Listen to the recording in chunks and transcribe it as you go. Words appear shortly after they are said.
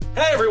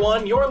Hey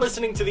everyone, you're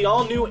listening to the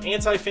all-new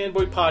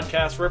Anti-Fanboy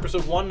Podcast for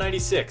episode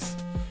 196.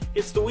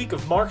 It's the week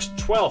of March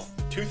 12th,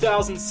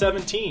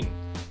 2017.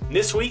 And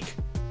this week,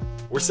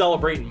 we're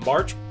celebrating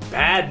March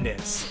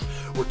Badness.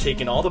 We're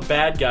taking all the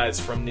bad guys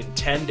from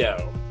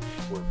Nintendo.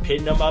 We're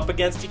pitting them up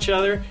against each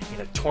other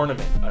in a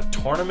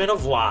tournament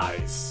of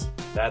lies.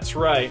 That's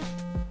right.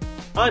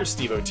 I'm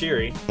Steve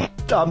O'Teary.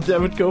 I'm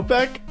Devin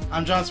Kopeck.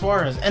 I'm John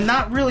Suarez. And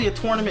not really a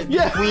tournament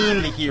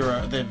between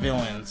the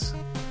villains.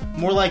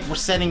 More like we're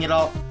setting it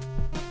up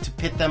to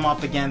pit them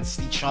up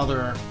against each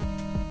other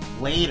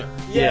later.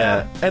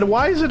 Yeah. And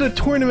why is it a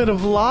tournament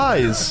of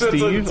lies,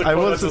 Steve?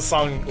 That's a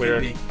song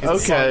lyric.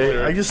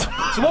 Okay. I just...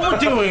 So what we're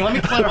doing, let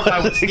me clarify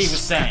what Steve was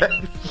saying.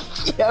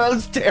 Yeah, that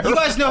was terrible. You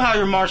guys know how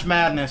your March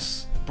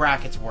Madness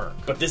brackets work.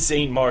 But this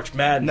ain't March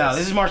Madness. No,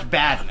 this is March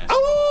Badness.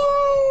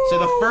 Oh! So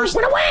the first...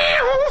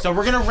 So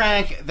we're going to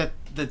rank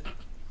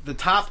the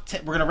top...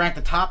 We're going to rank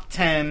the top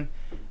 10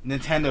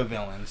 Nintendo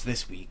villains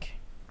this week.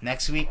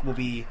 Next week will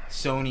be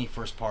Sony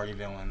first-party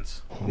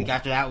villains. The week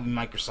after that will be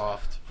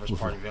Microsoft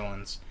first-party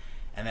villains.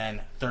 And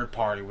then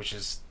third-party, which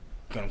is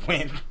going to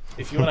win.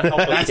 If you want to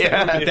help us, if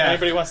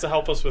anybody wants to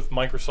help us with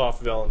Microsoft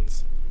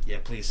villains, yeah,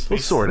 please. We'll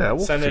sort it out.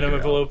 We'll send an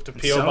envelope to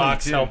P.O.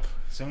 Box too. help.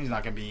 Sony's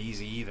not going to be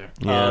easy either.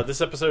 Yeah. This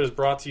episode is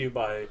brought to you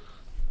by...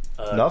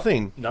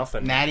 Nothing.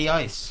 Natty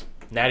Ice.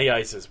 Natty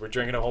Ices. We're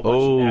drinking a whole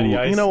bunch of Natty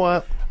Ice. You know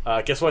what?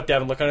 Guess what,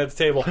 Devin? Look under the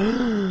table.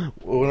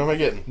 What am I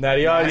getting?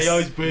 Natty Ice. Natty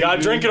Ice, baby. You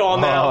gotta drink it all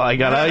now. Oh, I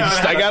got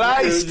iced. I got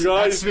iced. You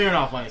got That's iced.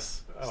 Smirnoff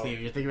Ice. Steve,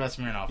 you're thinking about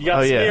Smirnoff Ice. You got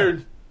Oh, yeah.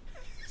 smeared.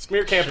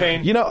 Smear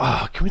campaign. You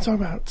know, can we talk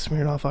about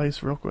Smirnoff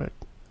Ice real quick?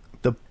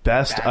 The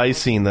best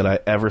icing that I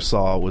ever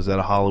saw was at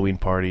a Halloween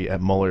party at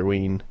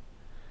Mullerween.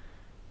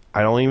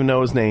 I don't even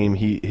know his name.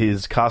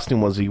 His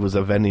costume was he was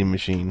a vending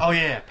machine. Oh,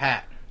 yeah,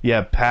 Pat.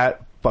 Yeah,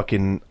 Pat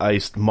fucking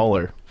iced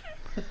Muller.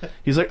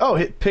 He's like,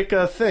 pick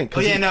a thing.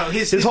 Oh, yeah, no,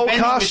 his whole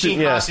vending costume,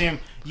 machine costume,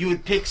 you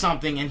would pick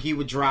something and he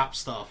would drop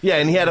stuff. Yeah,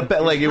 and he had it was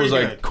pretty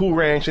like good. Cool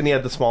Ranch, and he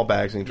had the small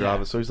bags and he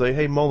dropped it. So he's like,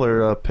 hey,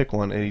 Muller, pick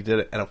one. And he did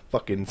it, and a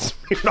fucking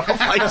Smirnoff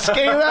Ice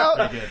came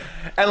out.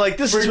 And like,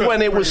 this is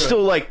when it was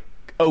still like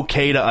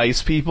okay to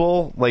ice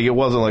people. Like, it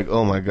wasn't like,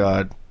 oh my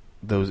god,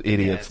 those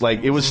idiots. Yeah,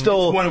 like, it was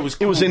still, when it was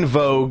it was cool. in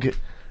vogue,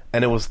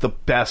 and it was the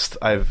best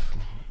I've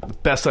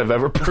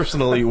ever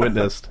personally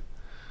witnessed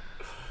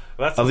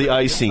That's of the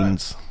something.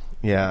 icings.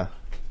 Yeah.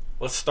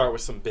 Let's start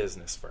with some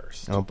business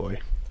first. Oh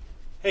boy.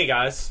 Hey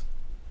guys,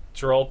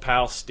 it's your old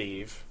pal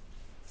Steve.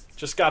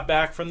 Just got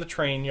back from the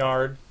train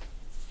yard.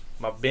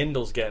 My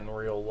bindle's getting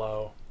real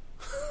low.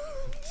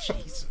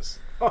 Jesus.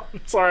 I'm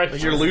sorry.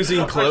 Like you're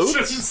losing clothes?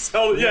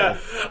 I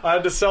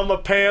had to sell my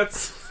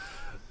pants.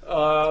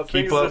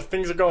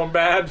 Things are going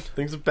bad.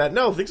 Things are bad.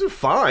 No, things are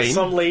fine.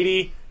 Some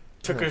lady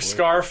took her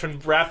scarf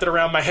and wrapped it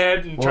around my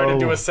head and tried to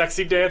do a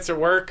sexy dance at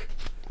work.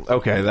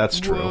 Okay,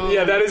 that's true. Whoa.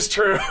 Yeah, that is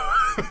true.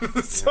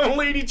 Some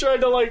lady tried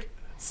to, like,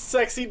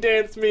 sexy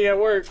dance me at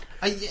work.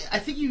 I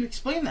think you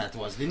explained that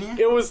to us, didn't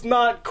you? It was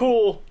not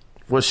cool.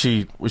 Was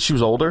she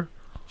older?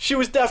 She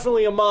was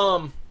definitely a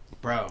mom.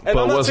 Bro. And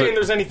I'm not was saying it-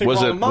 there's anything was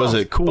wrong it- with moms. was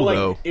it cool, but, like,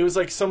 though? It was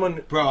like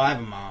someone... Bro, I have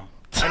a mom.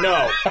 I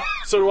know.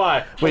 So do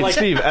I. But, Wait, like,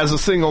 Steve, as a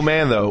single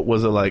man though,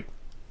 was it like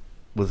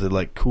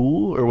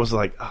cool, or was it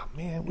like, oh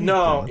man?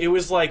 No, it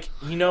was like,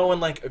 you know when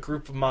like a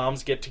group of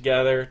moms get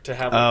together to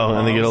have like,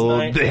 and they get a mom's little,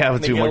 night, they have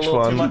and too get a much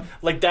little fun.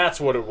 like that's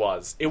what it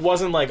was. It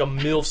wasn't like a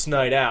MILF's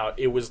night out.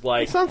 It was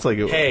like, It sounds like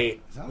it was. hey,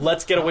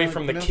 let's get away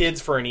from the MILFs.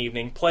 kids for an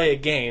evening, play a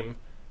game,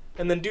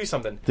 and then do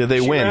something. Did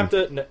they win?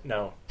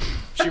 No.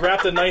 She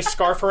wrapped a nice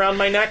scarf around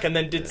my neck and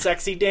then did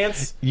sexy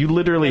dance. You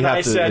literally And have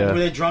I to. said, yeah. Were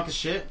they drunk as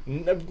shit?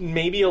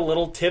 Maybe a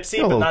little tipsy,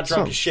 No, but not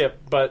drunk some- as shit.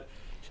 But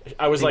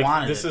I was They like,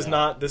 wanted this it, is though.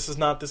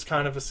 not this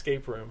kind of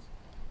escape room.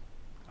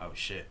 Oh,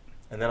 shit.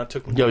 And then I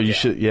took my Yo, dick you out.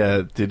 should.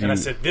 Yeah, did you? And I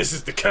said, this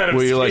is the kind of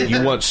where you're escape like,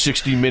 you want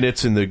 60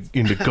 minutes in the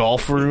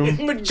golf room?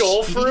 in the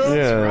golf room.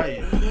 Yeah. Right.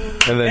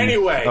 And then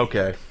Anyway.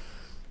 okay.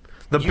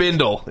 The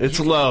bindle, it's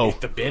low.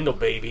 The bindle,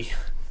 baby.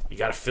 You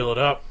gotta fill it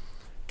up.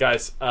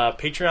 Guys,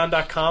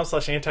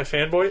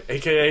 patreon.com/antifanboy,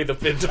 a.k.a. the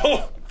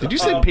bindle. Did you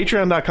say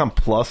patreon.com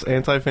plus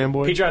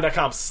anti-fanboy?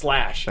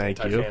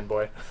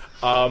 Patreon.com/antifanboy.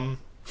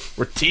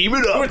 We're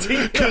teaming up. We're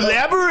teaming up.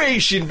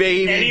 Collaboration,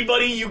 baby.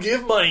 Anybody you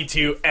give money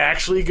to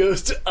actually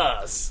goes to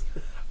us.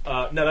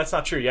 No, that's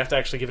not true. You have to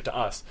actually give it to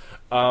us.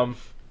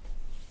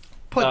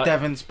 Put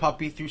Devin's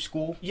puppy through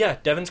school. Yeah,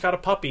 Devin's got a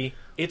puppy.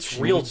 It's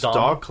real Needs dumb.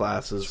 dog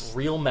classes. It's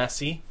real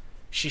messy.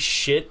 She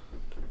shit.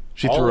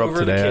 She all threw up over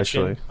the today,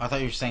 kitchen. actually. I thought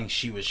you were saying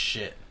she was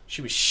shit.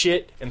 She was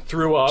shit and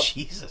threw up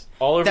Jesus.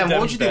 all over Devin,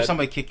 what would Devin's you do if bed.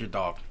 somebody kicked your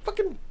dog?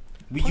 Fucking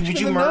Would punch you him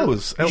in the murder?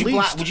 nose, at would you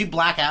least. would you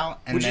black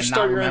out and Would then you not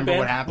start your own remember band?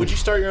 what happened? Would you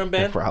start your own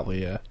band?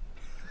 probably, yeah.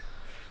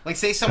 Like,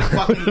 say some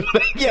fucking...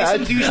 Yeah, say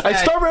some douchebag- I'd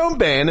start my own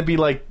band and be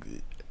like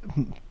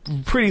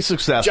pretty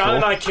successful. John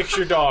and I kicked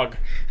your dog.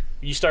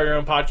 You start your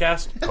own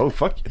podcast? Oh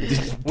fuck!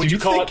 Would you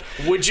call it?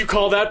 Would you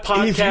call that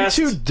If you podcast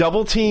two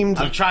double teamed,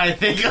 I'm trying to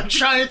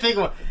think.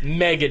 What...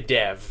 Mega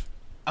Dev?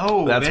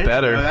 Oh, That's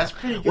better. Oh, that's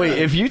pretty good. Wait,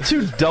 if you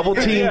two double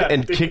teamed Yeah.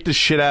 and kicked the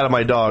shit out of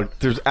my dog,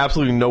 there's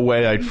absolutely no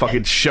way I'd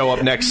fucking show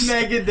up next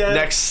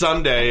Megadeth.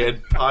 Sunday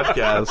and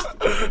podcast.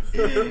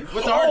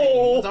 What's our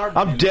name? What's our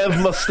I'm name? Dev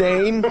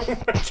Mustaine,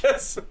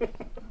 Yes.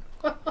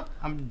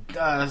 I'm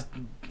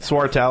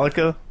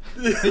Swartalica.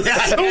 I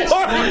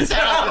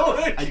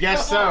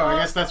guess so. I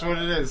guess that's what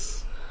it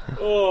is.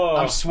 Oh.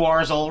 I'm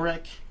Swars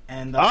Ulrich,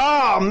 and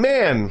Oh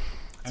man,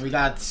 and we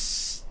got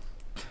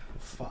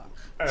fuck.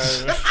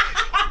 Uh,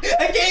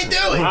 I can't do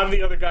it. I'm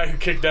the other guy who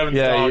kicked Devin's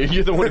yeah, dog.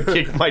 you're the one who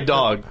kicked my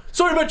dog.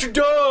 Sorry about your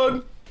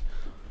dog.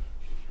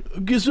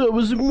 Guess I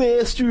was a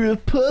master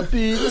of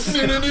puppets.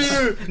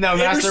 No,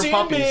 Master of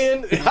Puppies.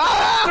 Sandman.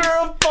 Master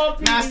of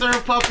Puppies. Master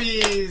of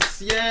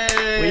Puppies.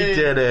 Yay! We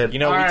did it. You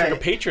know, All we right.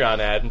 took a Patreon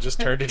ad and just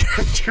turned it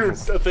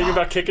into a thing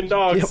about kicking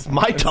dogs. Yeah,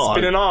 my and dog.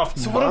 Spinning off.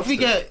 So what if we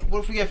get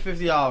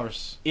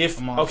 $50? If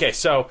a month? okay,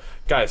 so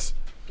guys,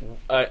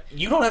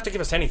 you don't have to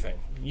give us anything.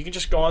 You can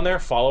just go on there,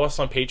 follow us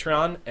on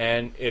Patreon,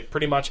 and it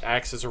pretty much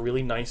acts as a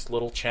really nice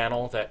little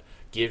channel that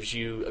gives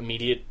you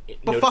immediate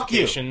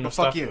notification. But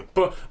fuck you.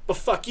 But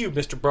fuck you,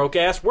 Mr. Broke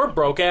Ass. We're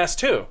broke ass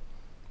too.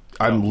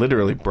 I'm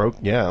literally broke.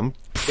 Yeah, I'm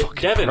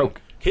fucking Devin, broke.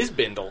 his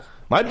bindle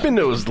My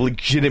bindle is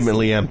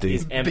legitimately empty.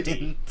 is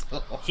empty.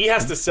 He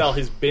has to sell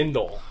his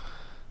bindle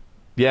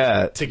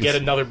Yeah, to get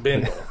another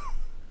bindle.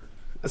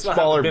 That's not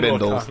smaller how the bindle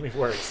bindles. economy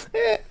works.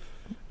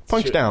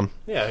 Punch Shit. down.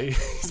 Yeah,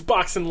 he's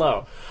boxing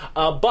low.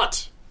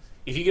 But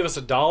if you give us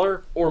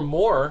 $1 or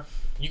more,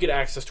 you get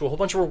access to a whole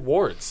bunch of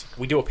rewards.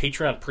 We do a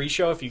Patreon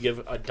pre-show if you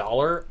give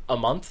 $1 a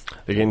month.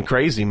 They're getting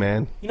crazy,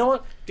 man. You know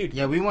what, dude?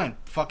 Yeah, we went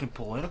fucking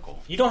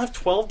political. You don't have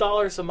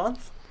 $12 a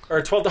month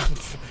or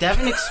 $12.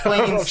 Devin I'm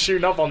explains.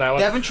 shooting up on that one.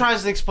 Devin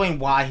tries to explain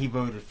why he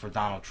voted for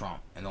Donald Trump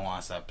in the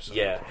last episode.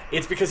 Yeah,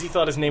 it's because he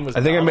thought his name was.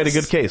 I think I made a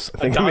Adonis. good case. I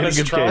think I made a Adonis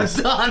good Trump. case.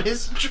 Donald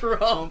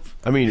Trump.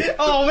 I mean,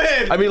 Oh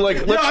man. I mean, like,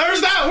 Yo, let's,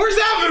 where's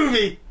that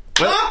movie?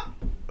 Huh?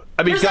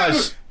 I mean, Where's that guys,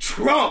 movie?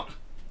 Trump.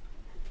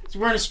 He's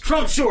wearing his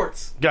Trump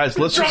shorts. let's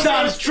Trump,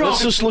 Donald Trump.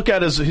 let's just look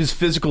at his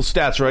physical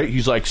stats. Right,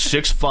 he's like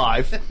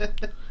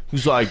 6'5".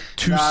 He's like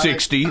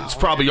 260. It's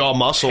probably all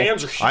muscle.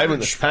 Hands are huge, I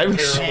haven't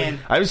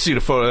apparently. seen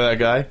a photo of that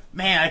guy.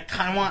 Man, I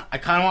kind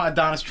of want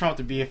Adonis Trump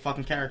to be a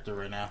fucking character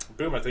right now.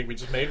 Boom! I think we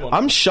just made one.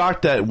 I'm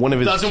shocked that one of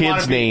his Doesn't wanna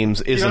kids' be-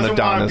 names He isn't doesn't want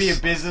to Adonis. be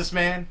a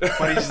businessman,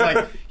 but he's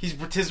like he's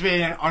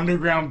participating in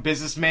underground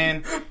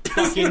businessman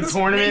fucking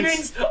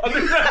tournaments. Meetings,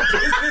 underground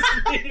business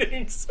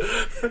meetings.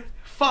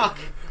 Fuck.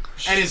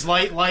 And his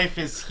life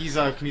is he's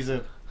a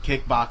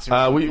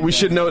kickboxer. We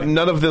should note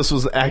none of this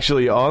was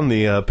actually on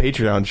the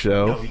Patreon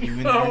show. Oh, you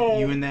in No.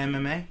 you in the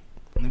MMA?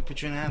 Let me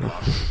put you in that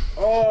headlock.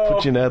 Oh,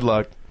 Put you in a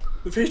headlock.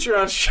 the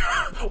Patreon show.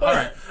 All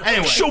right.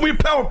 Anyway, Show me a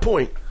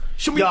PowerPoint.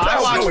 Show me Yo, a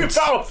I watched-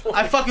 PowerPoint. Powerful.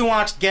 I fucking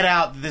watched Get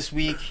Out this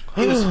week.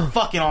 It was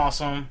fucking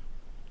awesome.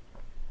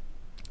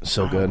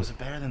 So good. Was it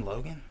better than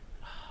Logan?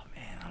 Oh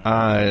man,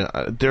 I don't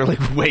know. They're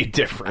like way I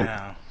different.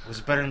 know. Was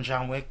it better than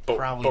John Wick? But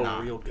Probably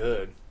not. real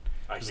good.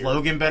 Was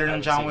Logan better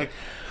than John Wick?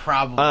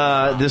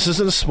 Probably. This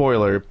isn't a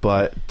spoiler,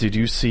 but did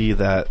you see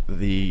that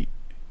the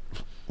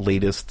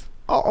latest?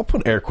 I'll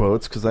put air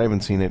quotes because I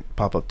haven't seen it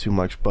pop up too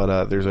much.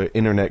 But there's an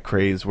internet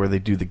craze where they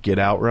do the Get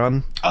Out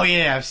run, Oh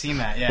yeah, I've seen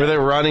that. Yeah. where they're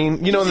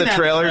running. You know, in seen the that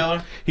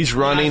trailer, he's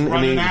running and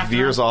running he after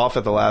veers him? off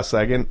at the last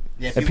second,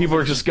 Yeah, and people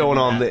are just going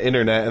on doing the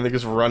internet and they're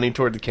just running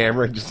toward the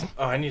camera. And just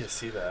Oh, I need to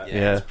see that.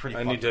 Yeah. It's pretty I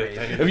fucking need to- crazy.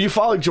 I need if you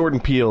follow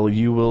Jordan Peele,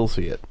 you will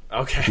see it.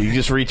 Okay. He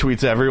just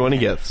retweets everyone he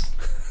gets.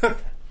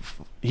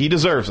 He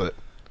deserves it.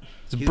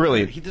 It's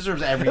brilliant. He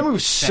deserves every. That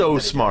movie's cent so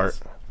that he smart.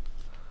 gets.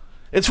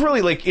 It's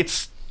really like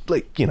it's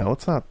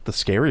not the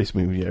scariest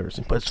movie you ever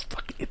seen, but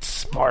it's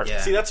smart.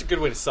 Yeah. See, that's a good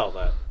way to sell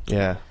that.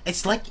 Yeah.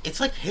 It's like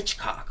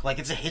Hitchcock. Like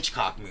it's a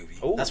Hitchcock movie.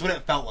 Ooh. That's what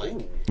it felt like.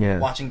 Ooh. Yeah.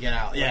 Watching Get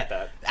Out. Yeah.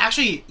 that.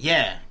 Actually,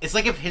 yeah. It's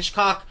like if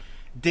Hitchcock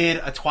did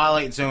a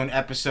Twilight Zone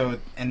episode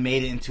and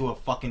made it into a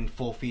fucking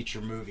full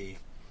feature movie.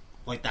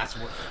 Like that's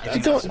what. I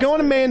think that's Go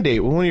on a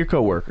mandate with one of your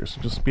coworkers.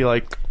 Just be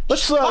like,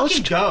 let's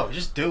fucking go.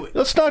 Just do it.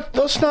 let's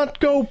not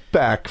go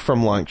back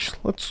from lunch.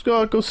 Let's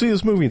go see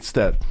this movie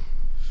instead.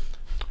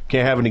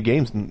 Can't have any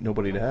games.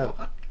 Nobody to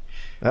have.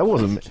 That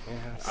wasn't.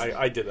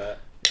 I did that.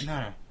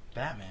 No,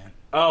 Batman.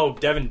 Oh,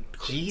 Devin.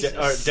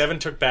 Jesus. Devin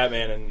took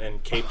Batman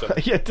and caped him.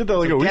 Yeah, I did that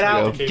like a week Get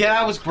Out. ago. Get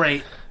Out was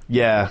great.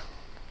 Yeah.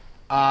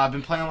 I've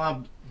been playing a lot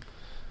of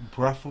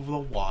Breath of the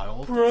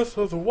Wild. Breath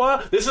of the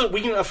Wild. This is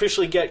we can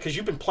officially get because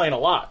you've been playing a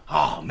lot.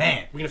 Oh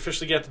man. We can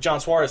officially get the John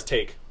Suarez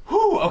take.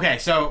 Whew. Okay,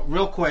 so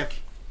real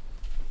quick.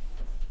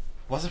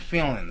 Wasn't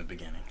feeling it in the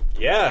beginning.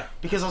 Yeah.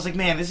 Because I was like,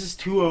 man, this is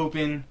too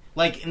open.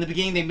 Like, in the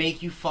beginning, they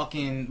make you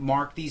fucking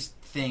mark these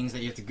things that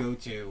you have to go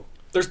to.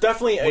 There's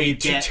definitely Where a you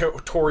get-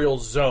 tutorial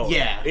zone.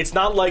 Yeah. It's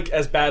not like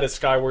as bad as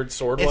Skyward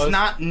Sword was. It's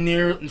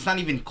not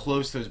even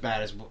close to as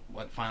bad as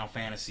what Final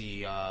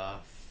Fantasy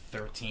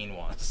 13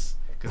 was.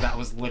 Because that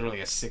was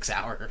literally a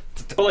 6-hour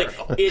But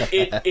tutorial. like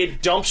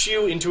it dumps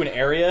you into an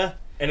area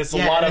and it's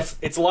Yeah,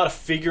 a lot of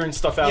figuring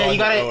stuff out. yeah, on you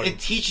your gotta. own. It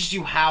teaches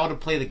you how to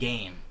play the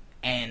game,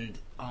 and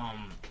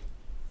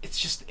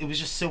it was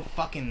just so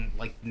fucking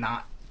like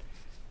not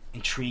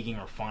intriguing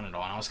or fun at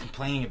all. And I was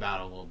complaining about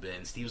it a little bit,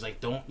 and Steve was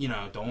like, don't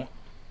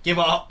give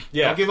up.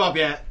 Yeah. Don't give up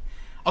yet.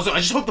 I was like, I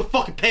just hope the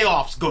fucking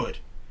payoff's good.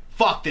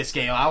 Fuck this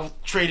game. I'll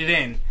trade it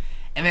in.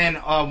 And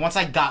then once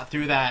I got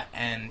through that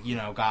and,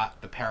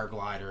 got the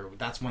paraglider,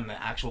 that's when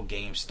the actual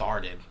game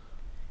started.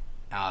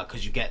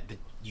 Because you get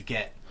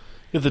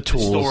the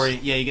tools. story.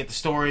 Yeah, you get the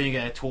story, you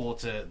get a tool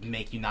to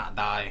make you not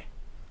die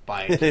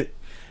by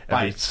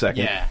every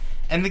second. Yeah.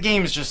 And the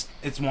game is just,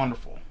 it's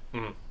wonderful.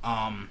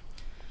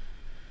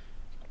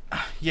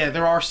 Yeah,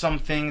 there are some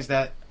things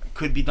that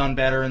could be done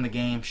better in the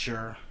game,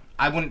 sure.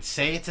 I wouldn't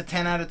say it's a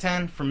 10 out of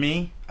 10 for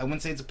me. I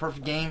wouldn't say it's a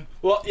perfect game.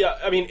 Well, yeah,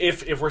 I mean,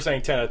 if we're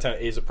saying 10 out of 10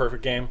 is a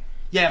perfect game,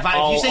 yeah,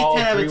 if you say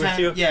 10 out of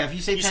 10, yeah, if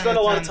you say 10 you spend out a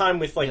of lot 10, of time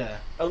with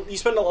you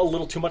spend a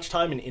little too much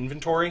time in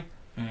inventory.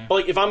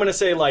 But if I'm gonna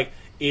say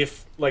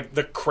if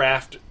the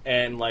craft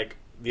and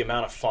the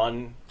amount of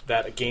fun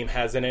that a game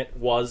has in it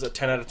was a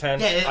 10 out of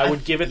 10, I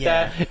would give it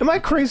that. Am I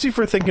crazy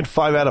for thinking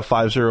 5 out of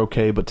 5s are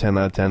okay, but 10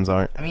 out of 10s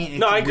aren't? I mean,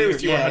 no, I agree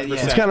with you 100%.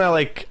 It's kind of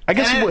like, I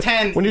guess 10 out of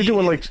 10, when you're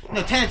doing no, 10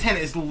 out of 10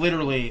 is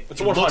literally, it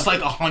looks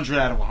like 100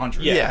 out of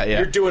 100. Yeah.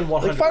 You're doing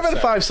 100%. 5 out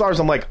of 5 stars,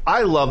 I'm like,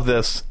 I love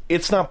this.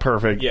 It's not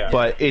perfect,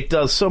 but it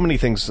does so many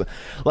things.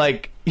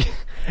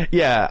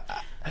 Yeah.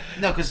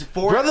 No, because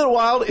Breath of the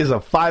Wild is a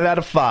 5 out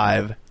of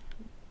 5.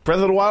 Breath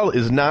of the Wild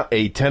is not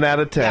a 10 out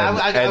of 10.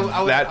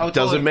 That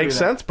doesn't make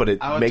sense, but it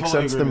makes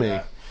sense to me.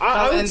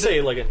 I would say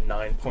a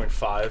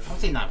 9.5. I would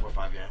say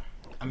 9.5, yeah.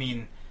 I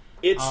mean...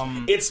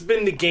 It's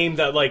been the game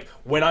that,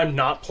 when I'm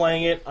not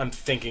playing it, I'm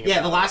thinking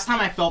about the last time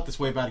I felt this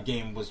way about a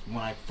game was when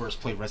I first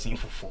played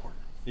Resident Evil 4.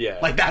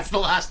 Yeah. That's the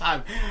last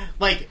time.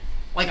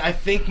 I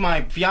think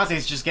my fiance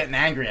is just getting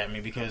angry at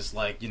me because,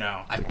 all I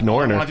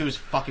want to do is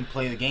fucking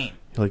play the game.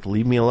 You're like,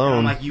 leave me alone. And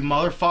I'm like, you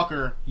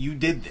motherfucker, you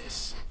did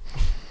this.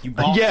 You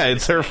bought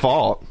it's her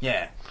fault.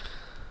 Yeah.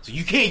 So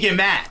you can't get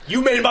mad.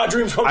 You made my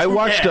dreams come true.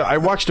 I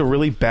watched a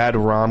really bad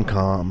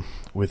rom-com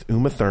with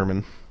Uma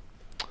Thurman.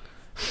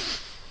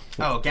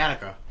 Oh,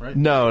 Gattaca, right?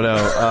 No.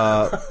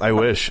 I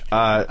wish.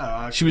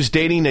 She was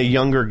dating a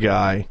younger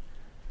guy.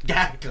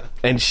 Gattaca.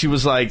 And she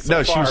was like,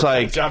 John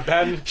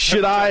Patton.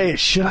 Should I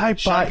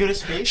buy? Go to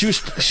space? She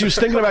was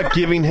thinking about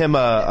giving him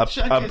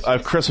a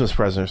Christmas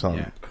present or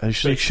something. Yeah. And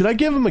she's like, should I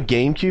give him a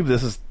GameCube?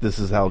 This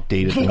is how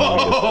dated the movie is.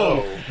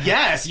 Whoa!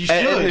 Yes, you should.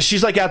 And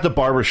she's at the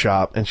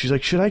barbershop, and she's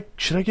like, should I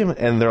give him?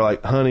 And they're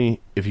like,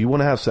 honey, if you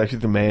want to have sex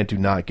with a man, do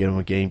not get him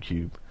a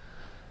GameCube.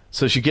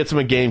 So she gets him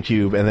a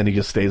GameCube, and then he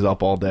just stays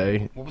up all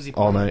day, what was he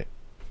playing? all night.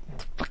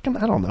 Fucking,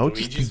 I don't know.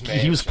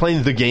 He was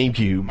playing the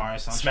GameCube. Mario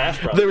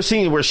Smash Bros. They were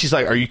seeing where she's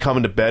like, "Are you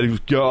coming to bed?" He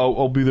was, "Yeah,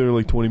 I'll be there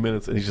in 20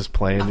 minutes," and he's just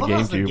playing the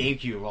GameCube. The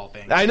GameCube of all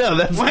things. I know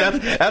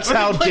that's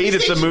how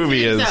dated the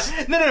movie is.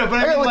 No, but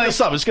I gotta look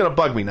this up. It's gonna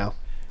bug me now.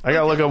 I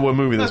gotta look up what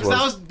movie this was.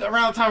 That was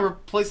around the time where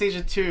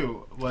PlayStation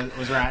 2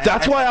 was around.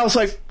 That's why I was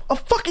like, a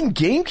fucking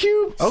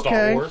GameCube?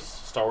 Okay.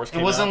 Star Wars.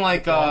 It wasn't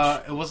like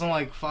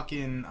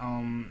fucking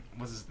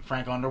was it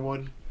Frank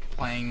Underwood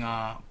playing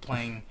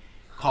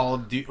Call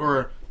of Duty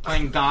or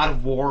playing God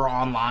of War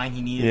online.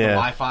 He needed the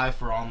Wi-Fi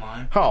for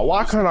online. Oh,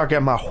 why can't I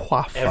get my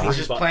Wi-Fi? He's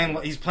just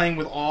playing. He's playing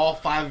with all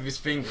 5 of his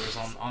fingers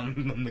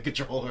on the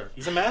controller.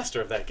 He's a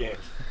master of that game.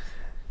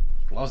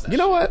 Loves that. You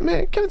know what,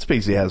 man? Kevin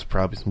Spacey has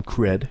probably some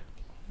cred.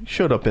 He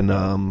showed up in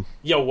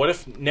what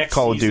if next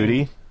Call season, of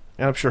Duty?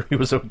 And I'm sure he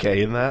was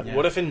okay in that. Yeah.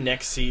 What if in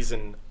next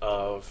season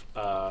of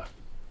House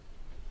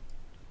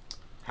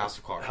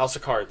of Cards? House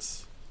of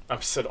Cards.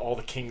 I've said all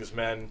the King's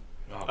Men.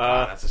 Oh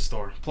God, that's a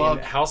story. In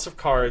House of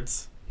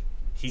Cards,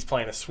 he's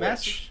playing a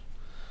Switch.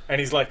 And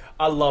he's like,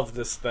 I love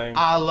this thing.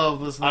 I love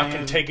this thing. I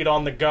can take it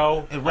on the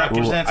go. It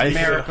represents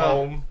America.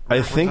 Home.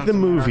 I think the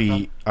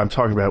movie I'm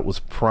talking about was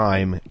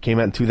Prime. It came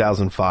out in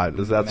 2005.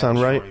 Does that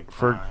sound right?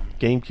 For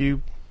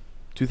GameCube?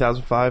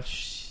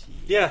 2005?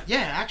 Yeah. Yeah,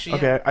 actually.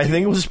 Okay, I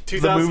think it was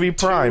the movie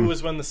Prime.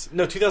 Was when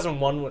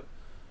 2001.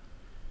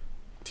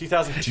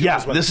 2002. Yeah,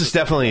 this is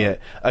definitely it.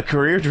 A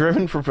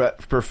career-driven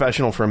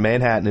professional from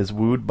Manhattan is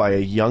wooed by a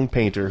young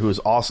painter who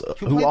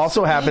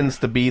also happens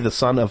to be the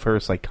son of her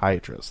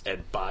psychiatrist.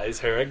 And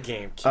buys her a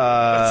GameCube.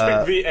 That's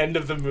like the end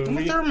of the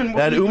movie.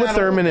 Uma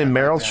Thurman and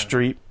Meryl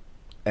Streep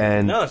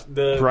and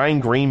Brian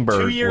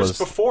Greenberg. 2 years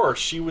before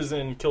she was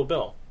in Kill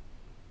Bill.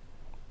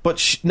 But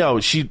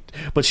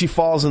she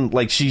falls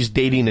in she's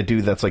dating a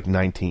dude that's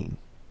 19.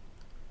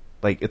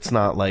 It's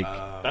not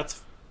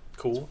that's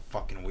cool.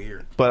 Fucking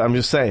weird. But I'm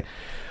just saying.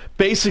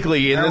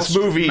 Basically, in this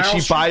movie,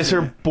 she buys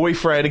her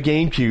boyfriend a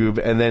GameCube,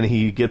 and then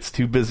he gets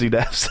too busy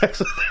to have sex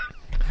with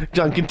her.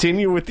 John,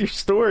 continue with your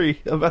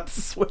story about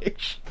the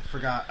Switch. I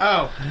forgot.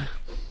 Oh.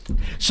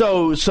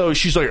 So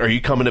she's like, "Are you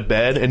coming to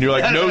bed?" And you're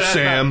like, "No,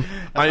 Sam,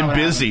 I'm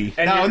busy."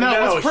 And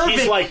no, it's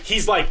perfect.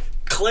 He's like,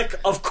 click.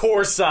 Of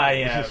course I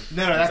am.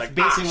 No, that's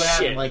basically what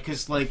happened.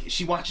 Because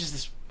she watches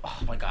this. Oh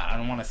my God, I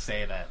don't want to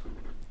say that.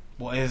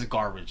 Well, it is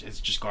garbage.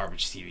 It's just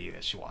garbage TV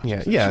that she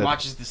watches. Yeah. She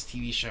watches this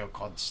TV show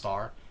called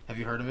Star. Have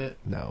you heard of it?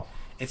 No.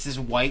 It's this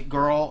white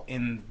girl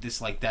in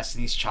this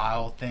Destiny's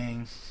Child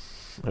thing.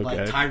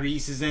 Okay.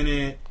 Tyrese is in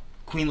it.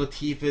 Queen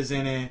Latifah's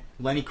in it.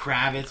 Lenny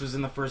Kravitz was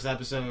in the first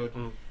episode.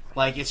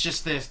 Like, it's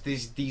just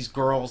these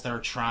girls that are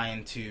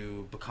trying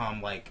to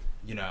become, like,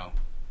 you know,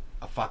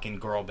 a fucking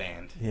girl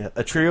band. Yeah,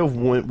 a trio of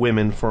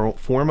women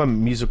form a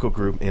musical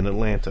group in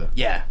Atlanta.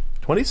 Yeah.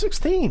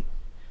 2016.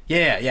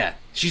 Yeah.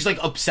 She's, like,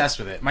 obsessed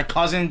with it. My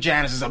cousin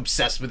Janice is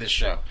obsessed with this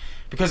show.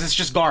 Because it's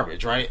just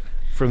garbage, right?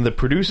 From the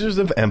producers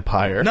of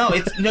Empire. No,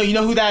 you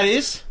know who that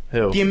is?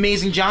 Who? The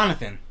Amazing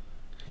Jonathan.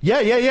 Yeah.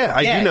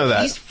 I do know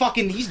that.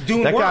 He's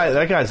doing work.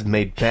 That guy's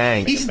made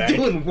bank. He's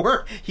doing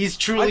work. He's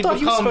truly I thought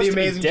he was become the supposed to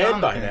be Amazing dead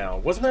Jonathan. by now.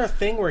 Wasn't there a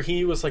thing where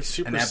he was like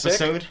super An sick?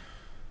 episode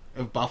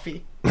of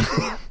Buffy?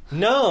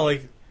 No,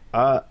 like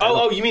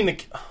you mean the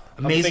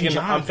Amazing I'm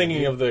Jonathan, thinking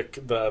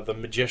dude. of the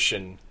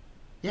magician.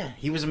 Yeah,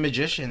 he was a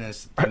magician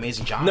as the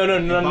Amazing Jonathan.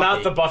 No, in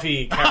not Buffy. the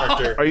Buffy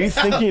character. Are you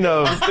thinking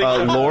of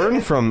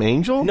Lauren from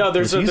Angel? No,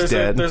 there's a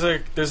dead,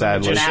 magician,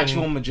 sadly. An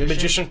actual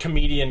magician?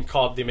 comedian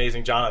called the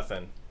Amazing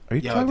Jonathan. Are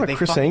you Yeah, talking did about they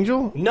Chris fuck-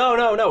 Angel?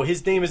 No,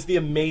 his name is the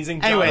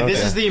Amazing Jonathan. Anyway, this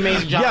Okay. is the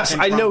Amazing Jonathan.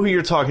 Yes, I know who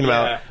you're talking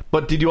about. Yeah.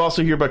 But did you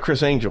also hear about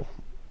Chris Angel?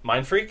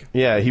 Mind Freak?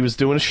 Yeah, he was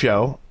doing a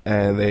show,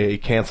 and they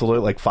canceled it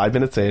like 5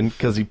 minutes in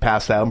because he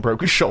passed out and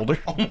broke his shoulder.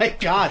 Oh my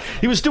god.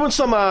 He was doing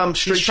some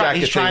straight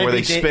jacket thing where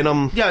they spin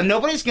him. Yeah,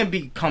 nobody's gonna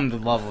become the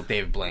level of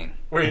David Blaine.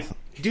 Wait,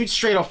 Dude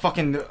straight up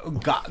fucking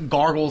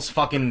gargles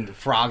fucking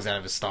frogs out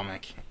of his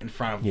stomach in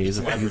front of Yeah, he's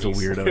a celebrities.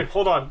 weirdo.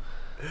 hold on.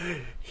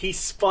 He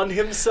spun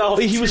himself.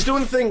 He was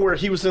doing a thing where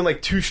he was in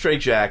like 2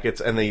 straight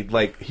jackets, and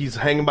they he's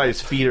hanging by his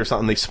feet or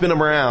something. They spin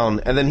him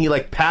around, and then he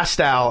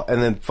passed out,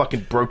 and then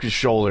fucking broke his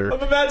shoulder.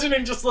 I'm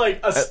imagining just like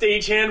a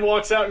stagehand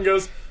walks out and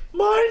goes,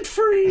 "Mind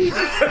Freak,"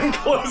 and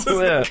closes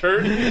Yeah. the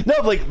curtain.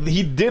 No,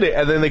 he did it,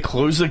 and then they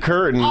closed the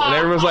curtain, and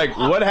everyone's like,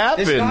 "What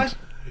This guy? happened?"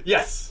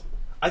 Yes,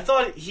 I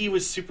thought he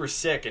was super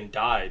sick and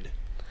died.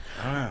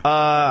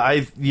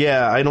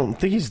 I don't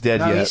think he's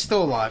dead No, yet, he's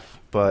still alive.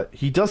 but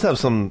he does have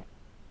some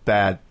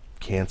bad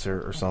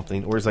cancer or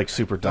something, or he's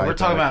super diabetic. We're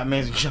talking about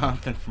Amazing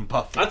Jonathan from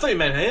Buffy. I thought you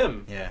meant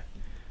him. Yeah.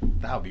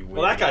 That would be weird.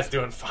 Well, that guy's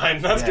doing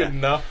fine. That's Yeah. good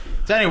enough.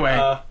 So anyway,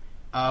 Uh,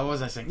 what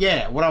was I saying?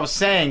 Yeah, what I was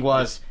saying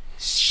was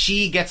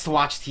she gets to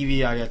watch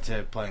TV, I get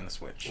to play on the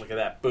Switch. Look at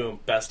that. Boom.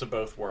 Best of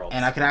both worlds.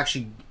 And I could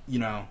actually, I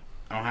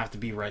don't have to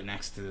be right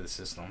next to the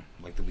system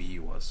like the Wii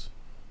U was.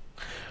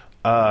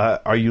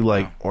 Are you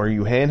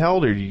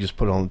handheld, or do you just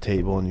put it on the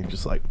table and you're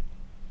just like?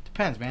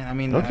 Depends, man. I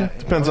mean, Okay,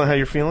 depends on how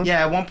you're feeling. Yeah,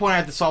 at one point I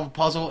had to solve a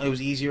puzzle. It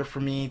was easier for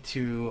me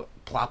to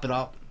plop it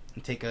up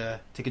and take a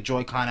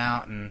Joy-Con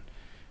out and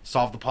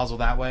solve the puzzle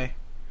that way.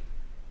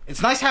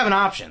 It's nice having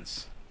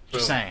options.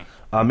 Just Boom. saying.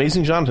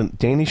 Amazing Jonathan,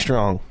 Danny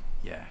Strong,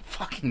 Yeah.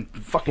 Fucking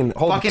fucking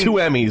hold Fucking- 2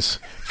 Emmys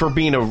for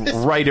being a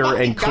writer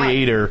fucking and guy.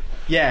 creator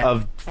Yeah.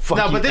 of fucking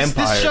No, but this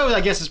Empire. show I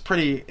guess is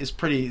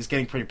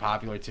getting pretty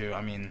popular too.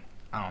 I mean,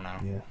 I don't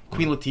know. Yeah.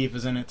 Queen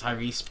Latifah's in it.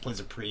 Tyrese plays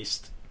a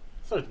priest.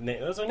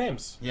 Those are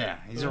names. Yeah,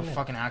 these are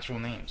fucking actual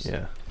names.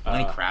 Yeah.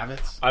 Lenny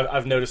Kravitz.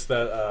 I've noticed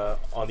that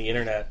on the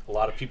internet, a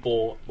lot of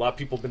people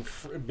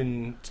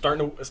been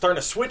starting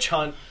to switch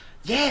hunt.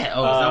 Yeah.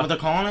 Oh, is that what they're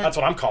calling it? That's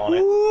what I'm calling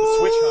it. The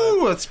switch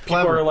hunt. That's People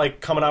clever. are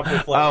coming up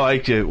with Oh, I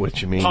get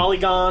what you mean.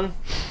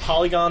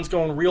 Polygon's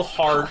going real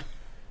hard.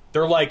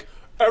 They're like,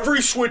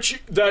 every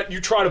switch that you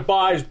try to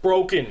buy is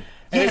broken.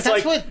 And Yeah, it's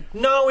that's like,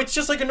 no, it's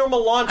just like a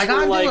normal launch. I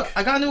got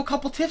where, into a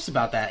couple tips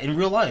about that in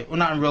real life. Well,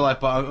 not in real life,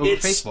 but over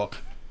It's- Facebook.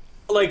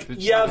 like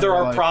It's yeah, not there real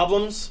are life.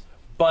 problems,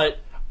 but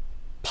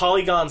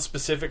Polygon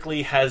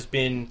specifically has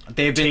been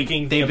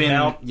taking the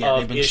amount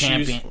of issues.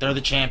 champion. They're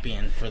the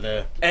champion for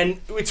the.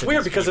 And it's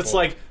weird because it's people.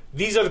 like,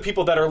 these are the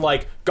people that are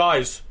like,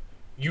 guys,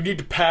 you need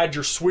to pad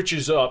your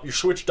switches up, your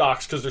switch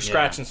docks, because they're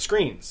scratching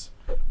screens.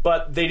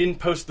 But they didn't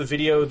post the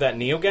video that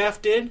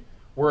NeoGaf did,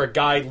 where a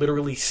guy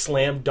literally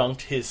slam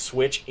dunked his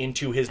switch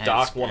into his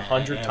dock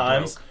 100 and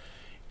times, broke.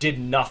 did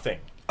nothing.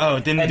 Oh,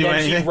 it didn't And do then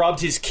anything. he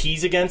rubbed his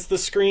keys against the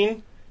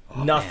screen,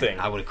 nothing.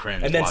 Man, I would've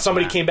cringed And then watching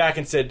somebody that. came back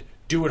and said,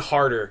 do it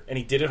harder, and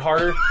he did it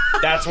harder.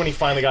 That's when he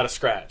finally got a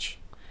scratch.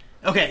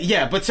 Okay,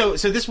 yeah, but so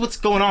this is what's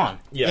going on.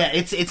 Yeah.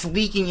 It's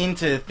leaking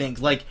into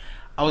things. Like,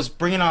 I was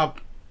bringing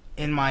up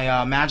in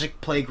my Magic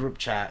Play group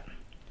chat,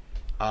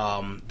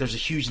 there's a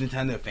huge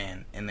Nintendo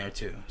fan in there,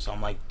 too. So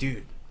I'm like,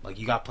 dude,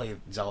 you gotta play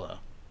Zelda.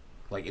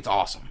 It's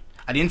awesome.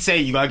 I didn't say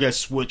you gotta get a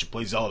Switch to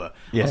play Zelda.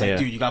 I was like,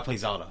 dude, you gotta play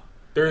Zelda.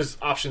 There's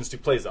options to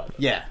play Zelda.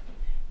 Yeah.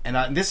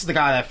 And this is the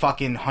guy that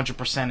fucking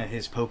 100% of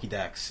his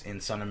Pokédex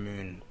in Sun and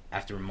Moon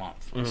after a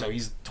month. So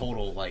he's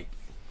total,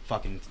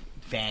 fucking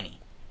fanny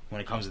when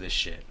it comes to this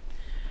shit.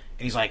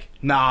 And he's like,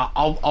 nah,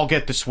 I'll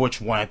get the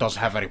Switch when it doesn't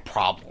have any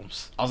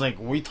problems. I was like,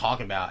 what are you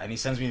talking about? And he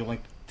sends me a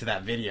link to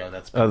that video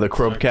that's... The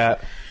Crobe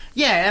Cat.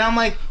 Yeah, and I'm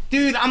like,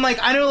 dude,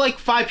 I know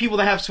 5 people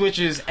that have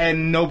Switches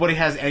and nobody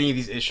has any of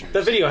these issues.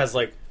 That video has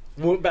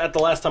at the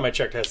last time I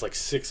checked, it has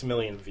 6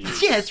 million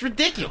views. Yeah, it's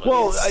ridiculous.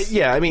 Well,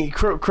 yeah, I mean,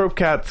 Crobe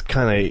Cat's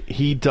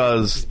he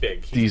does He's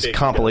big. He's these big.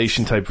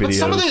 compilation type but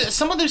videos.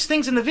 some of those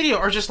things in the video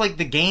are just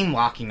the game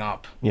locking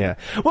up. Yeah.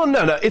 Well,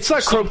 no, it's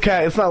not Crobe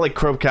Cat. It's not like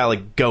Crobe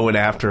Cat going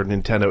after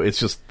Nintendo. It's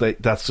just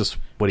that's just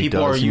what he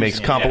People are does. He makes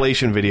using it,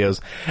 compilation videos,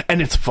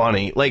 and it's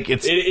funny. Like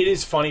It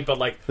is funny, but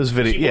like This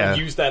video- people yeah.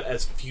 use that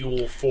as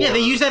fuel for. Yeah, they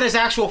use that as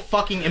actual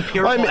fucking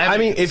empirical Well, I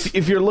mean, evidence.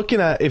 if you're looking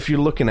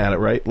at it,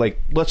 right?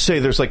 Like, let's say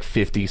there's like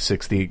 50,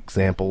 60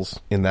 examples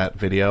in that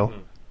video.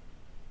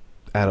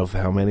 Out of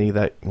how many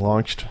that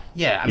launched?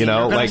 Yeah, I mean, you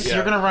know,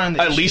 you're gonna run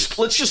into at issues. least.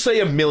 Let's just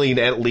say 1 million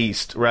at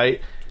least,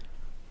 right?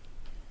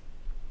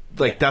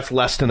 Like that's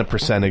less than a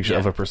percentage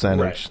of a percentage.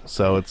 Right.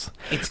 So it's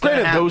It's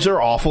granted gonna those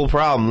are awful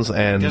problems,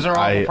 and Those are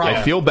awful I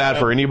problems. feel bad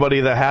for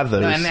anybody that had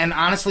those. And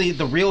honestly,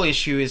 the real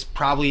issue is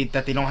probably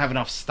that they don't have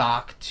enough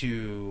stock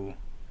to,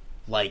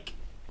 like,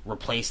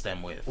 replace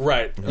them with.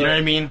 Right. You know what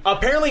I mean?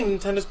 Apparently,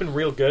 Nintendo's been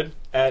real good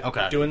at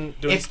doing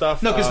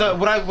stuff. No, because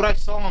what I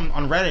saw on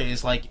Reddit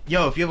is like,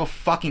 yo, if you have a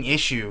fucking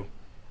issue,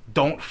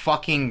 don't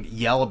fucking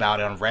yell about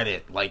it on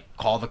Reddit. Like,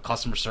 call the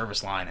customer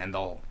service line and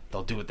they'll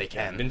do what they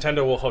can.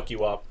 Nintendo will hook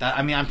you up.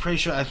 I mean, I'm pretty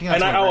sure. I think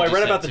that's And what I Reggie read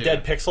said, about the too.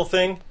 dead pixel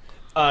thing.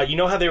 You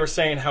know how they were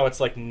saying how it's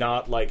like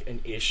not like an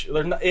issue.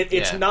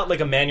 It's Yeah. not like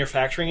a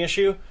manufacturing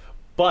issue.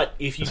 But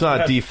if you It's not a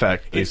have-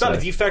 defect, they It's not a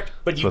say. defect,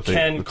 but you what the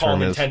can call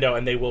term is. Nintendo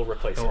and they will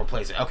replace They'll it.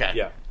 replace it. Okay.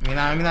 Yeah.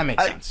 I mean that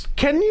makes sense.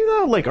 Can you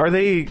though? Like, are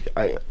they?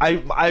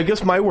 I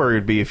guess my worry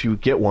would be if you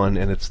get one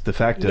and it's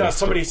defective. No,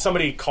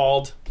 somebody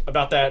called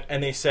about that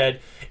and they said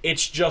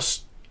it's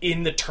just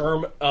in the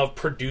term of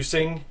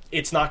producing,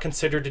 it's not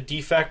considered a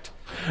defect.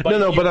 But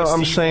No, if you but I'm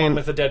receive saying- one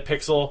with a dead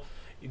pixel,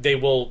 they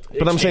will.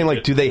 But I'm saying, like,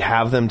 exchange do it. they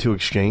have them to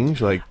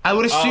exchange? Like, I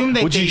would assume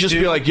that would you they just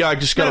do. be like, yeah, I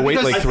just gotta No, wait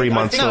because like I 3 think-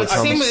 months I till think it I've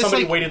comes? seen this-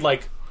 Somebody like- waited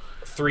like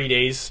 3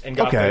 days and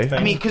got Okay. their thing.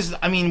 I mean, because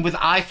with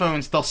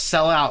iPhones they'll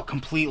sell out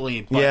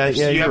completely. But Yeah, if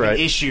yeah, you you're have right.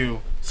 an issue.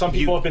 Some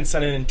people have been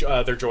sending in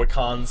their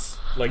Joy-Cons,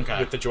 like Okay.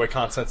 with the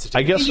Joy-Con sensitivity.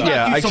 I guess, You gotta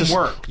yeah. do I some just,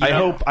 work, you I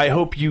know?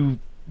 hope you,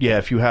 yeah.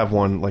 If you have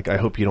one, like, I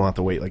hope you don't have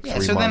to wait like 3 Yeah,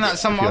 months. so then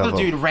some if you other have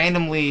a- dude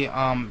randomly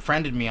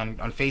friended me on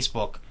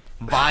Facebook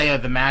via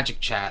the Magic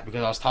Chat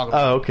because I was talking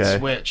about Oh, okay.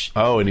 Switch.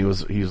 Oh, and he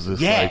was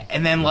just Yeah, like,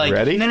 and then like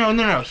ready?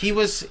 no.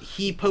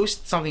 He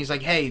posted something. He's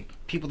like, hey,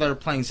 people that are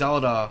playing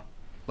Zelda,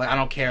 like I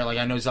don't care. Like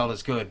I know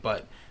Zelda's good,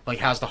 but like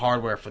how's the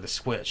hardware for the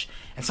Switch?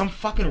 And some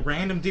fucking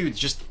random dude's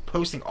just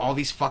posting all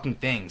these fucking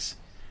things.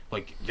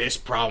 Like this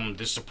problem,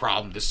 this is a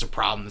problem, this is a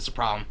problem, this is a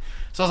problem.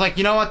 So I was like,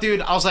 you know what,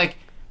 dude? I was like,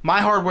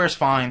 my hardware's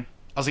fine.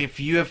 I was like, if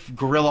you have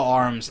gorilla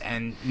arms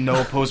and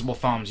no opposable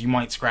thumbs, you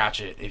might scratch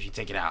it if you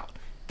take it out.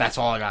 That's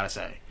all I gotta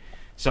say.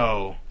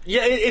 So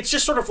Yeah, it's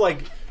just sort of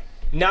like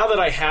now that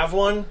I have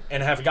one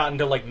and have gotten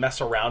to like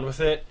mess around with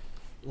it,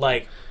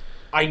 like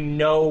I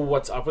know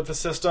what's up with the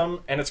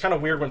system, and it's kind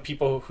of weird when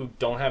people who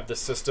don't have the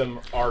system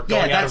are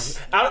going out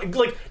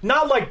like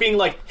not like being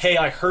like, hey,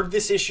 I heard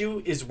this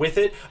issue is with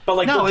it, but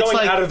like No, they're it's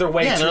going like- out of their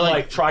way yeah, to they're like,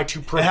 like, try to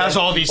prevent has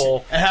all these-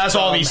 people it has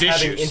all from these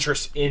having issues.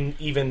 interest in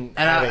even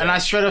And having I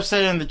it. straight up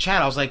said in the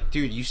chat, I was like,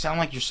 dude, you sound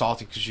like you're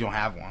salty because you don't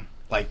have one.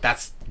 Like,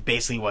 that's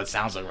basically what it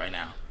sounds like right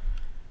now.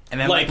 And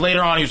then, like,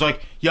 later on, he was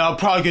like, yeah, I'm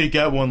probably going to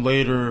get one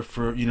later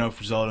for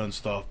Zelda and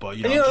stuff, but,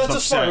 And, I'm that's just a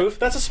smart upset. move.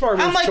 That's a smart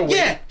move I'm like, to wait.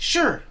 yeah,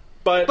 sure.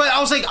 But I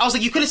was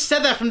like, you could have said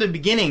that from the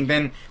beginning,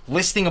 then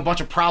listing a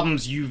bunch of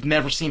problems you've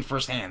never seen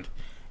firsthand.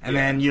 And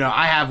then,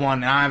 I have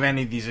one, and I don't have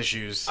any of these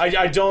issues.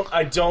 I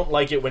don't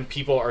like it when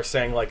people are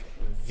saying like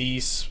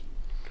these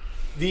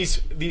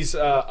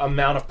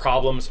amount of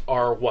problems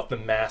are what the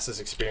mass is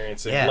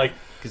experiencing. Yeah, like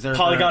 'cause they're-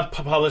 Polygon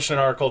published an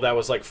article that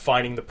was like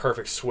finding the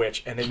perfect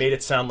Switch, and they made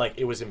it sound like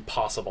it was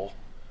impossible.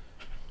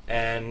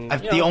 And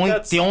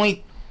the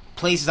only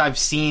places I've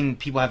seen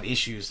people have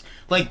issues,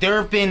 like there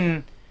have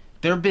been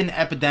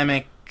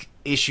epidemic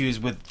issues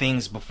with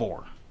things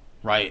before,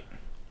 right?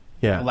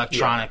 yeah.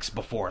 Electronics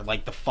before,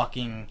 like the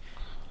fucking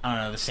the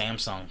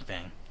Samsung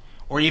thing,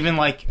 or even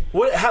like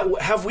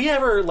have we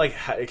ever like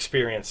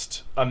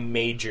experienced a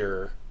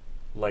major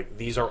like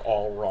these are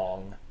all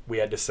wrong, we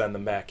had to send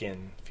them back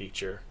in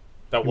feature?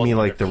 That You wasn't mean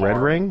like the a Red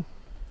car. Ring?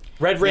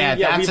 Red Ring, yeah,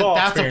 that's we've all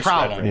a experienced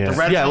problem. Red Ring. Yeah, The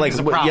Red yeah, Ring like is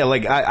a problem. yeah,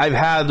 like I've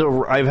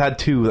had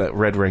two that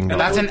Red Ring. And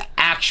that's an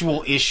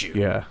actual issue.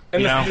 yeah.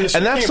 And, You know? the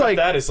And that's thing about like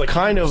that is like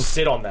kind people of-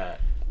 sit on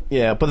that.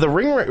 Yeah, but the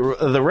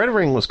Red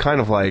Ring was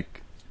kind of like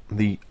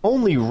the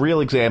only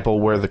real example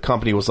where the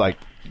company was like,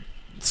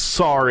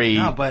 "Sorry,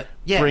 No, but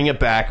yeah. bring it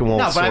back and we'll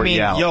No, but sort I mean,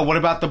 you out." yo, what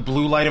about the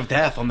blue light of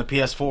death on the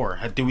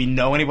PS4? Do we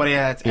know anybody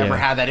that's ever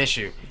had that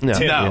issue? no,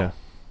 Tim. yeah. No.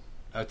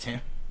 Oh,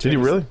 Tim. Did he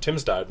really?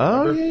 Tim's died.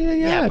 Oh remember?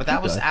 yeah. Yeah, I but that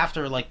think was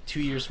after like 2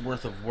 years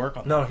worth of work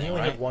on No, that he thing,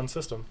 only right? had one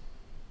system.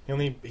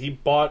 He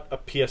bought a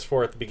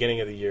PS4 at the beginning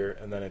of the year,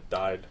 and then it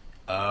died.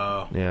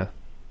 Oh. yeah.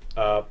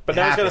 But It now he's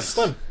got a happens.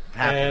 Slim,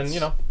 Happens.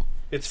 and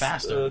it's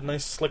faster. a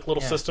nice, slick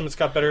little Yeah. system. It's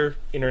got better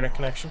internet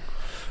connection.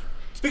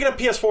 Speaking of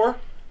PS4,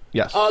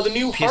 Yes. the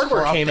new PS4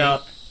 hardware came update.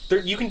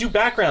 out. You can do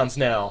backgrounds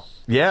now,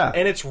 yeah.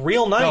 and it's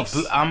real No, nice.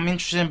 I'm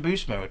interested in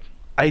boost mode.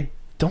 I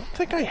don't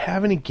think I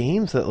have any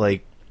games that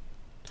like.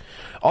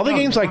 All the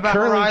games what I about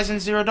currently Horizon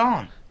Zero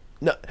Dawn.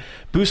 no,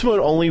 boost mode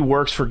only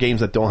works for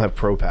games that don't have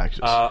pro packages.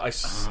 I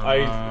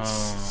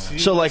see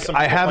So, like, some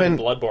I people playing haven't-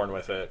 Bloodborne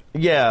with it.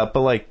 yeah,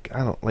 but like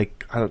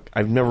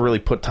I've never really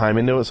put time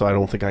into it, so I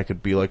don't think I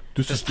could be like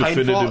this is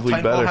definitively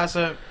Titanfall better. has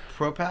a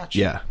pro patch?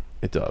 Yeah,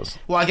 It does.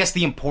 Well, I guess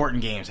the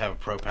important games have a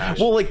pro patch.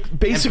 Well, like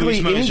basically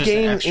And Boost Mode is just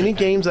an extra thing.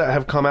 games that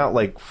have come out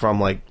like from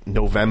like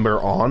November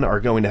on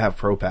are going to have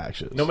pro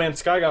patches. No Man's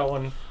Sky got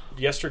one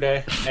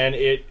yesterday, and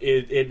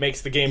it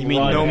makes the game You mean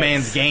run. No at-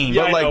 Man's Game.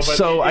 Yeah, But, I like, know, but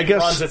so it I guess-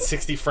 runs at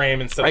 60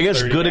 frame instead. I of guess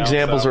 30 good now,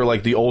 examples so. are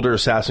like the older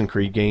Assassin's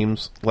Creed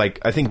games. Like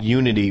I think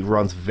Unity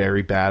runs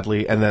very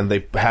badly, and then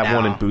they have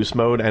one in Now. boost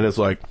mode, and it's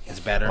like,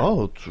 It's better.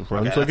 oh, it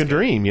runs Okay, like a that's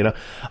dream, you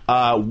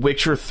know.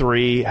 Witcher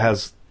 3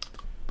 has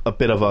a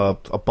bit of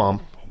a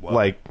bump. Whoa.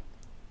 Like,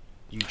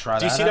 You try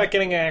Do you see that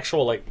getting an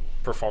actual like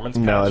performance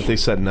patch? no, they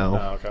said no,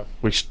 Oh, okay.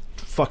 which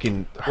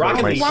fucking hurt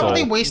Rocket my League, Why would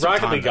they soul. waste Rocket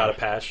time League got a then?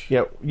 patch.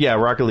 Yeah,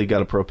 Rocket League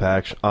got a pro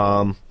patch.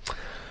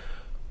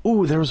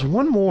 Ooh, there was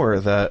one more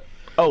that.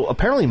 Oh,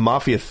 apparently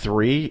Mafia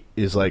 3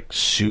 is like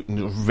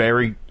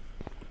very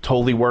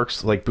totally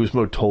works. Like boost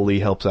mode totally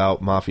helps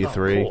out Mafia Oh,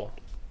 3. cool.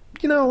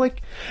 You know,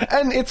 like,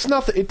 and it's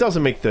nothing. It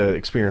doesn't make the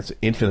experience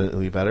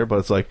infinitely better, but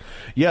it's like,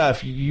 yeah,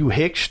 if you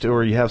hitched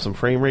or you have some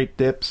frame rate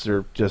dips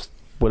or just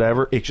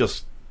whatever, it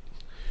just.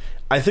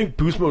 I think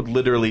boost mode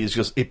literally is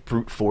just it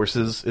brute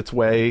forces its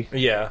way.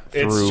 Yeah,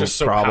 it's Through just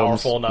so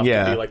problems. powerful enough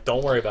Yeah. to be like,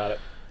 don't worry about it.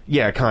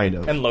 Yeah, kind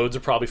of. And loads are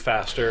probably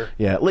faster.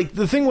 Yeah, like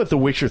the thing with The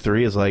Witcher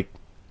 3 is like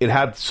it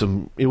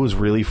was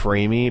really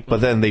framey,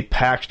 but then they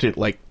patched it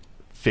like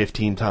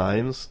 15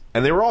 times,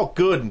 and they were all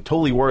good and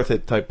totally worth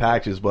it type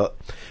patches, but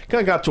kind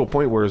of got to a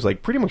point where it was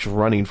like pretty much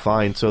running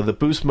fine. So the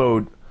boost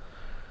mode,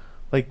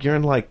 like you're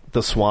in like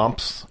the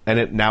swamps, and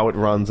it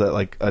runs at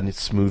like a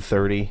smooth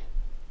 30,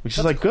 which is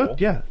That's like cool. good.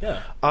 Yeah.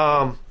 Yeah.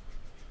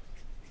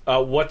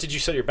 What did you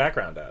set your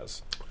background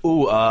as?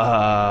 Ooh,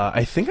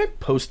 I think I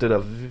posted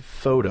a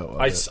photo.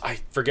 Of it. I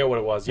forget what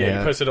it was. Yeah, Yeah.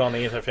 you posted it on the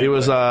Anti-Fan. It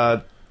was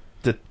the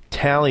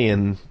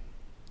Talion.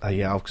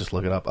 Yeah, I'll just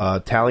look it up.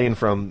 Talion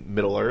from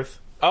Middle Earth.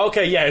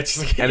 okay, yeah, it's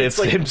And it's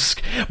like him,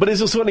 but it's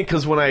just funny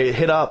because when I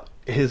hit up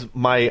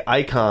my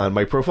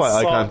profile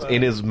Saw icon's that.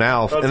 in his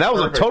mouth, That's and that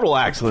was perfect. a total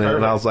accident. And I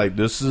Perfect. was like,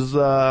 "This is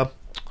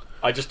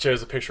I just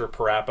chose a picture of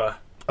Parappa.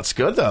 that's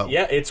good though."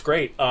 Yeah, it's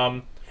great.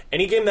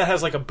 Any game that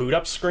has like a boot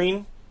up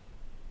screen,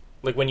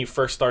 like when you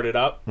first start it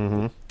up,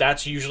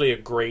 that's usually a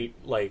great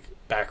like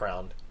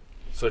background.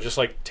 So just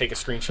like take a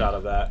screenshot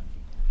of that.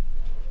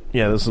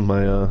 Yeah, this is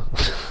my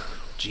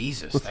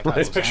Jesus. That guy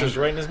This was picture's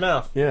angry. right in his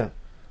mouth. yeah.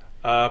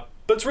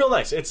 But it's real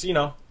nice. It's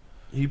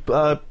You,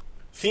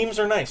 themes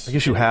are nice. I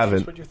guess you That's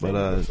haven't, what your theme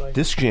but looks like.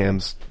 Disc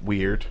Jam's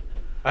weird.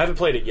 I haven't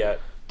played it yet.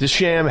 Disc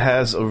Jam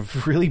has a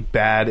really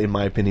bad, in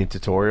my opinion,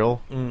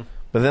 tutorial.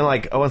 But then,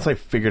 like, once I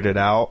figured it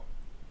out,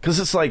 because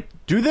it's like,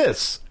 do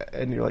this,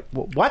 and you're like,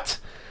 well, what?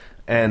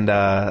 And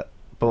but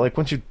like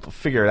once you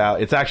figure it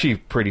out, it's actually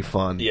pretty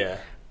fun. Yeah.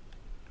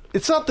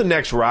 It's not the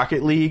next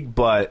Rocket League,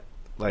 but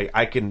like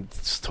I can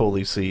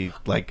totally see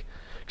like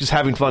just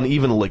having fun,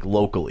 even like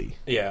locally.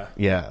 Yeah.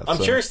 Yeah, I'm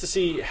so- curious to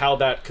see how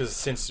that, because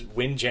since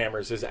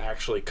Windjammers is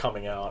actually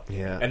coming out,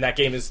 Yeah. and that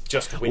game is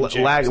just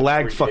Windjammers.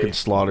 Lag in 3D. fucking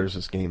slaughters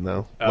this game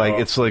though. Oh. Like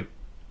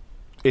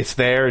it's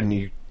there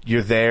and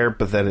you're there,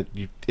 but then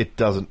it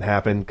doesn't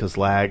happen because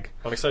lag.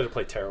 I'm excited to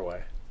play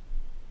Tearaway.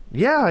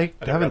 Yeah, I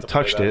never haven't got to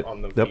play touched that it.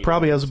 on the That Vita,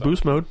 probably has a so.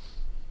 boost mode.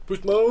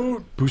 Boost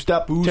mode! Boost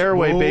up,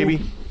 tearaway, mode.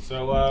 baby.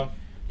 So,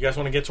 you guys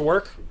want to get to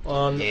work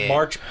on Yeah.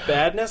 March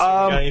Badness? Or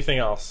you got anything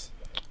else?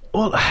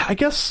 Well, I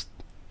guess.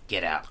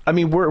 Get out. I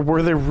mean,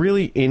 were there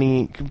really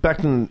any back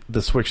to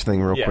the Switch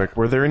thing real Yeah. quick?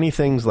 Were there any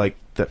things like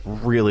that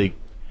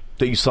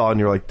you saw and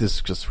you're like, this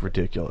is just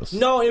ridiculous?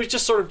 No, it was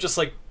just sort of just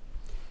like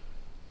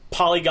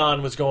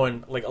Polygon was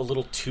going like a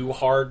little too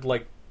hard,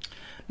 like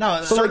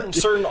No, certain,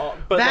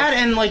 but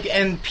that like,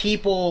 and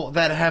people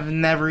that have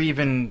never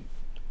even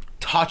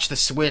touched the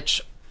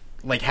Switch,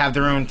 like have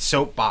their own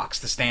soapbox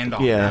to stand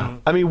on. Yeah,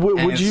 I mean, And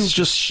would it's you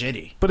just?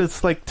 shitty? But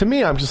it's like to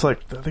me, I'm just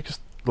like they just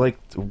like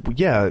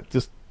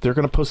just they're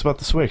gonna post about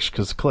the Switch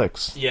because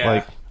clicks. yeah.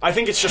 Like, I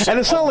think it's just, and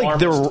it's not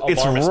like it's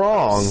alarmist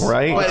wrong, posts.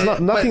 right? But-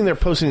 It's nothing but- they're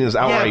posting is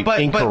outright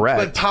but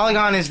incorrect.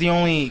 Polygon is the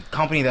only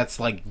company that's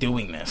like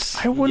doing this.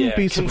 I wouldn't Yeah,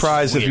 be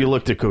surprised if you weird.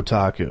 looked at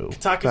Kotaku.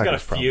 Kotaku's got a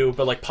Kotaku's probably- few,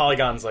 but like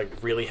Polygon's like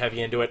really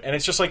heavy into it, and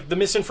it's just like the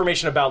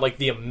misinformation about like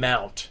the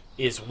amount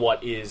is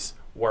what is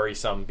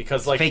worrisome,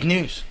 because like Fake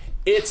news.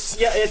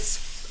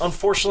 it's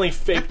unfortunately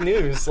fake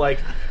news. Like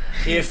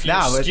if you're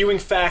No, but- skewing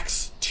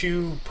facts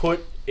to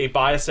put a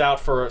bias out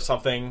for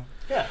something,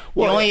 yeah.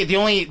 The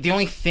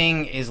only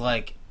thing is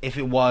like if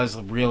it was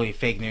really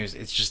fake news,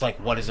 it's just like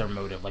what is their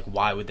motive? Like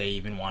why would they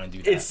even want to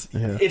do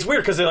that? It's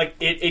weird because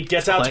it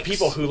gets out to Clicks.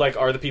 people who like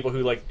are the people who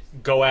like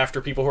go after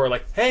people who are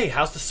like, hey,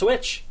 how's the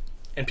Switch?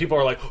 And people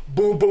are like,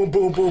 boom, boom,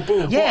 boom, boom,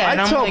 boom. Yeah. I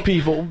and I'm tell like-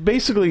 people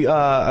basically.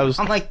 I was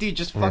I'm like, dude,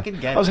 just fucking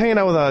get I was it. hanging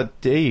out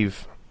with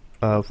Dave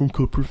from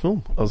Code Proof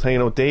Film. I was hanging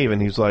out with Dave,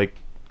 and he's like,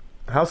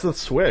 "How's the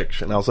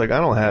Switch?" And I was like, "I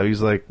don't have."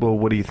 He's like, "Well,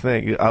 what do you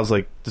think?" I was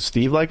like, "Does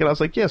Steve like it?" I was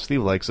like, "Yeah,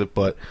 Steve likes it."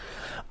 But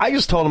I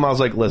just told him, I was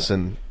like,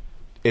 "Listen,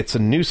 it's a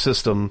new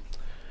system.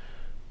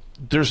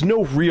 There's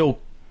no real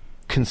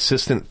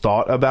consistent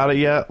thought about it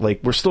yet.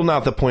 Like, we're still not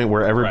at the point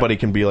where everybody Right.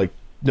 can be like,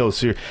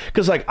 serious,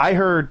 because like I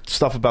heard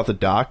stuff about the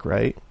dock,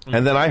 right?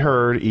 And then I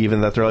heard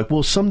even that they're like,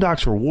 well, some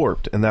docks were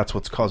warped and that's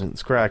what's causing the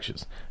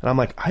scratches. And I'm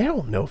like, I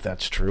don't know if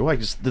that's true.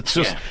 It's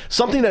just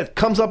something that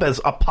comes up as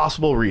a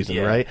possible reason,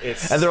 right?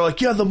 And they're like,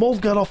 yeah, the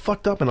mold got all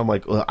fucked up, and I'm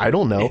like, well, I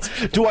don't know.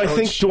 Do I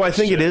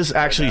think it is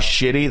actually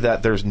shitty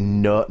that there's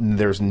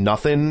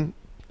nothing?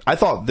 I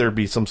thought there'd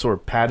be some sort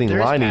of padding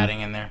lining. There's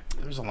padding in there.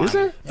 There's a line. Is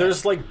there?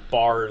 There's like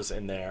bars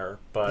in there,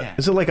 but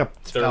Is it like a?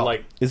 they're felt.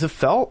 like Is it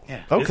felt?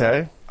 Yeah.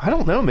 Okay. I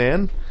don't know,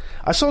 man.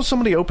 I saw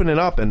somebody open it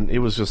up, and it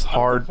was just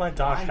hard. my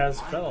dock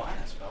has felt.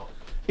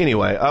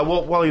 Anyway,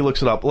 well, while he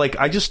looks it up, like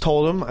I just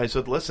told him, I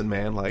said, "Listen,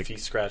 man, like If he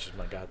scratches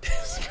my goddamn.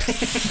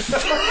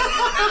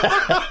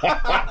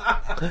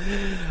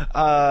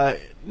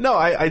 no."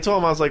 I told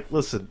him, I was like,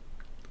 "Listen,"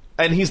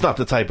 and he's not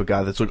the type of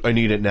guy that's like, "I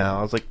need it now."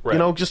 I was like, Right.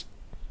 just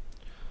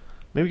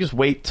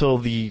wait till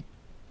the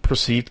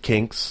perceived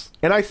kinks,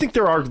 and I think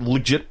there are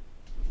legit.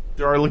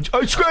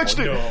 I scratched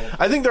it. no.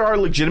 I think there are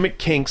legitimate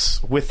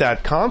kinks with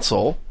that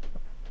console.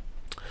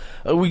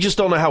 We just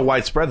don't know how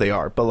widespread they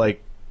are. But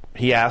like,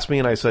 he asked me,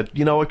 and I said,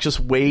 just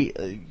wait.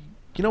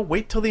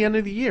 Wait till the end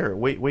of the year.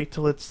 Wait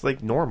till it's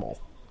like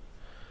normal.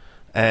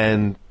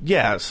 And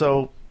yeah,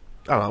 so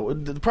I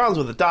don't know. The problems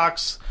with the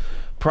docks,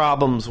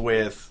 problems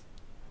with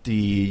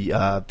the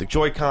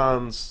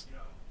Joy-Cons,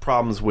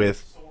 problems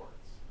with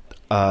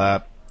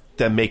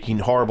them making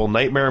horrible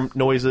nightmare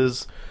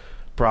noises,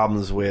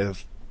 problems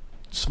with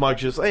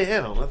smudges. I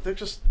don't know. They're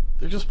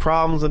just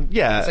problems, and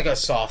yeah, It's like a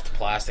soft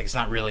plastic. It's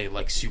not really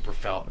like super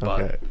felt,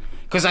 but Okay.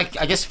 because I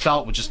guess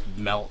felt would just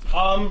melt.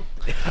 I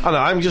don't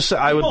know.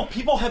 I would.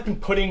 People have been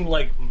putting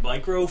like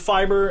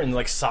microfiber and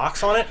like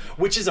socks on it,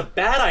 which is a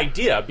bad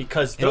idea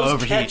because It'll those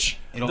overheat. catch.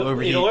 It'll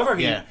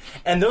overheat. Yeah.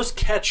 and those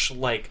catch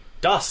like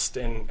dust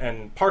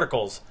and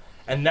particles,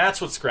 and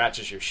that's what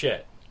scratches your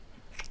shit.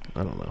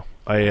 I don't know.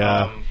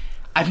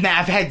 I've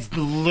had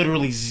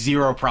literally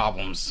zero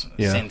problems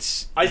Yeah.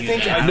 since. I using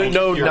think- it. I think-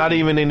 No, you're- not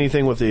even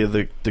anything with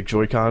the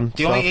Joy-Con.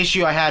 The only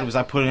issue I had was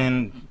I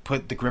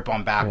put the grip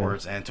on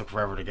backwards and it took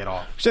forever to get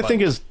off. which I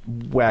think is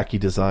wacky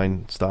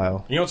design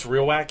style. You know what's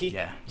real wacky?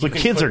 Yeah. So You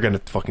can kids put- are gonna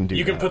fucking do.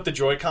 You can that. put the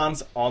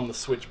Joy-Cons on the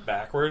Switch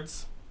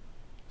backwards,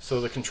 so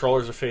the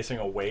controllers are facing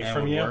away And it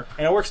from would you, work.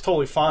 and it works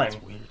totally fine.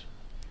 Weird.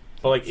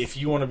 But like, if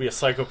you want to be a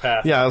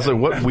psychopath, Yeah, I was like,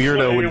 and- what and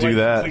weirdo play, would do like,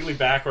 that? Completely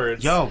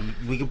backwards. Yo,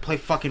 we could play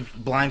fucking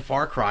Blind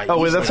Far Cry. Oh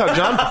wait, easily.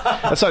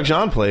 that's how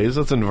John plays.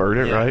 That's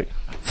inverted, Yeah. right?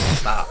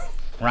 Stop.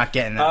 We're not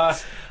getting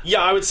that.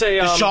 Yeah, I would say.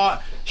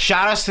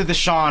 Shout outs to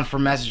Deshaun for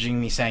messaging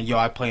me saying, "Yo,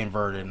 I play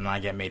inverted and I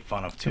get made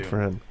fun of too."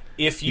 For him.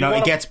 if you You know,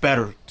 wanna, it gets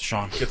better,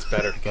 Deshaun. it gets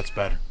better. It gets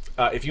better.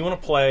 If you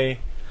want to play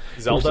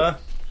Zelda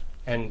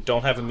and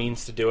don't have a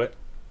means to do it,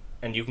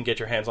 and you can get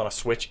your hands on a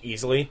Switch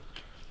easily,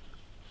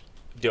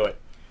 do it.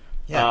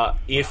 Yeah.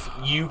 If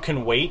you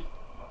can wait,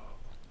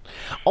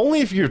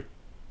 Only if you're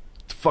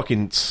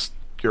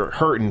you're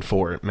hurting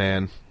for it,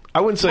 man.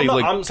 I wouldn't say well, no,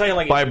 like I'm saying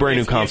like buy a if- brand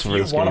new if- console If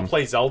for this you want game. to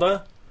play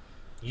Zelda,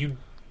 you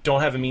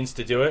don't have a means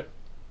to do it.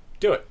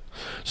 Do it.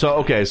 So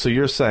okay, so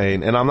you're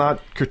saying, and I'm not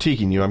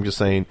critiquing you. I'm just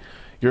saying,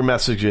 your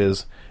message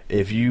is,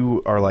 if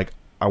you are like,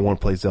 I want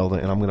to play Zelda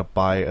and I'm going to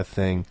buy a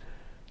thing,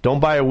 don't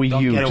buy a Wii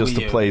Don't U get a just Wii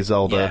to U. play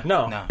Zelda. Yeah.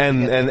 No.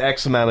 And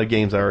X amount of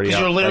games already out. Because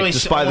you're literally Like,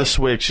 just buy the only-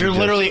 Switch. You're and just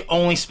literally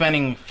only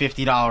spending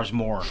 $50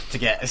 more to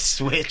get a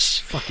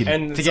Switch. fucking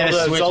And To get a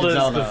Zelda, Switch Zelda and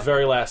is Zelda. the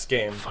very last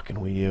game. fucking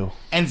Wii U.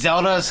 And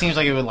Zelda seems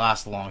like it would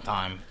last a long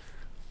time,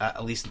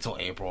 at least until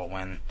April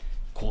when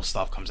cool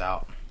stuff comes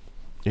out,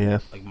 Yeah.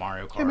 like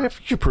Mario Kart. Hey man,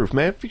 future proof,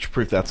 man. Future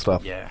proof that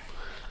stuff. Yeah,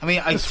 I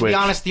mean, to Switch. be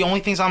honest, the only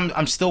things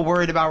I'm still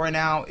worried about right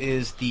now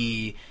is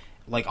the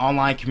like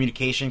online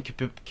communication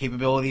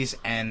capabilities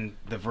and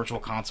the virtual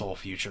console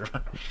future.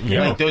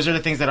 Yeah. Like those are the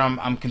things that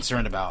I'm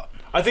concerned about.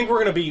 I think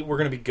we're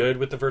gonna be good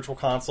with the Virtual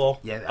Console.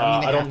 Yeah, I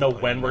mean, they I don't have know to put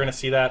it when in we're there. gonna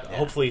see that. Yeah.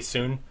 Hopefully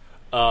soon.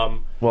 Well,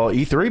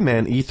 E3,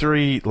 man.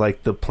 E3,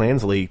 like, the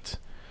plans leaked,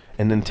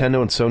 and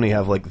Nintendo and Sony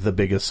have, like, the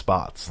biggest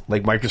spots.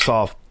 Like,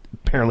 Microsoft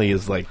apparently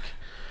is, like...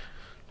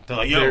 They're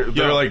like,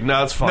 They're like,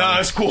 no, it's fine. no,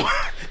 it's cool.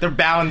 They're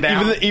bowing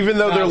down. Even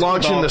though Nah, they're it's cool,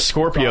 launching dog. the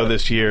Scorpio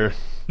this year.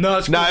 No,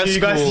 it's cool. Nah, it's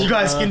you guys, cool. you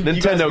guys can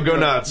you guys Nintendo, can go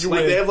nuts.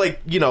 Like, they have,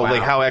 like, like Wow.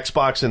 how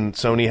Xbox and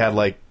Sony had,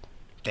 like,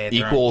 They had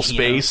their equal own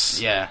space.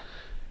 keynotes. Yeah,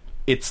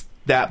 it's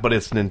that, but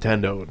it's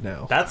Nintendo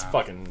now. That's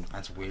fucking.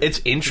 that's weird. It's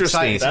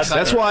interesting. It's That's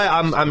exciting. why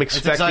I'm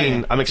expecting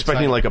exciting. I'm It's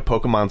expecting exciting. like a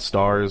Pokemon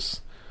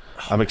Stars.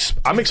 I'm They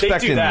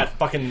expecting do that.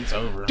 Fucking. It's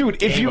over.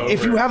 Dude, if Game you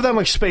over. have that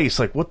much space,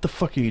 like what the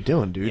fuck are you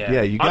doing, dude? Yeah.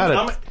 Yeah, you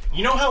got it.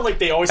 You know how like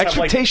they always have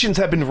like. Expectations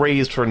have been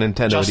raised for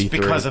Nintendo just at E3.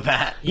 because of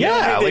that. You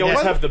know how they like, always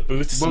what- have the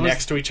booths what was-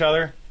 next to each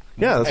other,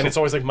 yeah, that's and it's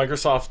always like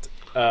Microsoft,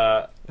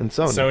 and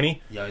Sony. Sony.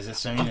 Yo, is it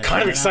Sony? I'm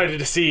kind of excited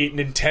to see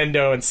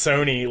Nintendo and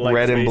Sony like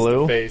Red and face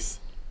blue? to face.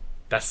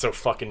 That's so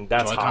fucking.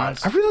 That's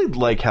Joy-Cons? hot. I really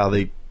like how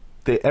they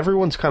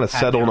everyone's kind of Have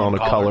settled their on own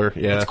a color.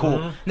 Yeah, It's cool.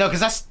 Mhm. No,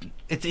 because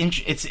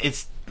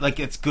it's like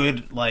it's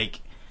good like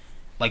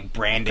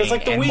branding Because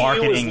like the and Wii U was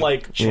marketing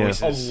like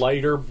choices. a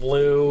lighter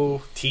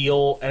blue,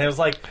 teal, and it was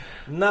like,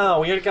 no,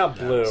 we already got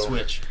blue.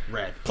 Switch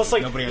red. Plus,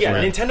 like, Nobody has yeah,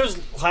 red. Nintendo's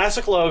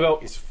classic logo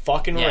is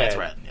fucking Yeah, red. it's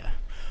red. Yeah.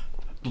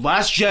 The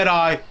Last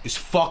Jedi is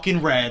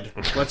fucking red.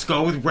 Let's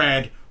go with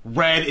red.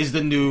 Red is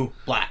the new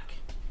black.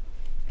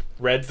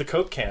 Red's the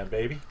Coke can,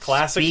 baby.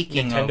 Classic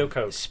Nintendo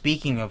Coke.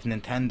 Speaking of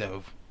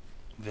Nintendo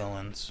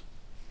villains.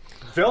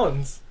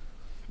 Villains?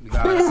 We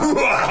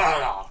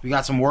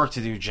got some work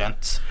to do,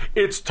 gents.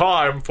 It's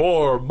time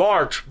for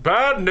March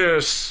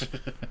Badness.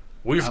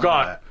 We've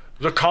got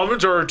the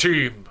commentary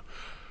team.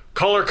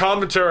 Color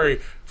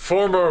commentary,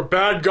 former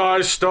bad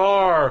guy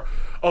star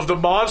of the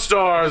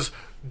Monstars,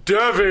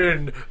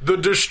 Devin the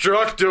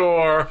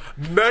Destructor,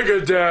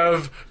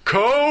 Megadev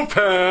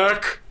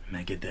Kopech.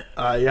 Megadev.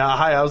 Yeah,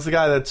 hi. I was the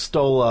guy that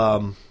stole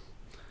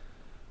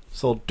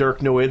Dirk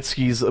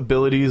Nowitzki's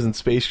abilities in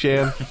Space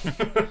Jam.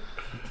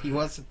 He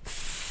wasn't.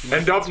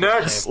 And up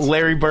next,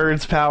 Larry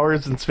Bird's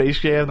powers in Space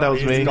Jam. That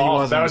was me.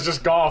 Golf. That was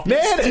just golf.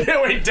 Man,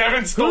 wait,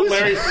 Devin stole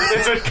Larry.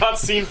 It's a cut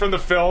scene from the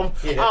film.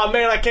 Yeah. Oh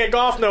man, I can't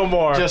golf no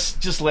more.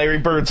 Just Larry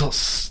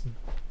Bird's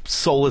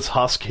soulless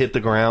husk hit the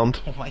ground.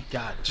 Oh my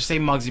god! Just say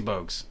Muggsy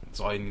Bogues. That's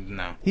all you need to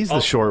know. He's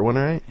the short one,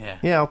 right? Yeah.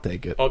 Yeah, I'll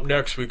take it. Up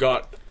next, we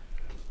got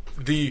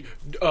the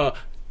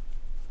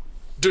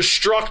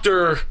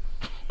destructor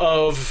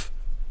of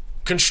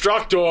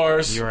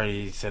constructors. You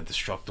already said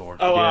Destructor.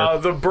 Oh, Yeah.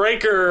 The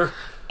breaker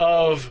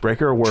of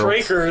Breaker of Worlds.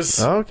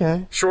 Trakers.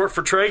 Okay. Short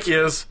for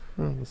tracheas.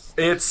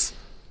 It's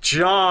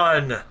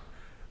John.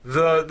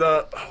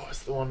 What's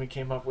the one we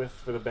came up with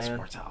for the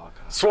band?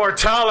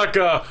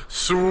 Swartalica.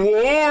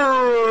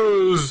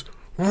 Swars.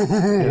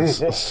 It's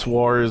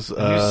Swars.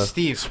 Here's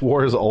Steve.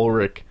 Swars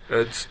Ulrich.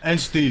 And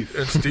Steve.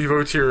 And Steve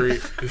O'Teary,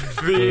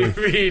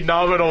 the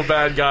nominal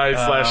bad guy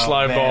slash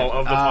slimeball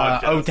of the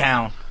podcast.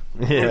 O-Town.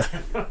 Yeah.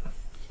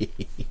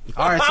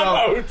 All right,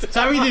 so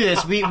how we do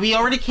this? We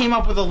already came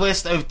up with a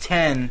list of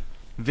 10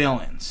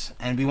 villains,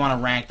 and we want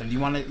to rank them. Do you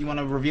want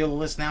to reveal the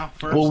list now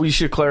first? Well, we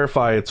should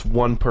clarify it's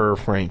one per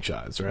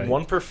franchise, right?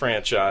 One per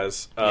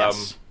franchise.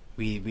 Yes.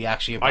 We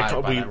actually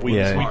abided by that we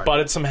rule.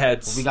 butted some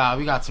heads. We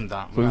got some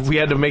done. We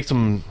had to make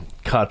some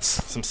cuts.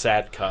 Some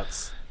sad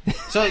cuts.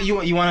 So you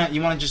want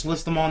to just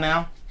list them all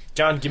now?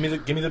 John, give me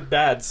the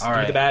bads. All give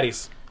right. me the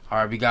baddies. All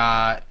right, we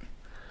got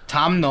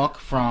Tom Nook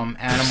from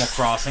Animal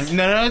Crossing.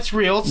 No, it's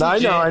real. It's No,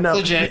 legit. I know.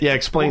 It's legit. Yeah,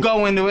 explain. We'll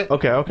go into it.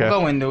 Okay. We'll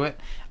go into it.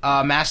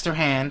 Master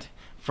Hand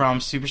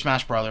from Super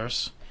Smash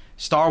Brothers.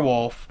 Star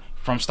Wolf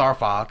from Star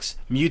Fox.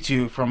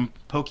 Mewtwo from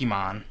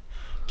Pokemon.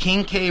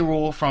 King K.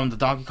 Rool from the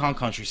Donkey Kong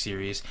Country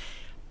series.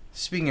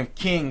 Speaking of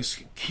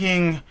kings,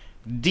 King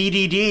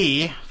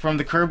DDD from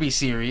the Kirby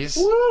series.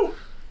 Woo!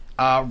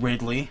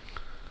 Ridley.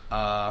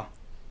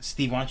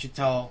 Steve, why don't you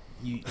tell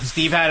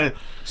Steve had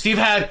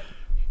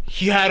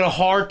a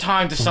hard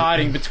time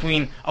deciding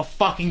between a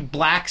fucking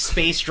black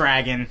space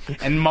dragon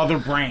and Mother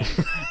Brain,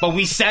 but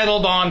we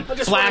settled on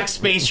black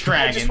space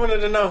dragon. I just wanted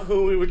to know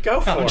who we would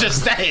go for. I'm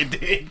just saying,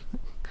 dude.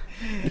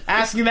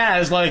 Asking that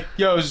is like,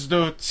 yo, is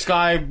the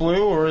sky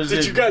blue or is Did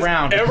it you guys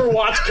brown? ever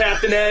watch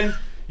Captain N?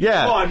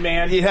 Yeah. Come on,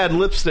 man. He had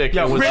lipstick.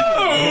 Yo, It was,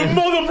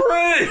 Mother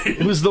Brain!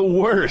 it was the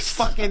worst.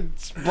 Fucking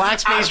black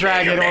space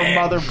dragon or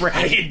Mother Brain?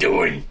 How you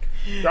doing?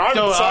 I'm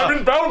So,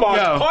 Simon Belmont,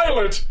 yo.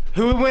 pilot.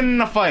 Who would win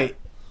in a fight?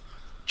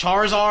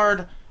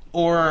 Charizard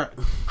or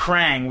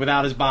Krang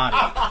without his body?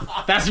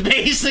 That's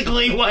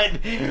basically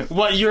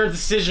what your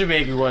decision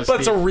making was.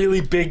 That's a Steve.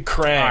 really big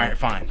Krang.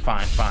 All right,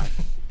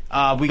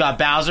 fine. We got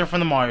Bowser from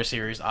the Mario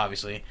series,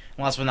 obviously.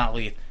 Last but not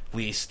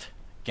least,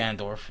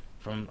 Ganondorf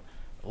from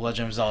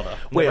Legend of Zelda.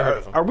 Wait, Never heard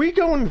of him. are we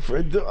going for...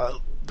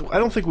 I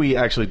don't think we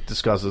actually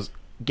discussed this.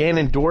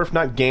 Ganondorf,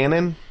 not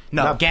Ganon?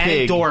 No, not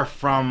Pig. Ganondorf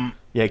from...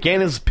 Yeah,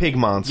 Ganon's pig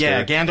monster.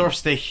 Yeah,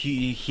 Ganondorf's the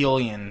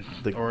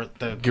Hylian, or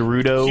the...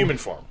 Gerudo. Human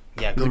form.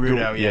 Yeah,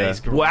 Gerudo, yeah,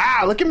 he's Gerudo.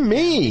 Wow, look at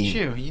me.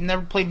 Phew, you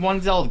never played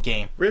one Zelda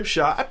game. Rib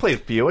shot. I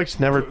played Felix.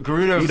 Never beat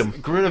him.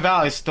 Gerudo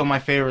Valley is still my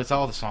favorite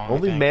Zelda song. I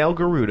Only think. male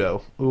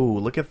Gerudo. Ooh,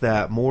 look at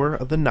that. More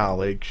of the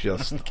knowledge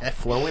just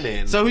flowing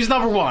in. So who's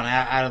number one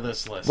out of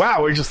this list?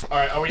 wow, we're just... All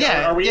right, are we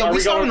we going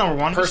start with number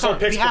one. personal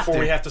picks We have before to.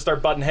 we have to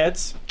start butting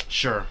heads?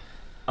 Sure.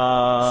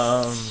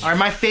 All right,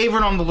 my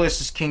favorite on the list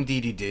is King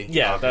DDD.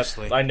 Yeah,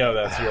 obviously. I know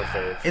that's your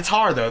favorite. It's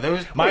hard though.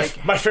 Those My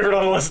favorite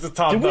on the list is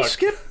Tom Did we Nook.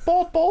 skip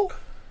Bald Bull?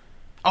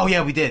 Oh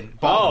yeah, we did.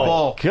 Bald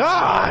Bull.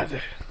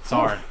 God.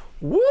 Sorry.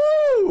 Woo!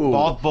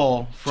 Bald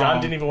Bull. From,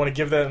 John didn't even want to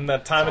give them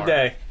that time of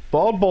day.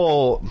 Bald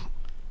Bull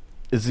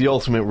is the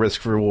ultimate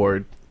risk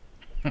reward.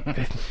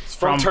 It's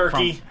from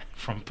Turkey.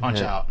 From Punch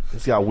Out.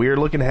 It's got a weird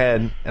looking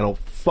head and it'll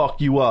fuck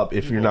you up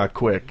if you're not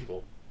quick.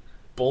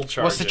 Bull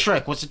charge. What's the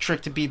trick? What's the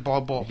trick to beat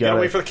Bald Bull? You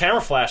gotta wait for the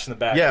camera flash in the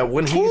back. Yeah,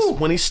 when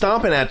he's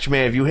stomping at you,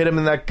 man, if you hit him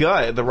in that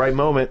gut at the right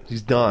moment,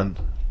 he's done.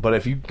 But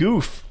if you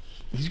goof,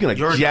 he's gonna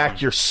jack done.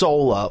 your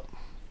soul up.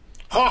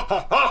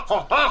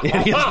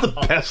 And he has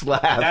the best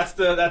laugh.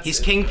 That's He's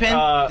Kingpin?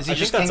 Is he I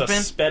just think that's Kingpin?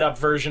 a sped up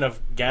version of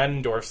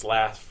Ganondorf's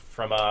laugh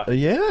from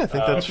Yeah, I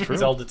think that's true.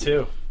 Zelda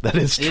 2. That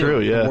is true.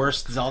 The Yeah.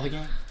 worst Zelda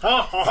game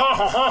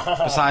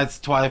besides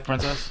Twilight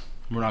Princess.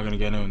 We're not gonna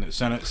get into it.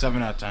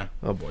 7 out of 10.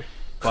 Oh boy.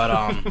 But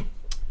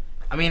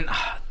I mean,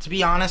 to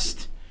be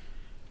honest.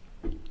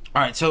 All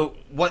right, so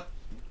what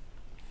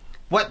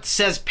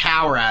says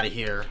power out of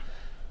here?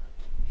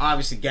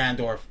 obviously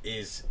Ganondorf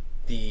is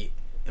the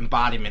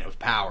embodiment of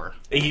power.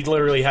 He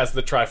literally has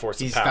the Triforce of power.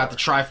 He's got the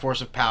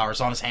Triforce of power.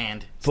 It's on his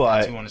hand. It's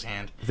But tattoo on his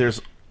hand.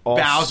 there's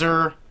also,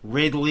 Bowser,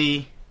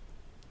 Ridley.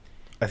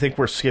 I think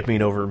we're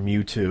skipping over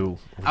Mewtwo.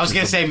 I was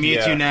gonna say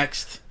Mewtwo yeah.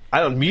 next. I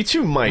don't.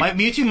 Mewtwo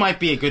Mewtwo might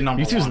be a good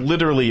number Mewtwo's one.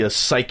 literally a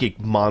psychic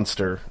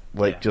monster.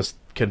 Like Yeah. just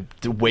can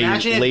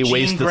Imagine lay if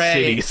waste Jean to Grey,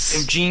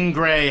 cities. if Jean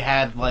Grey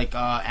had like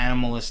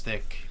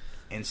animalistic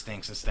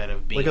instincts instead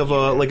of being Like of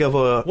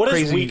a What is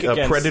crazy weak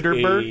against predator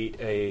bird.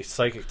 a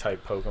psychic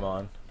type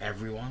Pokemon?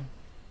 everyone.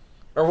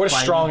 Or what is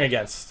Fighting. strong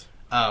against?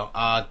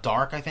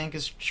 Dark I think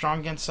is strong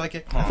against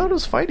psychic. I thought it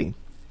was fighting.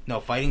 No,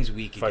 fighting's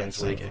weak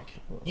Fighting's against weak.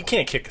 psychic. You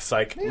can't kick a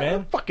psychic, I man.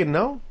 don't fucking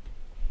know.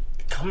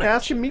 Come What at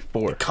asking me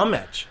for? Come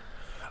at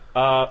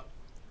you.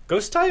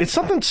 Ghost type? It's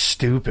something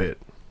stupid.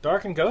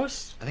 Dark and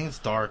Ghost? I think it's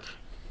dark.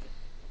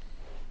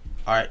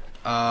 All right,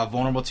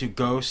 vulnerable to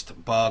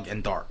ghost, bug,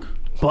 and dark.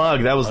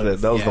 Bug. That was the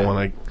yeah.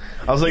 one.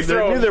 I was like,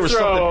 I knew there was throw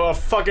something. a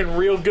fucking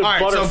real good All right,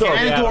 so butterfly. at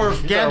him.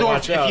 Ganondorf, You better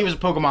watch if out. he was a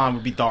Pokemon,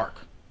 would be dark,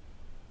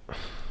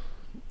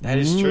 That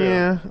is true.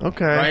 Yeah.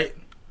 Okay. right?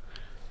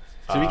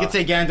 So we could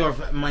say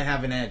Ganondorf might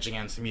have an edge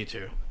against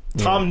Mewtwo.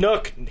 Tom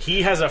Nook,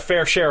 he has a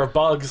fair share of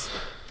bugs.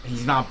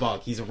 He's not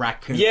bug. He's a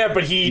raccoon. Yeah,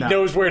 but he No.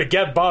 knows where to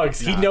get bugs.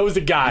 He No. knows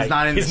a guy. He's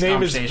not in His this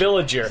name is conversation.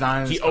 Villager. He's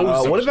not in He this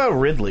owes him. What about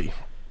Ridley?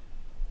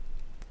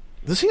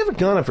 Does he have a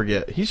gun? I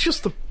forget. He's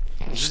just the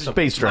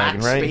space black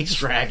dragon, right? space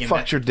dragon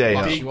Fucked that your day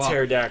fucks up. you Big up.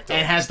 pterodactyl.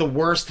 And has the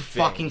worst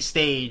fucking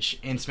stage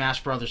in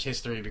Smash Brothers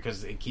history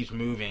because it keeps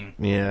moving.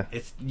 Yeah.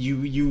 It's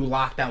you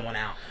lock that one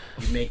out.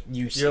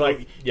 You're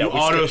like, yeah, you we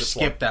auto skipped this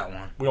skip one. that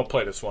one. We don't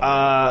play this one.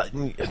 I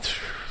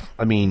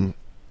mean,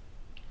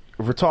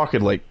 if we're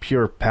talking like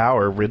pure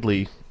power,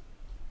 Ridley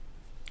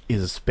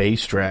is a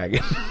space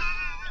dragon. Space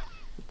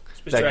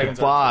that can dragons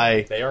are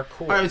fly. cool. They are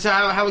cool. All right, so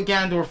how would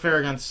Ganondorf fare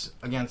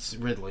against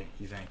Ridley?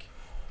 You think?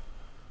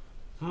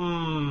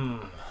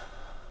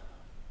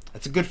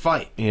 It's a good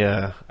fight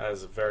Yeah. That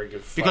is a very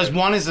good fight. because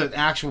one is an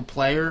actual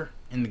player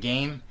in the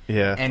game,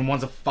 Yeah. and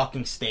one's a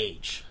fucking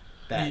stage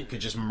that could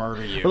just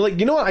murder you. But like,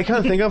 you know what I kind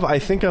of think of? I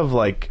think of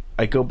like,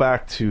 I go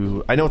back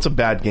to, I know it's a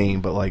bad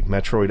game, but like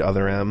Metroid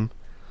Other M,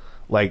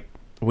 like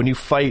when you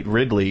fight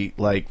Ridley,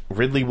 like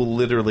Ridley will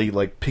literally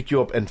like pick you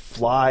up and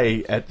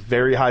fly at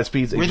very high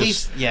speeds and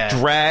Ridley's- just yeah.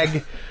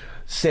 drag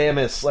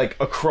Samus like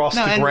across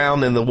No, the and-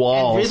 ground and the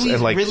walls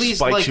and, like Ridley's,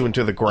 spikes like, you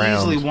into the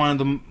ground. Easily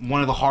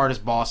one of the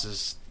hardest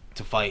bosses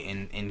to fight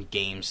in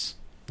games.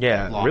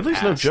 Yeah, long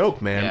Ridley's no past.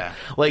 joke, man. Yeah.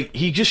 Like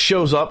he just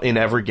shows up in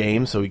every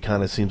game, so he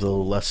kind of seems a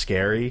little less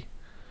scary.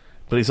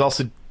 But he's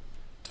also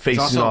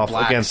facing also a off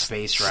black against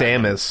space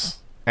dragon. Samus,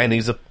 and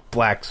he's a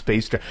black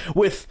space dragon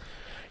with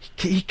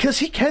because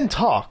he can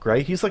talk,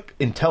 right? He's like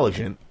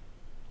intelligent.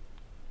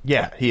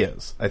 Yeah, he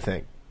is. I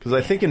think because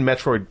I think in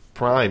Metroid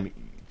Prime,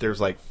 there's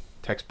like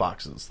text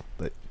boxes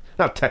that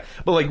not text,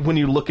 but like when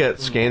you look at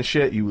scan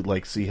shit, you would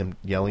like see him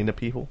yelling at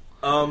people.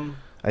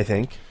 I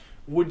think.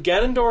 would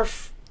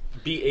Ganondorf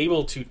be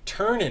able to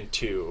turn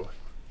into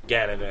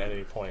Ganon at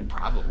any point?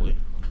 Probably.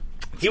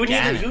 He would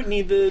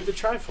need the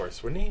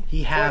Triforce, wouldn't he?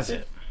 He has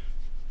it.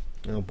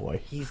 Oh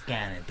boy. He's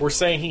Ganon. We're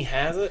saying he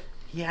has it.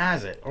 He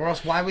has it. Or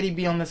else why would he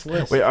be on this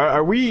list? Wait,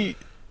 are we?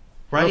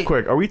 right? Real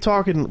quick, are we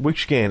talking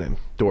which Ganon?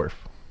 Dwarf.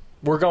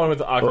 We're going with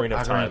the Ocarina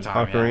of Ocarina Time. of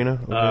Time.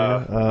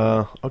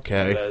 Ocarina?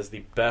 Okay. That is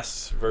the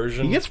best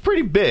version. He gets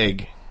pretty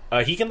big.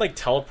 He can like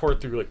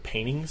teleport through like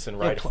paintings and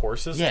ride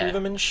horses yeah. through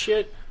them and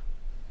shit.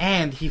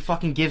 And he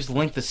fucking gives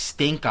Link the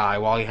stink eye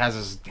while he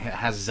has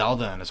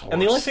Zelda in his horse. And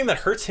the only thing that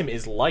hurts him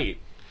is light,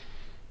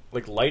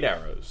 like light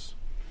arrows.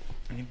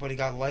 Anybody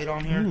got light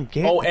on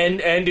here? Oh,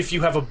 and if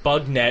you have a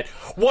bug net,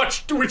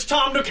 which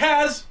Tom Nook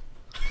has.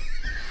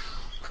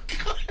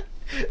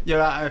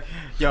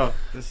 Yo,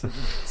 this is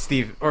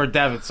Steve or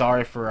Devin.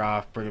 Sorry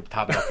for bringing up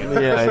Tom Nook.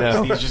 Yeah, I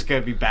know. Steve's just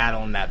gonna be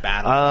battling that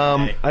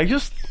battle. today. I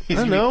He's don't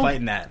gonna know. be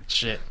fighting that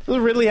shit. Does it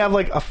really have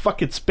like a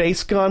fucking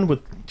space gun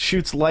with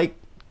shoots light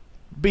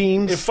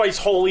beams? It fights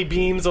holy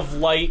beams of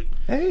light.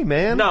 Hey,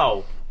 man.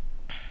 No,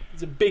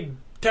 it's a big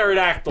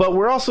pterodactyl. But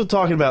we're also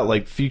talking about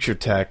like future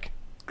tech.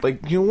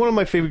 Like, you know, one of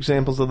my favorite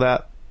examples of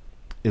that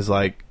is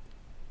like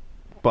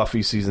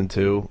Buffy season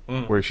 2,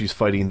 where she's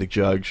fighting the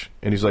judge,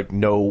 and he's like,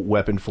 "No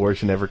weapon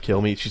force can ever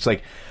kill me." She's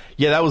like,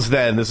 "Yeah, that was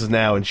then. This is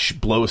now," and she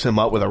blows him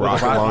up with a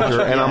rocket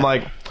launcher. And I'm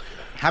like,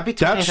 Happy 20th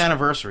That's-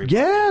 anniversary.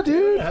 "Yeah,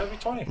 dude, Happy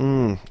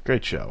 20.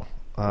 great show."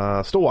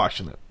 Still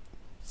watching it.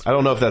 I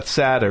don't know if that's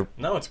sad or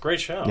No, it's a great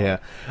show. yeah.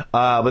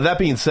 But that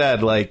being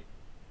said, like,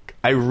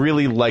 I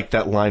really like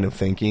that line of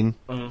thinking.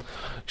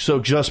 So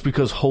just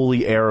because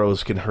holy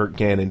arrows can hurt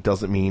Ganon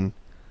doesn't mean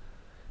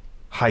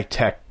high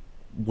tech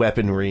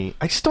weaponry.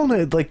 I still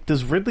know, like,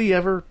 does Ridley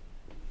ever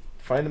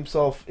find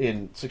himself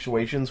in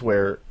situations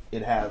where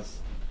it has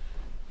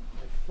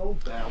phone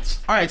bounce?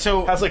 All right,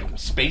 so Has like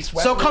space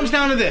weapons. so it comes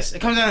down to this.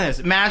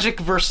 Magic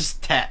versus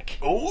tech.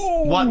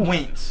 Ooh. What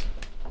wins?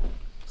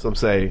 Some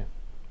say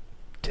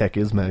tech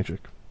is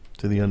magic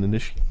to the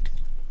uninitiated.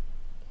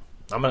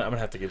 I'm gonna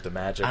have to give the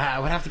magic. I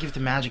would have to give it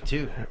to Magic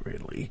too.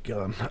 Ridley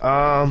gun.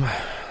 Yeah,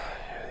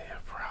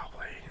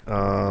 probably.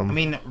 I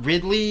mean,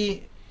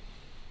 Ridley,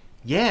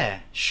 yeah,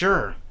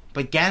 sure.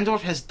 But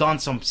Ganondorf has done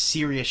some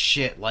serious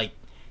shit, like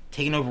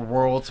taking over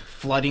worlds,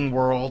 flooding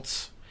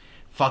worlds,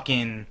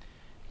 fucking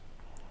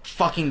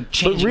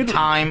changing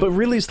time. But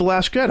Ridley's the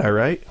Last Jedi,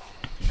 right?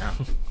 No.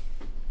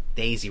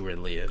 Daisy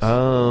Ridley is.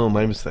 Oh,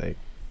 my mistake.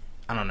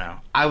 I don't know.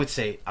 I would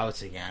say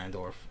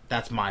Ganondorf.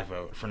 That's my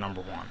vote for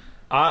number 1.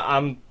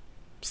 I'm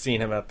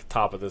seeing him at the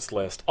top of this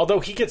list. Although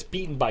he gets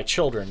beaten by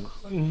children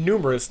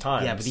numerous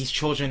times. Yeah, but these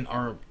children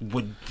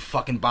would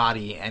fucking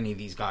body any of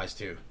these guys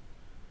too.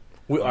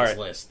 All right.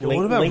 List.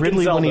 What about Lincoln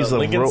Ridley Zelda, when he's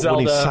Lincoln when he's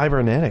Zelda,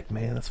 cybernetic?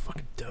 Man, that's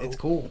fucking dope. It's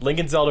cool.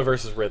 Lincoln Zelda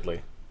versus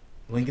Ridley.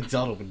 Lincoln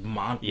Zelda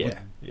would Yeah.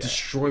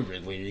 destroy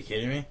Ridley. Are you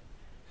kidding me?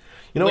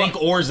 You know Link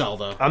what? or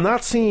Zelda. I'm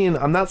not seeing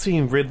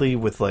Ridley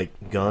with like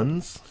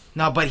guns.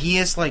 No, but he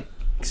is like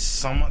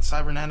somewhat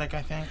cybernetic,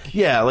 I think.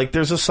 Yeah, like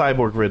there's a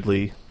cyborg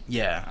Ridley.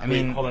 Yeah, I Wait,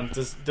 mean, hold on.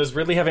 Does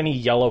Ridley have any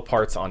yellow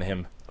parts on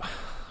him?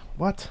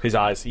 What? His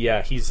eyes.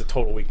 Yeah, he's a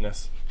total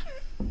weakness.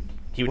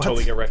 He would What?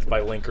 totally get wrecked by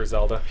Link or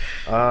Zelda.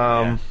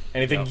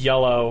 Anything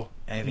yellow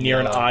Anything near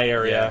yellow, an eye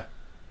area, yeah.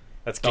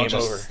 that's they'll game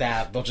over.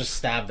 They'll just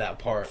stab that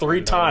part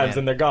 3 times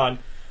and they're gone.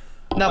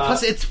 no.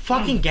 Plus, it's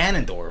fucking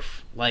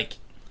Ganondorf. Like,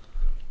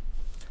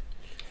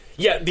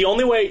 Yeah, the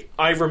only way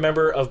I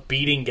remember of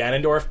beating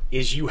Ganondorf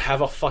is you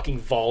have a fucking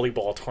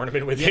volleyball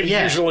tournament with him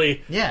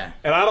usually. Yeah.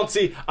 And I don't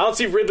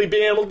see Ridley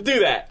being able to do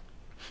that.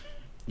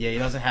 Yeah, he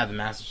doesn't have the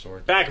Master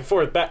Sword. Back and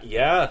forth, back.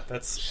 Yeah,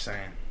 that's Just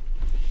saying.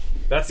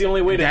 the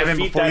only way to Devin,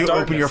 defeat before that you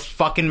darkness. open your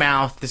fucking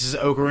mouth, this is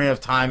Ocarina of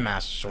Time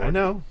Master Sword. I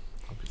know.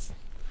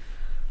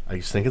 I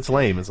just think it's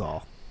lame, is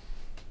all.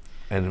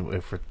 And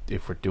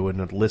if we're doing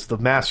a list of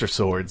Master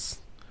Swords,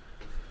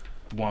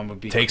 One would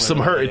be takes some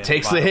hurt. It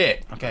takes the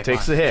hit. Okay,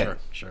 Takes fine. the hit.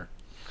 Sure.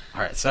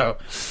 All right, so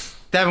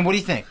Devin, what do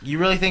you think? You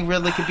really think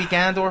Ridley could beat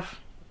Ganondorf?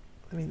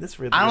 I mean, this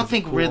Ridley. I don't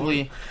think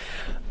Ridley.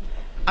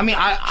 I mean,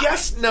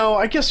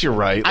 I guess you're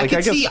right. I Like, could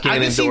I guess see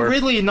Ganondorf.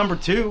 Ridley at number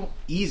 2,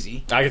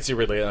 easy. I could see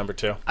Ridley at number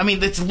 2. I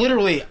mean, it's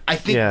literally. I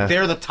think Yeah.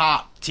 they're the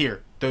top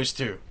tier. Those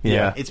two.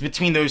 Yeah. It's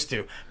between those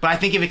two. But I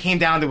think if it came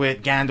down to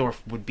it, Ganondorf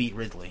would beat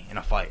Ridley in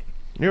a fight.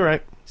 You're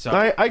right. So-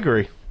 I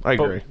agree. I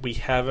agree. But we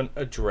haven't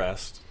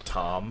addressed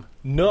Tom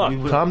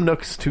Nook. Tom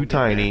Nook's too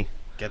tiny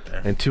Get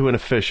there. and too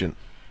inefficient.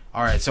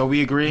 All right, so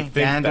we agree. think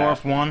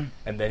Ganondorf that. won.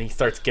 And then he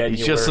starts getting He's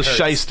you just where a it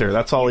hurts. shyster.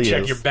 That's all he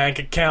Check is. your bank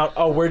account.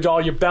 Oh, where'd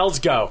all your bells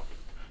go?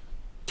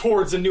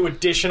 Towards a new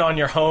addition on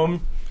your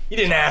home. You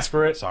didn't ask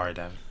for it. Sorry,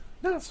 Devin.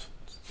 No, it's-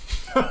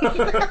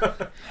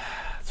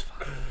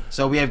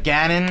 So we have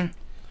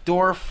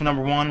Ganondorf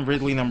number 1,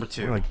 Ridley number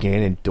 2. like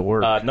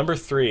Ganondorf. Number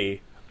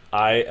 3,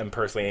 I am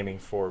personally aiming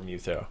for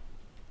Mewtwo.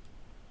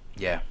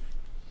 Yeah.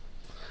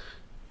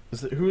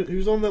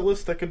 Who's on that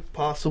list that could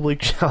possibly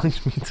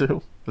challenge me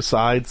to?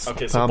 Besides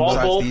Okay, so Tom Bald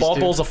Nook? Bull, these Bald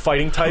two. Bull's a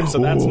fighting type, so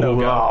that's no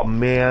go. Oh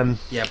man,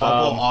 Yeah,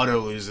 Bubble auto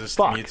loses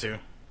fuck. to Mewtwo.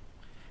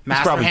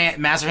 probably-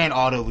 Master Hand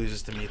auto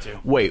loses to Mewtwo.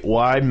 wait,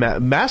 why?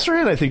 Master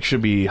Hand I think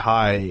should be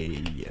high.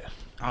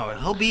 Oh,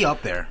 he'll be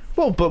up there.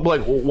 Well, but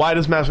like, why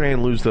does Master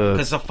Hand lose to Because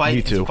it's a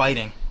fight. Mewtwo? It's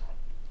fighting.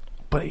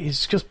 But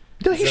he's just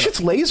he It's shoots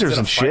in lasers a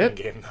and fighting shit.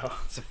 Game, though.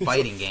 It's a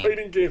fighting game.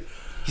 Fighting game.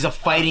 He's a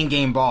fighting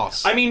game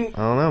boss. I mean, I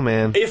don't know,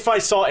 man. if I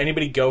saw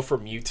anybody go for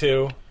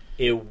Mewtwo,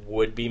 it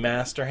would be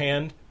Master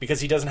Hand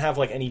because he doesn't have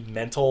like any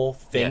mental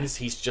things.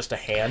 He's just a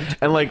hand.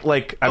 And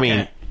like I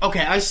mean, okay,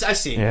 I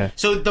see. Yeah.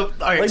 So all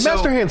right, like so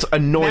Master Hand's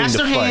annoying Master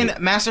to Hand,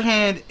 fight. Master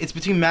Hand. It's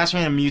between Master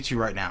Hand and Mewtwo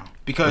right now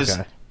because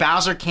Okay.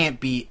 Bowser can't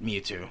beat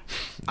Mewtwo.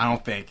 I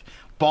don't think.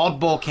 Bald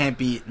Bull can't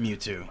beat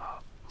Mewtwo.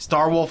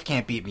 Star Wolf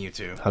can't beat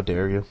Mewtwo. How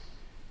dare you?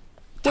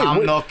 Tom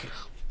wait. Nook,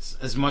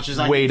 as much as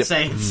I Wait can a-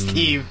 say,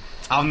 Steve,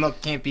 Tom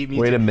Nook can't beat Mewtwo.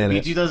 Wait a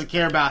minute. Mewtwo doesn't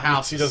care about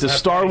houses. doesn't Does have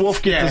Star bangs.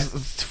 Wolf get Yeah. to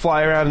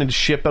fly around and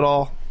ship at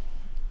all?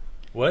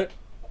 What?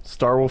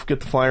 Star Wolf get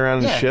to fly around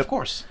and Yeah, ship? of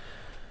course.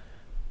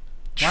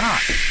 Why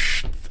not?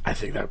 I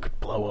think that could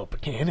blow up a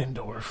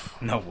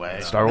Ganondorf. No way.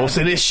 Star Wolf's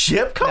in his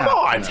ship? Come No.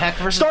 on! Tech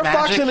versus Star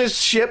Fox magic? in his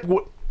ship?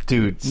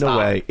 Dude, no Stop.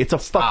 way. It's a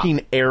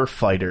fucking air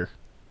fighter.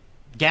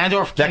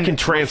 Ganondorf That can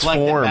reflect it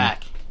transform.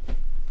 back.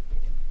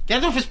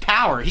 Ganondorf is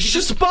power. He can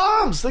Shoots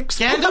bombs! Like,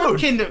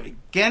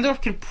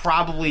 Ganondorf can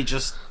probably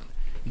just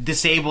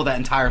disable that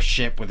entire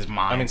ship with his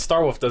mind. I mean,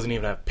 Star Wolf doesn't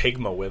even have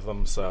Pigma with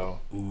him, so.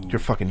 You're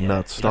fucking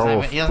nuts. He Star doesn't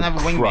Wolf have, he doesn't have a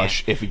wingman.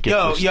 crush if he gets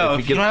yo, the, yo, if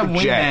if he you don't have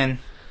gets the jet. wingman,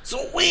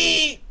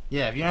 Sweet!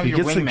 yeah, if you don't have If he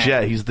your gets the wingman,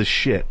 jet, he's the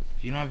shit.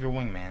 if you don't have your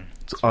wingman,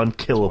 It's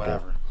unkillable.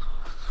 whatever.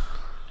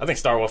 I think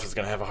Star Wolf is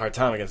going to have a hard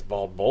time against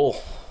Bald Bull.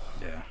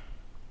 Yeah.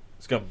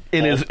 He's going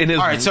In his All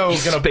right, so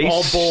He's going to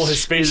Bald Bull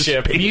his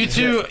spaceship.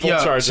 Mewtwo, Full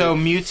yo, charge so it.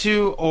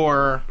 Mewtwo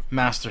or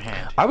Master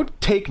Hand. I would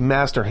take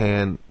Master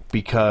Hand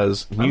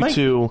because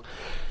Mewtwo.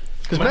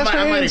 Because Master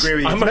I might Hand's- agree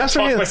with you. I might Master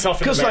talk Hand, myself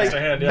into because like Master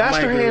Hand, yeah. I might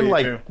Master agree Hand with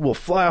like you, too. will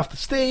fly off the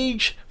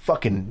stage,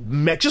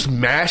 fucking just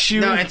mash you.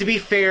 No, and to be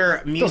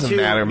fair, Doesn't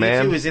matter,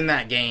 man. Mewtwo is in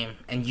that game,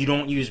 and you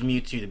don't use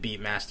Mewtwo to beat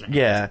Master Hand.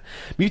 Yeah,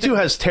 Mewtwo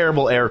has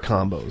terrible air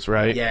combos,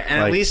 right? Yeah,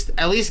 and Like,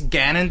 at least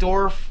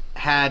Ganondorf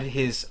had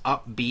his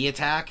up B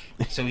attack,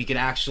 so he could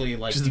actually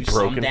like Just do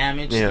broken. some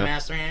damage Yeah. to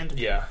Master Hand.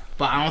 Yeah.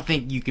 But I don't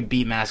think you could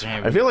beat Master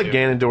Hand. I with feel like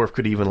Mewtwo. Ganondorf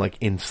could even like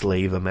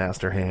enslave a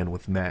Master Hand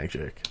with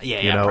magic.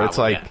 Yeah, you know, probably, it's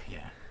like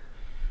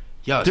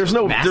Yo, there's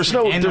so no- Master there's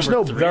no- Hand there's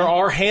number no- 3? There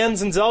are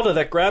hands in Zelda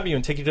that grab you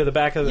and take you to the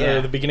back of Yeah.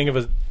 the beginning of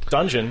a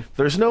dungeon.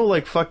 there's no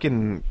like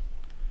fucking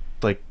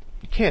like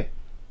you can't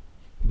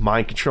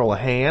mind control a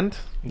hand.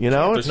 You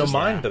know, There's no just,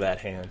 mind to that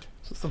hand.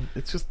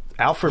 It's just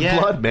out for Yeah.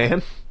 blood,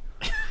 man.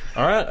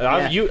 All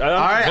right. Yeah. I'm All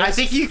right, I convinced.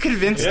 think you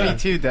convinced Yeah. me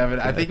too, Devin.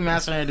 I think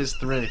Master Hand is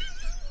 3.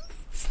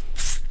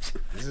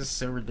 This is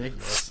so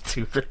ridiculous.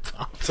 Stupid.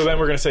 So then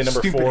we're going to say number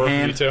Stupid 4,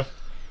 hand. Mewtwo.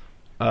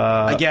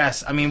 I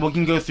guess. I mean, we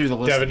can go through the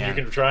list Devin, again.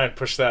 you can try and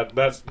push that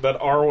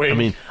R-Wing. I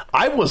mean,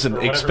 I wasn't Or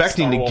whatever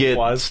expecting Star to Wolf get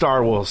was.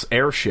 Star Wars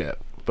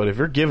airship, but if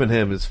you're giving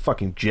him his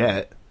fucking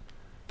jet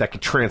that can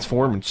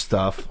transform and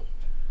stuff,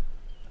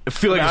 I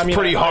feel like it's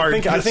pretty hard.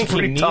 I It's think he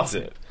pretty needs tough.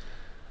 it.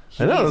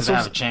 I know, Needs that's to what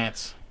have a I'm,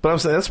 chance. but I'm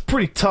saying that's a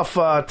pretty tough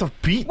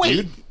beat, Wait,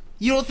 dude.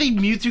 you don't think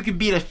Mewtwo could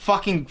beat a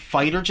fucking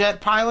fighter jet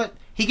pilot?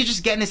 He could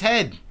just get in his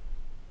head.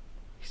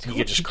 You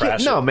could just You crash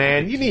can't- no, it.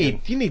 man, you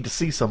need to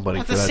see somebody.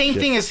 That's for the that same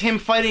shit. thing as him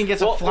fighting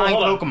against a flying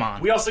hold on.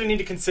 Pokemon. We also need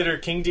to consider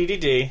King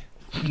DDD,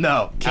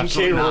 No, King K.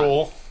 absolutely not.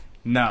 Rool.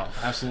 No,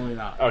 absolutely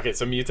not. Okay,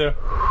 so Mewtwo.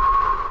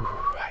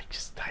 I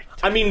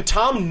I mean,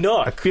 Tom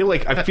Nook. I feel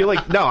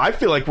like no, I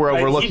feel like we're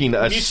overlooking a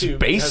Mewtwo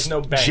space has no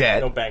bank, jet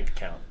No bank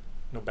account.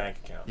 No bank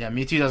account. Yeah,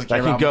 Mewtwo doesn't care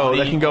that can about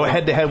go money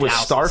head or to head with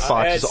houses. Star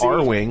Fox's see-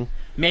 R-Wing.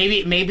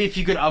 Maybe if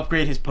you could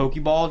upgrade his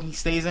Pokeball he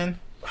stays in,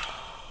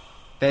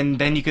 then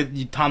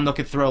Tom Nook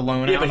could throw a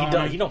loan Yeah, out but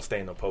on him. he don't stay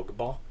in the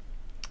Pokeball.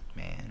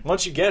 Man,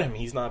 Once you get him,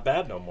 he's not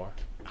bad no more.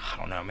 I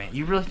don't know, man.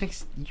 You really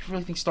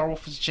think Star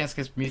Wolf has a chance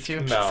against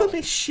Mewtwo? No. From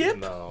his ship?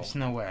 No. There's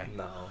no way.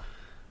 No.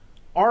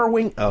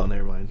 R-Wing. Oh,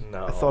 never mind.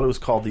 No. I thought it was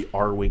called the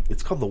R-Wing.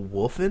 It's called the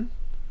Wolfen.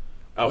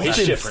 Oh, he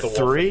Wolfen shifts the wolf.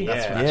 3? Yeah.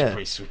 That's Yeah.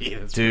 pretty sweet.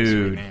 That's a pretty sweet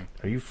Dude, name.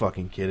 are you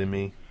fucking kidding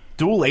me?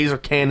 Dual laser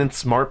cannon,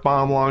 smart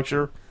bomb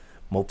launcher,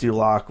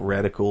 multi-lock,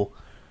 reticle,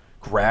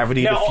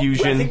 gravity Now,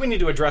 diffusion. I think we need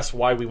to address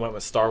why we went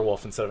with Star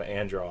Wolf instead of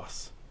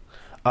Andros.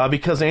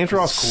 Because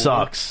Andros It's cool.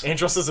 sucks.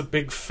 Andros is a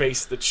big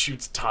face that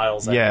shoots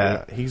tiles at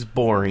Yeah, you. he's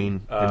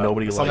boring and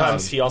nobody likes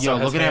sometimes him. he also Yo,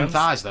 has look at them hands.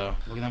 thighs, though.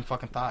 Look at them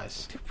fucking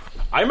thighs.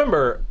 I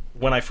remember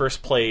when I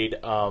first played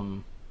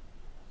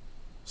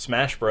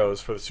Smash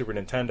Bros. For the Super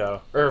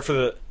Nintendo, or for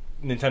the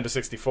Nintendo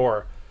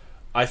 64,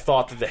 I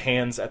thought that the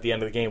hands at the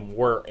end of the game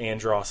were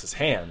Andros'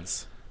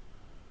 hands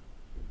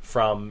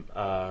from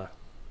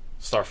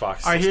Star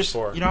Fox All right,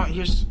 64.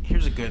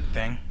 here's a good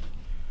thing.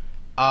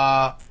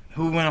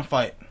 Who would win a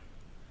fight?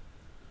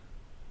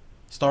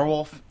 Star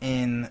Wolf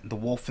in the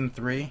Wolfen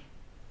 3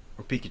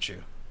 or Pikachu?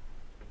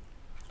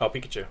 Oh,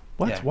 Pikachu.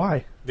 What? Yeah.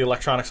 Why? The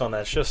electronics on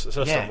that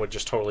system Yeah. would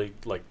just totally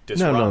like No,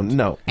 disrupt. And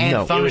no.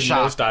 It Thunder would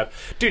Shock. nosedive.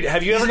 Dude,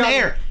 have you He's ever in the gotten,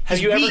 air. have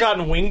He's you ever weak.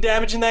 gotten wing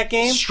damage in that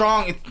game?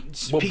 Strong.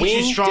 Well, Pikachu's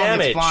wing strong damage.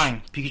 against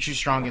flying. Pikachu's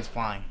strong against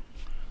flying.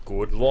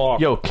 Good luck.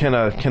 Yo, can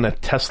a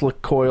Tesla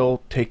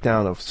coil take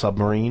down a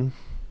submarine?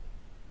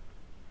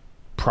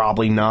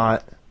 Probably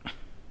not.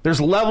 There's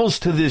levels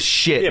to this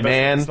shit, yeah, but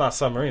man. it's not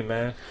submarine,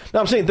 man. No,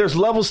 I'm saying there's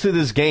levels to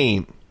this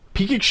game.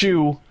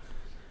 Pikachu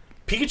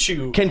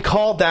Pikachu, can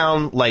call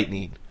down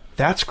lightning.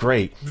 That's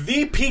great.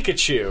 the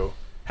Pikachu,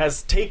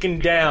 has taken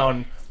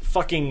down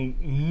fucking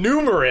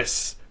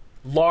numerous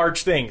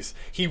large things.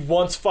 He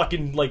once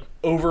fucking like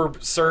over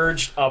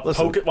surged a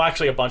Listen. Well,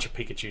 actually, a bunch of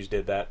Pikachus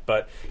did that,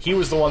 but he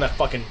was the one that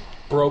fucking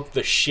broke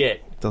the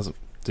shit. Doesn't,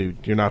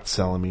 dude? You're not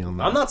selling me on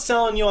that. I'm not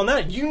selling you on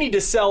that. You need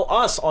to sell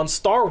us on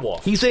Star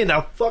Wolf. He's in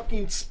a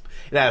fucking. It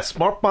has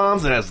smart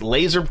bombs. It has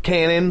laser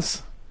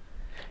cannons,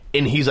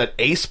 and he's an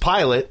ace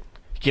pilot.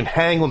 He can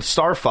hang with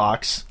Star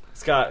Fox.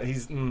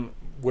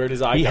 Where'd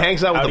his eye He go?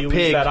 hangs out with How'd a he lose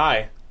pig. that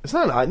eye? It's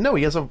not an eye. No,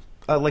 he has a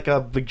like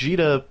a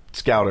Vegeta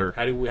scouter.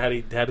 How'd he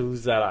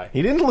lose that eye?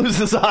 He didn't lose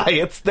his eye.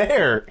 It's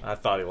there. I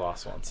thought he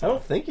lost one. I So.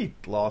 don't think he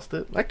lost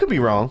it. I could be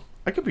wrong.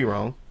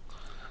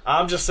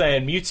 I'm just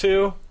saying,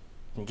 Mewtwo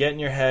can get in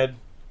your head,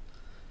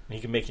 and he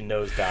can make your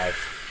nose dive.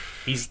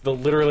 He's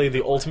literally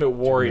the ultimate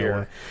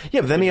warrior.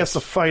 Yeah, but then he has to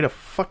fight a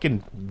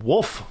fucking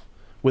wolf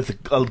with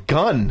a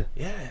gun.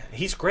 Yeah,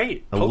 he's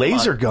great. A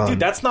laser gun. dude.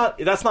 That's not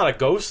a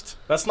ghost.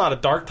 That's not a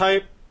dark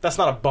type. That's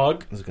not a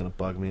bug. This is gonna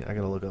bug me. I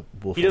gotta look up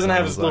wolf. He doesn't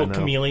have his little I know.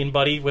 chameleon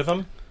buddy with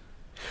him.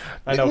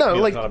 I know. No,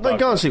 chameleon's not a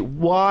bug. honestly,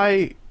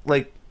 why?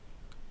 Like,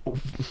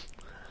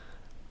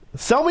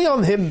 sell me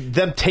on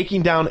them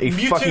taking down a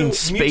fucking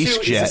space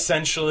Mewtwo jet. is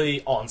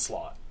essentially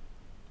Onslaught.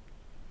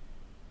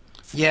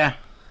 Yeah,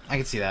 I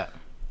can see that.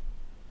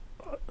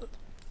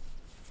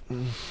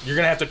 You're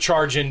gonna have to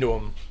charge into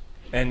him,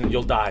 and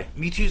you'll die.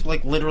 Mewtwo's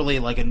like literally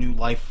like a new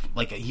life.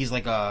 He's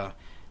like a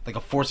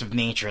force of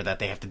nature that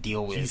they have to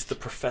deal with. He's the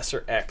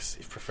Professor X.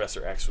 If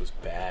Professor X was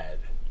bad.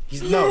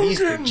 He's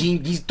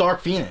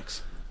Dark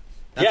Phoenix.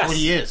 That's yes. what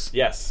he is.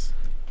 Yes.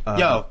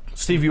 Yo,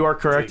 Steve, you are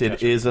correct. Take It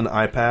that. is an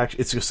eye patch.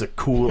 It's just a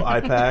cool eye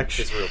patch.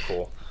 It's real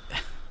cool.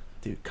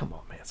 Dude, come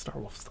on, man. Star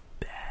Wolf's the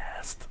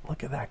best.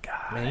 Look at that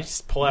guy. Man, you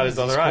just pull out his He's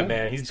other eye, cool.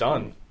 man. He's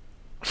done.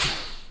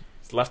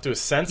 left to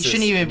his senses. He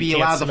shouldn't even be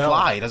can't allowed to smell.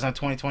 fly. He doesn't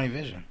have 20/20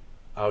 vision.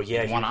 Oh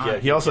yeah, One eye.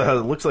 He also has.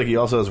 It looks like he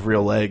also has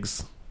real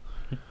legs.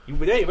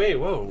 Wait,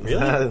 whoa,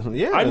 really?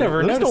 Yeah, I never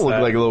those noticed don't look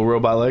that. like little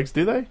robot legs,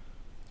 do they?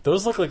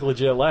 Those look like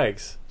legit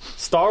legs.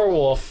 Star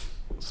Wolf.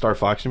 Star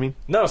Fox, you mean?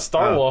 No,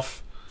 Star Oh.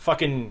 Wolf.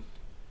 Fucking.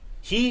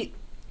 He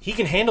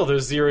can handle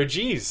those 0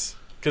 Gs.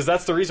 Because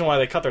that's the reason why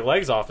they cut their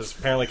legs off. Is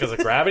apparently because of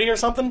gravity or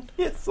something.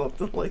 Yeah,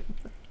 something like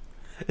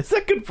that. Is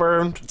that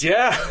confirmed?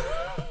 Yeah.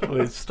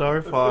 Wait,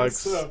 Star Fox.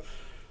 So,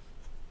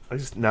 I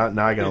just now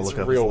I gotta it's look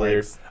up real his weird.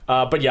 legs.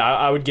 But yeah,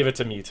 I would give it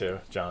to Mewtwo,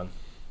 John.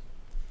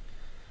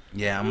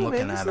 Yeah, I'm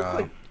looking Man, at. those look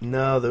like-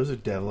 no, those are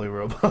definitely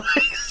robot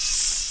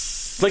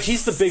legs. Like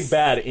he's the big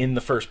bad in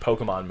the first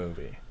Pokemon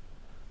movie.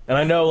 And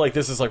I know like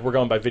this is like we're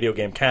going by video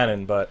game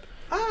canon, but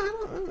I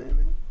don't know.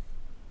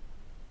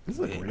 Is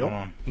it Wait, real? hold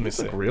on. let me Is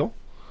see. it real?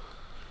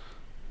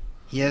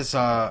 He has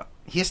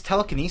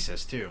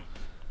telekinesis too.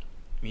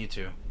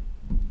 Mewtwo.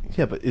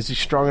 Yeah, but is he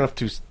strong enough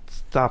to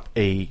stop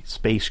a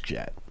space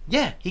jet?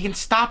 Yeah, he can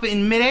stop it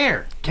in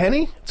midair. Can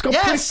he? It's going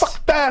pretty Yes!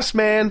 fucking fast,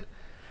 man.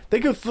 They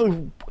go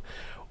through.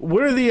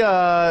 What are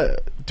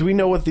the? Do we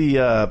know what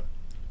the?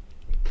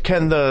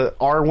 Can the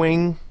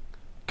R-wing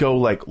go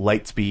like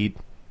light speed?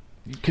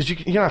 Because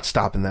you're not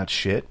stopping that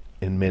shit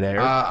in midair.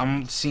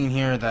 I'm seeing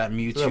here that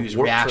Mewtwo's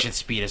warp reaction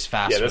speed is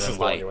faster Yeah, this than is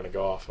the one light. you want to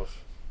go off of.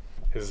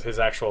 His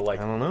actual like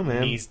I don't know,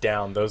 man. knees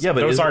down. Those Yeah, but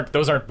those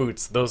is aren't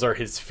boots. Those are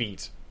his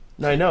feet.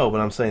 I know, but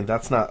I'm saying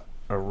that's not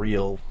a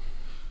real.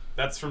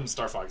 That's from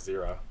Star Fox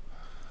Zero.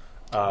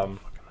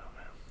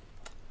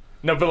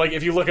 No, but like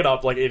if you look it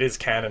up, like it is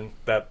canon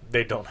that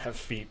they don't have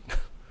feet.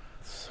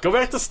 Go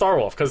back to Star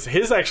Wolf because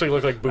his actually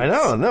look like boots. I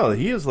know, no,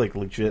 he is like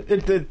legit.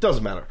 It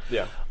doesn't matter.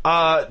 Yeah.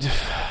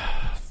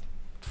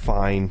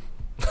 Fine.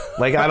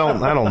 Like I don't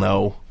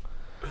know.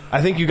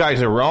 I think you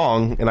guys are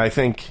wrong, and I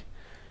think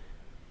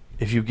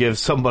if you give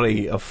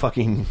somebody a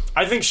fucking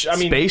I think. I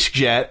mean, space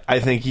jet, I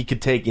think he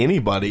could take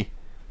anybody,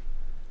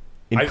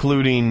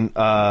 including.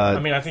 I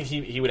mean, I think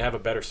he would have a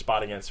better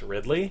spot against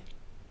Ridley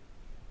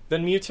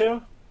than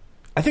Mewtwo.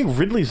 I think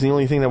Ridley's the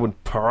only thing that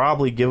would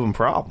probably give him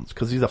problems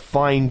because he's a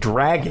flying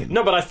dragon.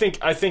 No, but I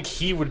think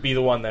he would be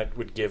the one that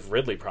would give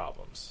Ridley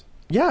problems.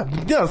 Yeah,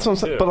 that's what I'm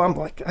saying. Yeah. But I'm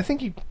like, I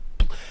think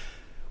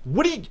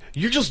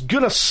you're just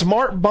gonna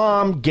smart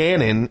bomb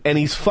Ganon and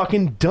he's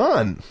fucking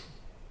done.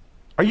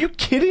 Are you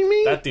kidding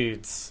me? That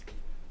dude's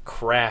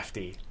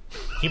crafty.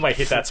 He might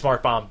hit that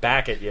smart bomb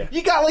back at you.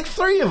 You got like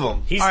 3 of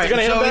them. He's All right,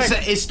 gonna hit so him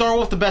back. is Star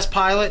Wolf the best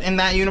pilot in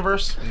that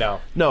universe? No.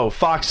 No,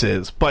 Fox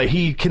is, but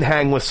he can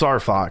hang with Star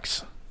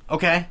Fox.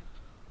 Okay.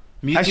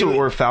 Mewtwo, Actually,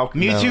 or Falcon.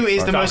 Mewtwo no,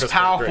 is the sorry. most Falcon's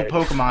powerful pretty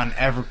Pokemon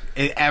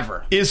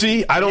ever. Is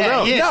he? I don't Yeah,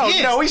 know. he is, no, he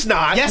is. no, he's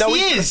not. Yes, no, he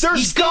is. There's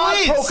He still god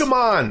is.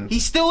 Pokemon. He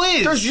still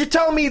is. You're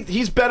telling me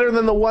he's better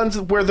than the ones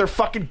where they're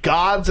fucking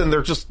gods and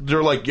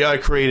they're like, yeah, I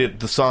created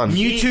the sun.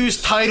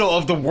 Mewtwo's title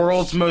of the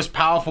world's most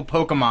powerful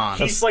Pokemon.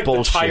 He's like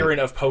bullshit. the tyrant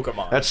of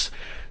Pokemon. That's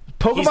He's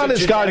Pokemon a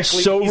has gotten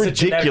genetically- so he's a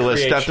genetic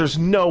ridiculous that creation. there's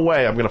no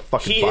way I'm gonna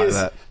fucking he buy is.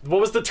 that. What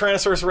was the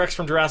Tyrannosaurus Rex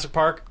from Jurassic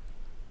Park?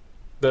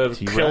 The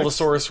T-Rex?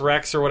 Kilosaurus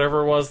Rex or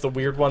whatever it was, the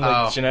weird one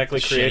they genetically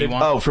shitty created.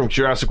 one. Oh, from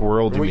Jurassic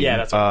World. You Well, mean? yeah,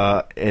 that's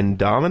what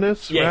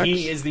Indominus. Yeah, Rex?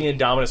 he is the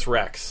Indominus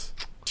Rex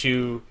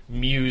to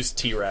Mew's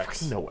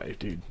T-Rex. No way,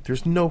 dude.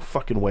 There's no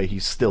fucking way he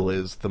still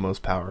is the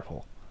most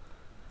powerful.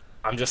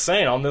 I'm just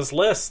saying on this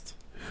list.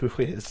 Who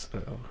is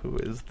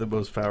the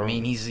most powerful? I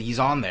mean, he's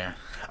on there.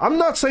 I'm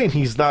not saying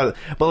he's not,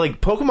 but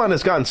like Pokemon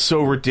has gotten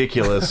so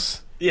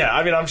ridiculous. Yeah,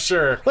 I mean I'm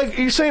sure. Like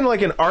you're saying,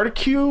 like an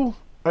Articuno,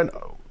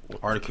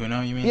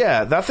 Articuno, you mean?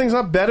 yeah, that thing's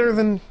not better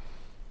than.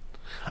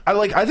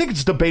 I think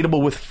it's debatable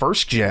with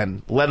first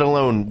gen, let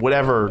alone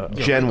whatever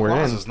gen we're in.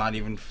 Rayquaza's not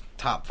even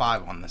top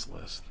 5 on this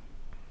list.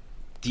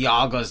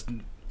 Dialga's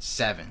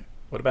 7.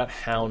 What about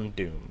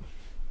Houndoom?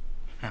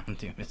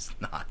 Houndoom is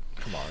not.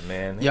 Come on,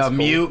 man. Yeah, It's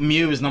cool.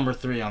 Mew is number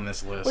 3 on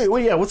this list.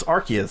 Wait, yeah, what's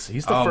Arceus?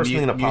 He's the first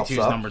thing that pops Mewtwo's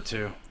up. number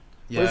 2.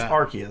 Where's Yeah.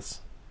 Arceus?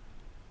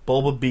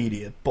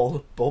 Bulbapedia.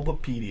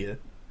 Bulbapedia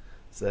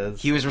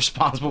says. He was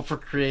responsible for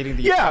creating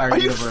the Yeah, entire are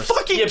you universe.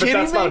 fucking Yeah, but kidding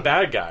that's me? not a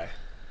bad guy.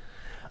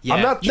 Yeah,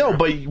 I'm not. true. No,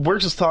 but we're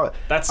just talking.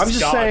 That's I'm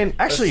just God. saying.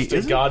 Actually, that's just a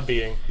isn't- God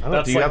being. I don't know,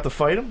 That's do you like, have to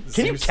fight him?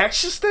 Can you Zeus.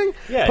 catch this thing?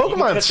 Yeah, you can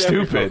Pokemon's catch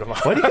every stupid.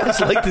 Pokemon. Why do you guys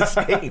like this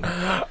game?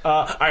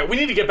 all right, we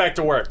need to get back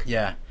to work.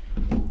 Yeah.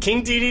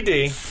 King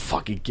DDD,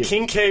 Fucking give.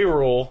 King K.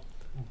 Rool,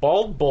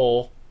 Bald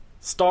Bull,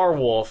 Star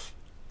Wolf,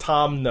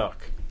 Tom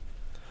Nook.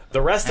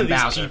 The rest of And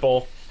these Bowser.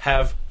 people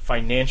have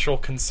financial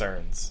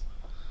concerns.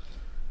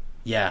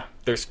 Yeah.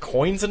 There's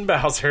coins in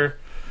Bowser,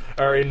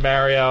 or in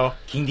Mario.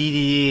 King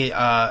Dedede,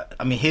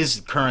 I mean,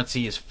 his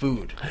currency is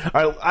food.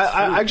 All right,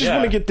 I just yeah.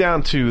 want to get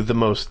down to the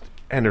most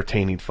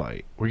entertaining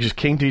fight. We're just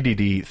King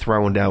DDD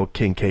throwing down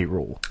King K.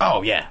 Rool.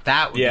 Oh, yeah.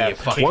 That would Yeah, be a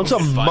fucking One's a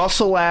good fight.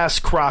 muscle ass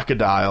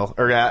crocodile,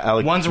 or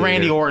alligator. One's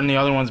Randy Orton, the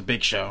other one's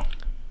Big Show.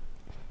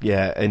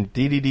 Yeah, and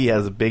DDD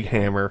has a big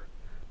hammer,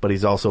 but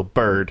he's also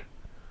bird.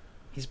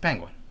 He's a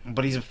penguin,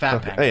 but he's a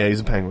fat penguin. Oh, yeah, he's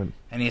a penguin.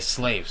 And he has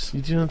slaves.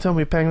 You gonna tell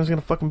me a penguin's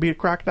gonna fucking beat a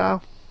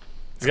crocodile?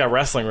 He's got a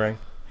wrestling ring.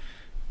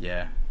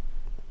 Yeah.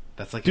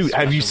 That's like Dude,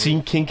 have you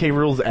seen King K.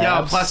 Rool's abs?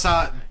 Yeah. Plus,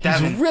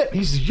 Devin, he's ripped.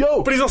 He's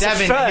yoked. But he's also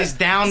Devin, fat. his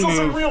down He's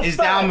also move, real his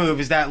fat. down move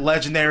is that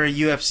legendary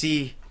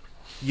UFC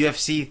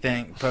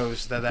thing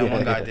pose that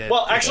one guy did.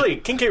 Well, actually,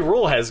 King K.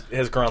 Rool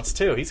has grunts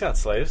too. He's got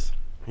slaves.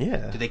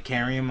 Yeah. Did they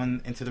carry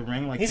him into the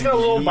ring? Like He's got a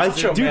little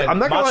macho Dude, man. I'm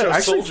not gonna lie. Macho I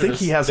actually soldiers, think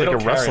he has they like a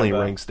don't carry wrestling him,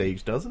 though. ring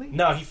stage, doesn't he?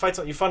 No, he fights.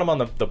 You find him on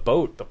the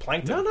boat, the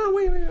plankton. No,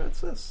 wait,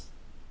 what's this?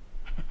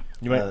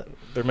 You might.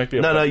 There might be.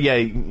 A No, yeah,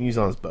 he's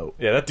on his boat.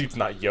 Yeah, that dude's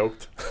not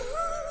yoked.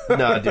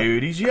 No,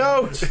 dude, he's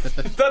yoked.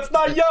 That's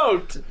not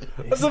yoked.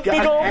 That's a got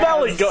big old abs.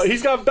 belly gut.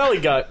 He's got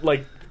belly gut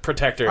like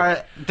protector. All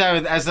right,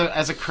 David, as our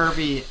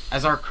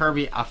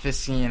Kirby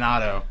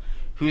aficionado,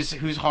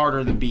 who's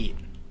harder to beat,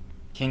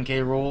 King K.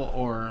 Rool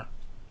or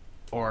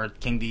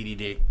King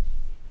DDD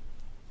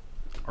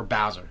or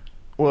Bowser?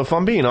 Well, if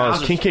I'm being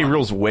honest, Bowser's King K. fun.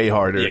 Rool's way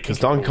harder Yeah, because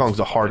King K. Donkey Kong's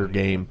a Rool's harder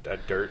fucking game.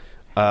 That dirt.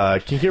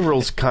 King K.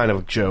 Rool's kind of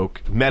a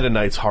joke. Meta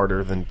Knight's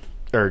harder than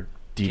DD.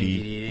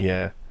 DDD?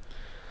 Yeah.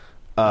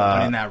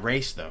 But in that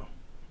race, though,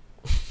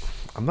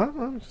 I'm not.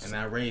 in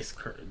that race,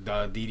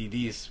 the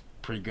DDD is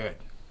pretty good.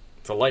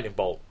 It's a lightning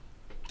bolt.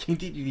 King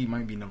DDD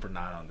might be number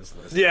 9 on this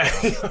list. Yeah.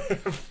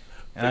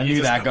 And I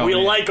knew that going We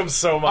in. like him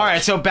so much. All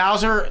right, so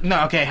Bowser.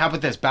 No, okay. How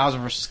about this? Bowser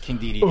versus King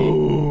DDD.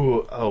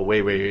 Ooh. Oh,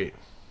 wait.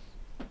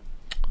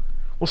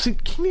 Well, see,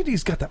 King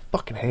DDD's got that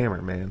fucking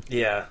hammer, man.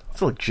 Yeah.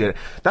 It's legit.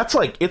 That's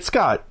like it's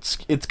got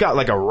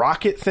like a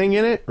rocket thing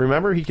in it.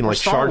 Remember, he can like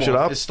charge it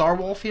up. Is Star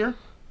Wolf here?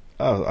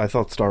 Oh, I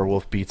thought Star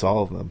Wolf beats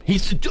all of them.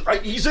 He's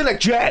in a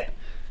jet.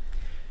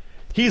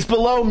 He's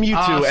below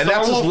Mewtwo, and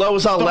that's as low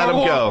as I'll let him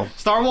go.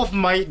 Star Wolf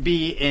might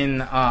be in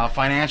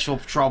financial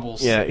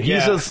troubles. Yeah,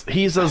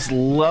 he's as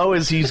low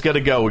as he's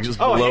gonna go, which is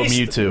below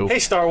Mewtwo. Hey,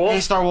 Star Wolf. Hey,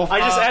 Star Wolf. I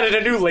just added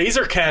a new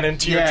laser cannon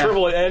to your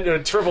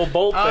triple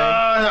bolt thing.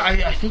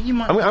 I think you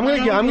might. I'm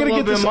gonna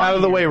get this out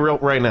of the way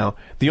right now.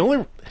 The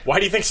only Why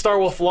do you think Star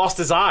Wolf lost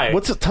his eye?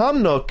 what's it?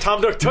 Tom Nook. Tom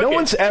Nook took No it.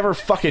 one's ever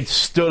fucking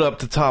stood up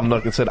to Tom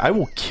Nook and said, "I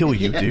will kill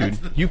you, dude.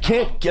 You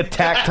can't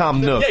attack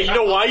Tom Nook." Yeah, you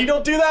know why you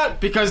don't do that?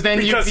 Because then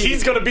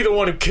he's going to be the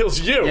one who kills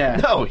you. Yeah.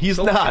 No, he's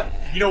not.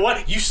 You know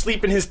what? You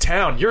sleep in his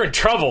town. You're in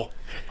trouble.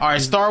 All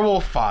right, Star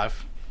Wolf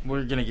 5.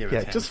 We're gonna give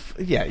it.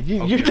 Yeah,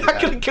 you're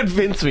not gonna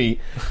convince me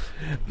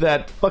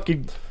that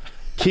fucking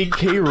King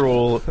K.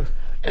 Rool.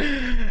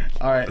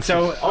 All right,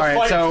 so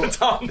fight for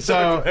Tom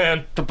Nook,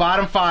 man. the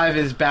bottom 5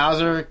 is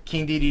Bowser,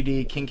 King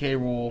DDD, King K.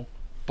 Rool,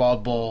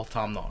 Bald Bull,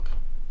 Tom Nook.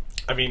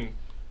 I mean,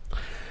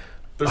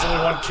 there's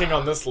only one king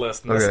on this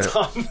list, and that's Okay.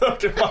 Tom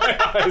Nook in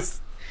my eyes.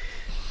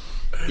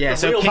 Yeah,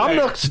 so real King, Tom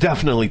Nook's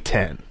definitely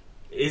 10.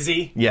 Is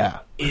he? Yeah.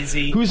 Is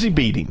he? Who's he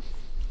beating?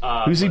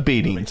 Who's he let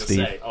beating, me just Steve?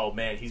 say, oh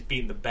man, he's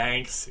beating the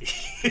banks.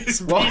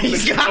 He's Well, beating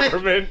he's the got it.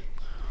 government.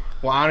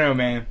 well, I don't know,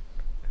 man.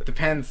 It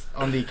depends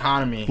on the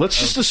economy. Let's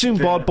just of assume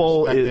the Bald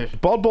Bull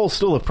respective- Bald Bull's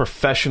still a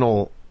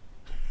professional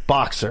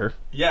boxer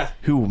Yeah.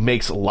 who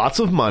makes lots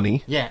of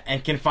money. Yeah,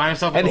 and can find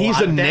himself. And in he's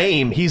lot a of debt.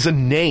 name. He's a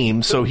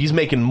name, so he's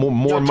making more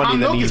Tom money than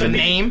Nook is a even.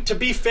 name. To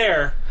be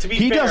fair,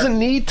 He doesn't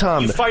need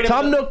Tom. You fight him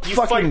Tom in the- Nook you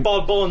fucking. fight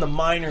Bald Bull in the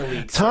minor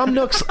leagues. Tom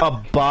Nook's a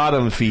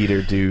bottom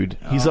feeder, dude.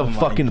 He's Oh a my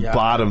fucking God.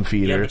 bottom Yeah,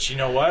 feeder. but you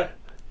know what?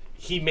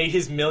 He made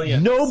his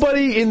millions.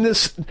 Nobody in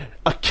this.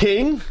 A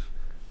king?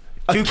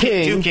 Two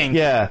kings.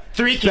 Yeah.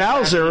 3 kings.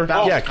 Bowser.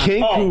 actually. Yeah,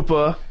 King Oh.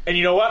 Koopa. And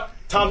you know what?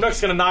 Tom Nook's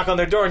gonna knock on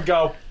their door and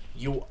go,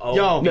 "You owe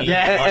Yo, me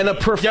yeah, and a money."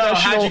 Yo, professional.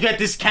 how'd you get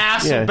this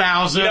castle, Yeah.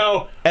 Bowser? You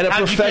know, And a How'd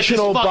you get this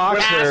professional fucking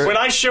boxer. castle? when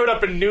I showed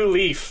up in New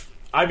Leaf,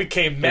 I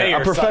became mayor.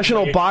 A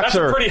professional suddenly. boxer.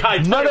 That's a pretty high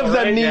None title, of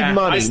them right? need Yeah. I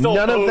money. still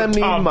None of owe them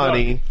need Tom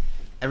money. Nook.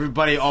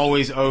 Everybody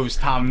always owes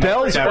Tom Nook.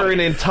 Bells Devin, are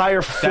an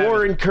entire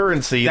foreign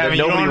currency that Devin,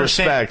 you don't nobody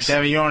understand. respects.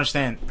 Devin, you don't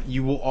understand.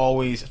 You will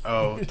always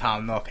owe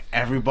Tom Nook.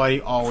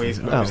 Everybody always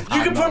owes Tom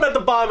You can put him Nook. at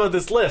the bottom of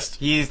this list.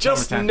 He is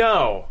Just number 10.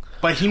 know.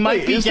 But he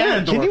might be Is there-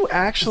 Ganondorf. can you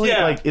actually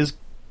Yeah. is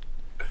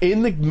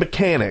in the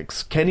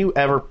mechanics? Can you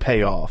ever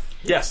pay off?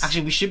 Yes.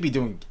 Actually, we should be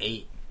doing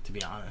 8, to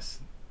be honest.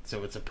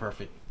 So it's a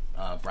perfect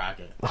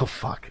bracket. Oh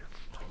fuck.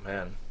 Oh,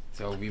 man.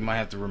 So we might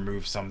have to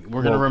remove some.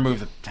 We're going to remove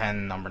the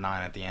 10, number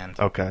 9 at the end.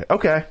 Okay,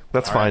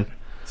 that's All fine. right.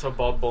 So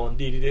Bald Bull and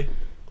DDD.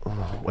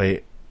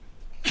 Wait.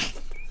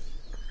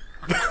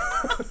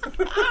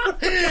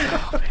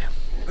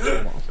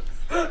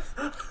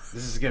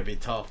 This is going to be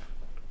tough.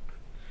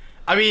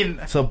 I mean,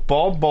 So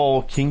Bald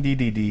Bull, King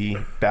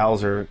DDD,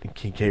 Bowser, and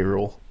King K.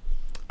 Rool.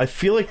 I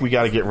feel like we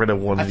got to get rid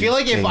of one. I of feel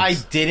these like if I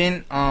kings.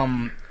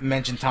 didn't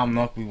mention Tom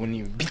Nook, we wouldn't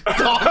even be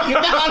talking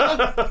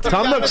about him.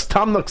 Tom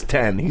Nook's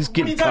 10. He's What are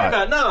you getting talking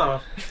cut. about? No.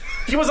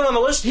 He wasn't on the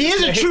list. He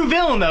is a true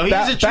villain, though. He's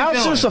a true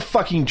Bowser's villain. a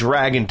fucking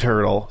dragon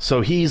turtle,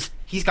 so he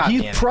got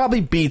the end.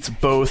 probably beats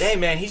both Hey,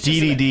 man, he's just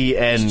DDD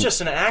and he's just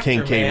an actor,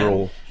 King K. man.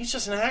 Rool. He's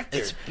just an actor.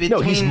 It's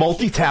No, he's between-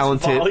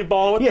 multi-talented.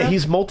 volleyball with yeah, them?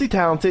 he's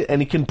multi-talented,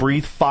 and he can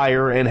breathe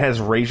fire and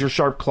has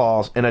razor-sharp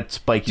claws and a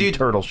spiky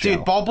turtle shell.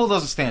 Dude, Bald Bull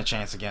doesn't stand a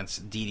chance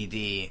against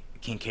DDD,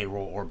 King K.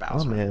 Rool, or oh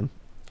Bowser. man,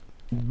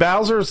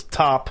 Bowser's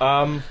top.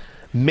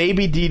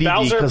 Maybe DDD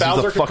Bowser because he's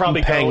could a fucking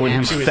probably go penguin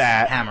who's into his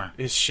fat. Hammer.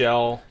 His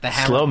shell. The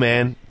hammer. Slow,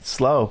 man.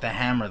 Slow. The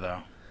hammer, though.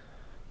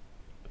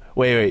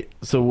 Wait.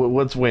 So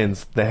what's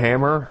wins? The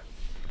hammer,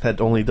 that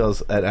only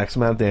does at X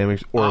amount of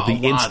damage, or Oh, the a lot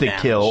of instant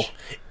damage. kill.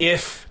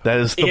 If That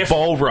is the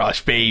bull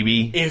rush,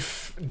 baby.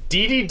 if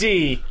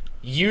DDD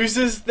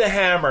uses the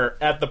hammer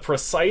at the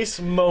precise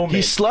moment,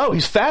 He's slow.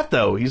 He's fat,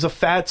 though. He's a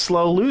fat,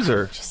 slow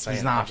loser.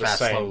 He's not a fast,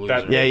 slow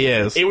loser. Yeah, he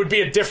is. It would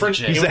be a different.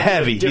 He's it He's would a be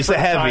heavy. He's a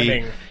different heavy.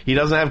 timing. He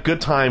doesn't have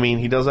good timing.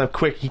 He doesn't have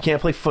quick. He can't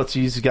play footsies.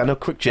 He's got no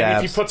quick And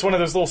jabs. if he puts one of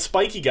those little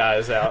spiky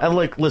guys out, And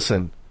like,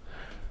 listen,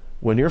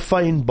 when you're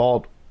fighting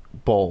Bald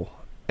Bull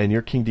and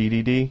you're King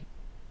DDD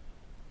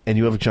and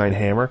you have a giant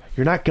hammer,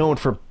 you're not going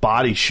for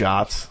body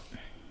shots,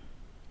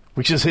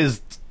 which is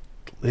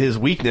his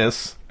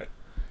weakness.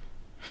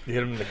 you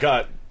hit him in the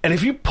gut. And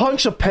if you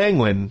punch a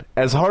penguin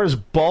as hard as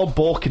Bald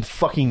Bull can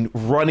fucking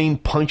running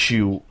punch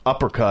you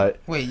uppercut,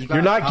 Wait,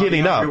 you're not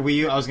getting up. I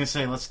was gonna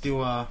say, let's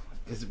do.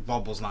 Is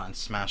Bubble's not in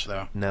Smash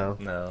though? No.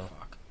 No.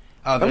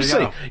 Oh, there I'm you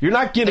saying, go. you're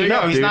not There getting you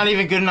up, go. He's dude. not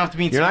even good enough to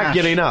be in You're Smash. not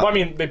getting up. Well, I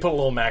mean, they put a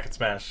little Mac in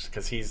Smash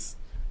because he's.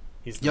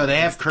 Yo, they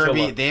have he's the killer.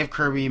 Kirby. They have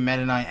Kirby,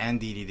 Meta Knight, and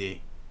DDD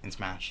in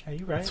Smash. Are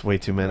you right? It's way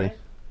too many.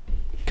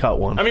 Cut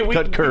one. I mean, we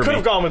Cut Kirby. could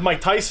have gone with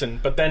Mike Tyson,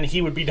 but then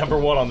he would be number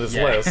one on this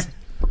Yeah. list.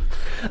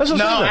 That's what I'm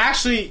No, saying.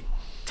 actually,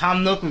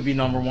 Tom Nook would be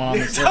number one on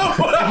this list.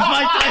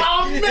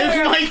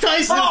 If Mike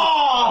Tyson.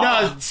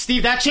 No,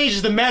 Steve, that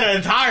changes the meta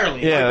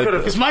entirely. Yeah,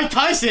 Because Mike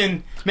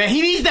Tyson, man,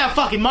 he needs that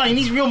fucking money. He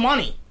needs real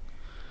money.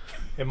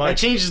 It That might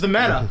changes the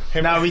meta.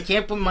 No, we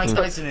can't put Mike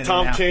Tyson in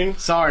Tom there now. King?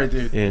 Sorry,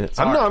 dude. Yeah.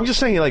 Sorry. I'm just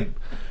saying, like,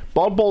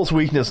 Bald Bull's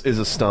weakness is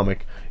his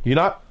stomach. You're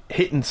not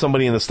hitting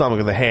somebody in the stomach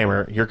with a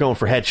hammer. You're going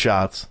for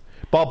headshots.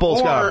 Bald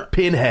Bull's got a Or-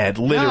 pinhead,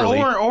 literally.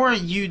 No, or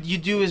you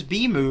do his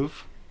B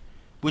move,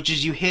 which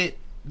is you hit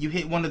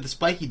one of the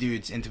spiky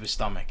dudes into his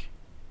stomach.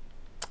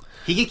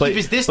 He can keep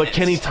his distance. but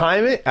can he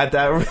time it at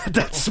that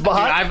Dude,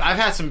 spot? I've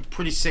had some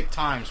pretty sick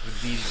times with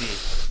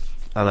DDD.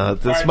 I don't know.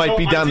 This All right, might so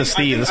be I down to think-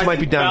 Steve. This might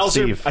be down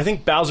Bowser, to Steve. I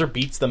think Bowser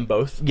beats them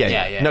both.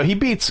 Yeah. Yeah. No, he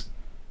beats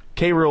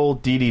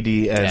K-Rool,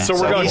 DDD, and Yeah. So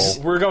we're Bald going.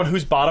 Bull. We're going.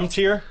 Who's bottom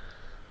tier?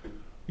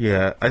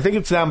 Yeah, I think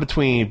it's down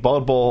between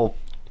Bald Bull,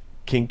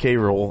 King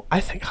K-Rool.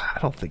 I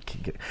don't think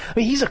King K. I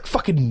mean, he's a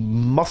fucking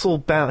muscle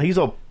bound. He's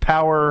a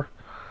power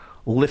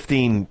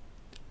lifting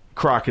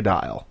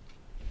crocodile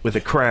with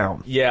a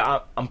crown. Yeah,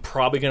 I'm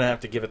probably gonna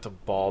have to give it to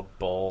Bald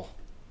Bull.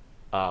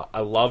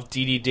 I love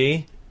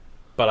DDD,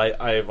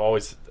 but I've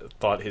always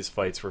thought his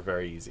fights were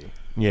very easy.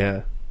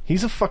 Yeah,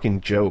 he's a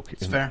fucking joke.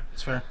 It's fair.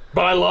 It's fair.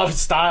 But I love his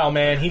style,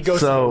 man. He goes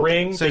to the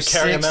ring, So they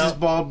carry him 6 is out.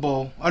 Bald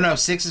Bull. Oh no,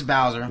 6 is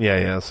Bowser.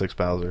 Yeah, 6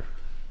 Bowser.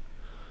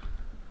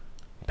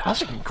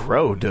 Bowser can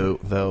grow,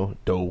 though.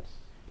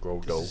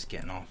 This is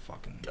getting all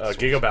fucking.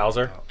 Giga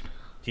Bowser.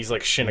 He's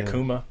like Shin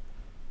Akuma.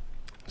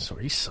 So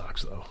he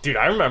sucks, though. Dude,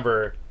 I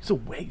remember He's a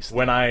waste.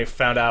 when I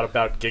found out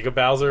about Giga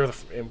Bowser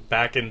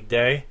back in the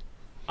day,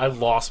 I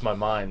lost my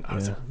mind. I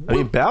was Yeah. like, I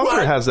mean, Bowser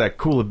what? has that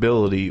cool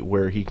ability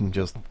where he can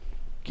just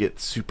get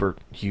super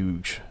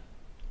huge.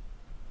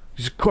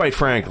 He's quite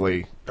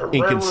frankly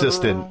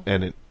inconsistent,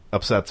 and it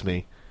upsets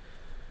me.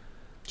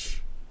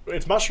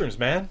 It's mushrooms,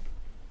 man.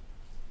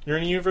 You're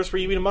in a universe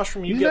where you eat a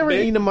mushroom, you You've get never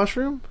big. eaten a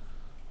mushroom?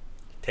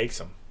 Takes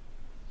them.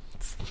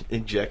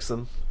 Injects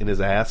them in his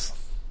ass.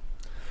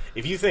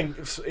 If you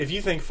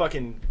think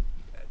fucking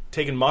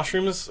taking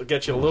mushrooms will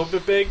get you a little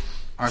bit big,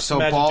 All right, just so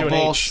imagine Bald doing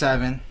Bull H.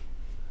 7.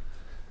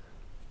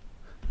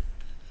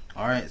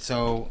 All right,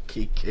 so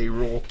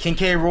K-Rool. King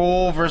K.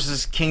 Rool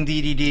versus King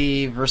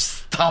DDD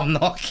versus Tom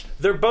Nook.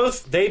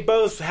 They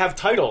both have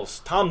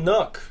titles. Tom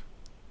Nook.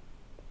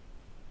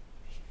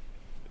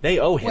 They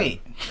owe him.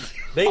 Wait,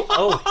 They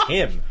owe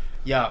him.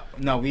 yeah,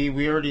 no, we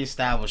already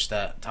established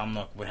that Tom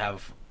Nook would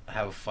have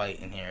a fight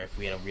in here if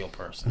we had a real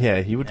person.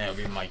 Yeah, he would. And it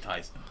would be Mike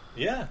Tyson.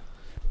 Yeah.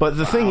 But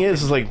the thing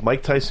is like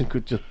Mike Tyson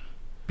could just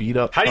beat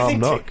up How do you Tom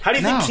think? Nook. How do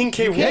you think No, King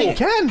K. you Rool? can't. You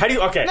can. How do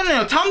you? Okay.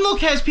 No. Tom Nook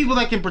has people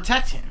that can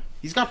protect him.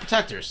 He's got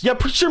protectors. Yeah,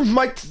 pretty sure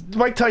Mike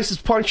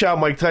Tyson's punch out.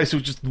 Mike Tyson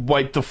would just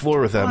wipe the floor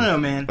with him. I don't know,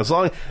 man. As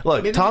long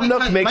look, Maybe Tom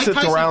Nook makes Mike it to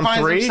Tyson round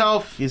finds 3.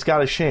 himself- He's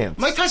got a chance.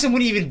 Mike Tyson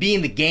wouldn't even be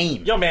in the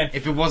game. Yo, man.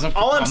 If it wasn't for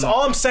All Tom Nook.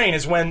 I'm saying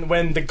is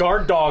when the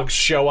guard dogs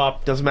show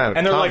up, Doesn't matter.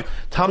 and they're Tom- like,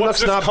 Tom "What's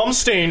Nook's not- this cum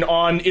stain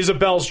on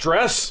Isabel's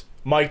dress,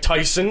 Mike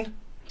Tyson?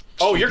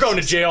 Oh, you're going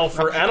to jail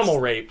for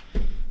animal rape."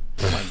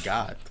 Oh my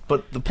god.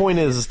 But the point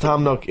is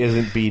Tom Nook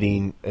isn't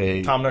beating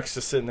Tom Nook's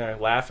just sitting there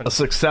laughing. a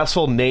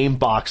successful name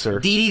boxer.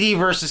 DDD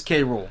versus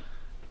K. Rool.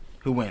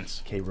 Who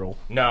wins? K-Rool.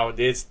 No,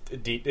 it's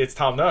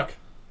Tom Nook.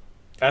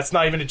 That's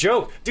not even a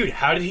joke, dude.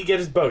 How did he get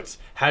his boats?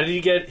 How did he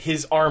get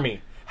his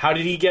army? How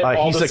did he get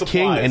all He's the a supplies?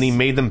 king, and he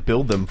made them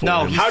build them for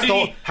No, him. he- How did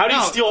stole- he? How did he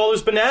No. steal all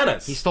those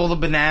bananas? He stole the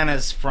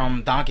bananas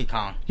from Donkey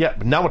Kong. Yeah,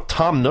 but not with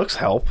Tom Nook's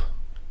help.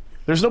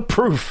 There's no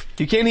proof.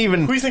 You can't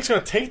even. Who do you think's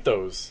going to take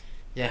those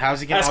Yeah,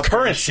 how's he getting as upgraded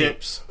currency?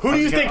 ships? Who do How's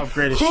you he getting think?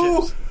 upgraded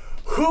Who ships?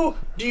 who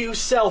do you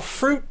sell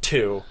fruit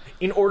to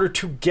in order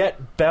to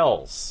get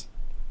bells?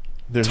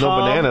 There's Tom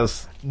no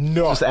bananas.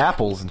 No. Just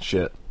apples and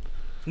shit.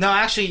 No,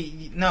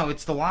 actually, no.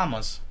 It's the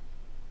llamas.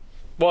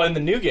 Well, in the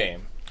new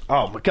game,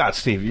 Oh my God,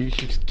 Steve! You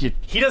should get.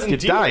 he doesn't Get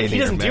deal. dying He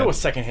here, doesn't deal man. with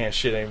secondhand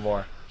shit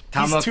anymore.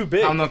 Tom He's Nook, too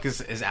big. Tom Nook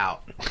is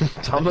out.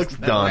 Tom Nook's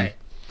No done. way.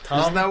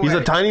 Tom. no He's a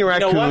way. tiny know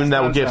what? raccoon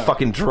that would get Sounds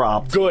fucking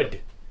dropped.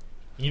 Good.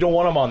 You don't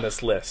want him on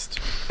this list.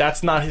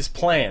 That's not his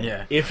plan.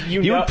 Yeah. If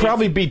you He know, would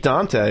probably beat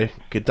Dante.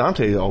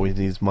 Dante always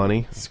needs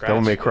money.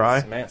 Devil May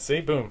Cry. Man,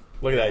 see, boom.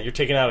 Look at that. You're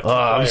taking out a key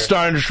I'm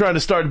player. trying to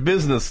start a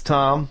business,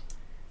 Tom.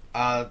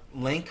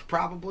 Link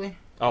probably.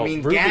 Oh, I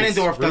mean, rupees.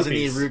 Ganondorf doesn't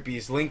need Rupees.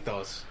 rupees. Link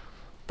does.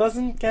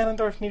 Doesn't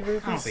Ganondorf need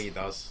rupees? I don't think he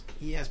does.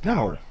 He has No.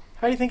 power.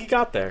 How do you think he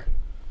got there?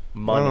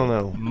 Money. I don't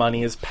know.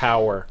 Money is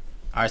power.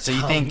 All right, so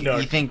you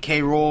think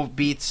K. Rool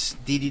beats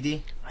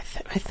DDD?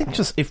 I think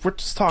just if we're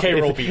just talking,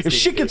 K-Rool if beats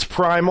shit DDD. gets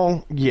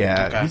primal,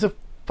 yeah, Okay. he's a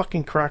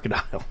fucking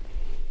crocodile.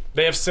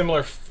 They have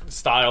similar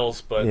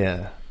styles, but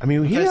Yeah, I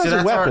mean he Okay, has so a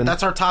that's weapon.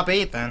 that's our top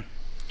 8 then.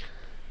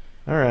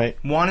 All right,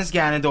 1 is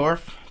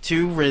Ganondorf,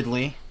 2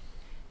 Ridley,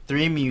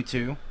 3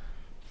 Mewtwo,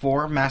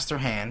 4 Master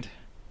Hand,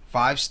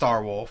 5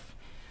 Starwolf,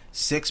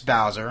 6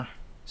 Bowser,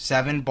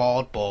 7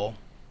 Bald Bull,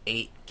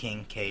 8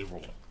 King K.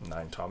 Rool.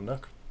 9 Tom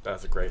Nook.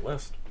 That's a great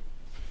list.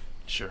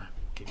 Sure,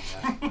 give me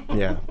that.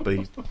 yeah, but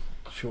he's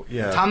sure,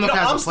 yeah. Tom Nook No,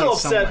 has I'm a still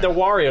place upset somewhere.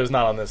 that Wario's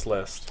not on this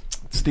list.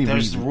 Steve,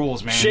 There's the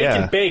rules, man. Shake Yeah.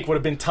 and Bake would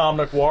have been Tom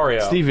Nook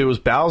Wario. Steve, it was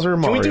Bowser,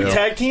 Can Mario. we do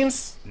tag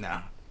teams? No.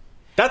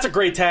 That's a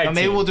great tag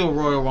Maybe team. we'll do a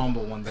Royal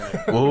Rumble one day.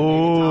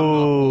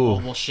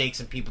 Ooh. We'll shake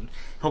some people.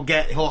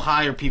 He'll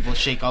hire people to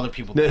shake other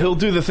people. That He'll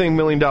do the thing $1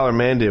 Million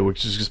Man did,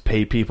 which is just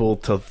pay people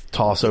to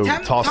toss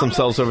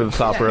themselves over the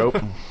top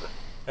rope.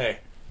 Hey,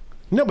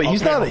 No, but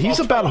he's Okay, not. He's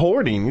I'll about try.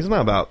 hoarding. He's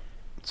not about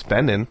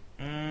spending.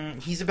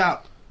 He's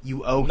about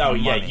you owe him no,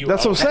 yeah, money. you.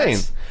 That's what I'm saying.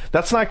 that's-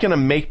 That's not going to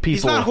make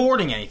He's people. not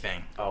hoarding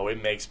anything. Oh,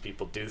 it makes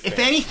people do things.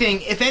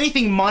 If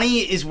anything, money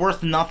is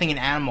worth nothing in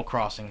Animal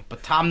Crossing.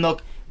 But Tom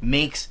Nook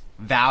makes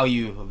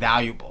value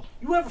valuable.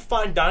 You ever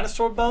find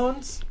dinosaur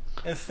bones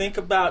and think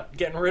about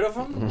getting rid of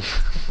them?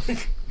 Man,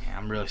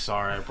 I'm really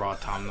sorry I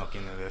brought Tom Nook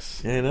into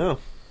this Yeah, I know.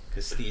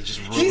 because Steve just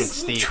ruined He's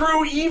Steve.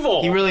 true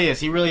evil. He really is.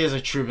 He really is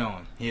a true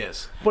villain. He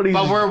is. But he's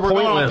we're going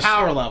on pointless.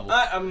 power level.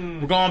 I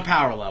We're going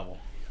power level.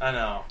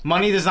 know.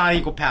 Money does not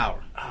equal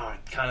power. Oh,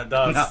 it kind of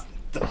does. No.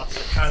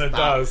 It kind of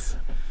does.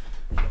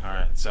 All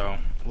right, so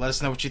let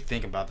us know what you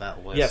think about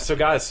that list. Yeah. So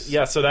guys,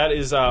 so that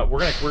is we're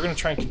gonna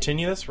try and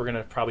continue this. We're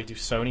gonna probably do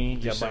Sony,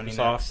 Sony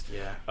Microsoft, next,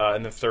 yeah.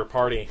 and then third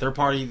party. Third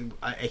party,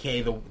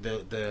 aka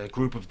the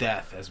group of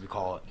death, as we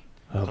call it,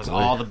 Oh, because boy.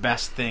 all the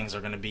best things are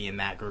going to be in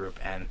that group,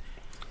 and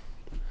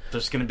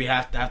there's going to be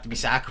have to be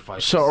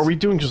sacrifices. So are we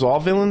doing just all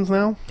villains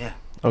now? Yeah.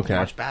 Okay.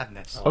 March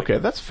Badness. Okay,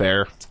 that's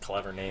fair. It's a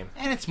clever name.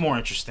 And it's more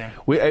interesting.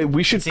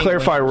 We should It's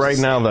clarify English right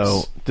versus now, though.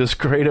 Sims. Does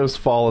Kratos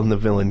fall in the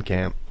villain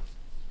camp?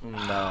 No,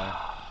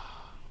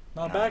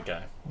 not a bad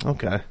guy.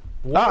 Okay.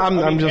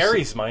 I'm just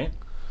Ares might,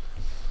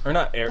 or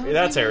not.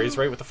 That's Ares,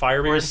 right? With the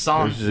fire Or beard. his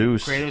son. Or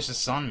Zeus. Kratos'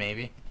 son,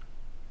 maybe.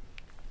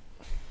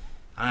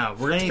 I don't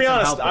know. We're going to To need be some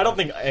honest, help I with don't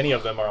it. think any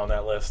of them are on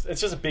that list.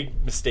 It's just a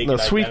big mistake. No, in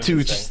Sweet identity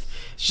Tooth. thing.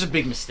 It's just a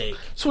big mistake.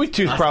 Sweet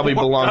Tooth probably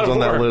belongs God of on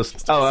that War.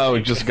 list. Oh,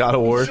 he just got a It's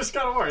award. just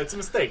got a word. It's a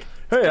mistake.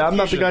 It's Hey, I'm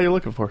not the confusion. guy you're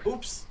looking for.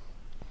 Oops.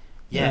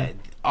 Yeah,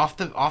 off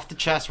the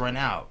chest right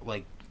now.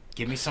 Like,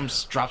 give me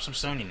drop some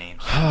Sony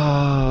names.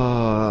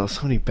 Oh,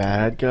 so many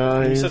bad You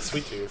guys. said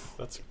Sweet Tooth.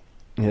 That's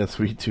Yeah,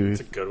 Sweet a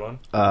Tooth. good one.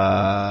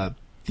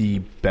 The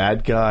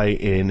bad guy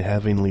in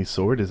Heavenly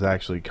Sword is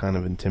actually kind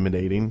of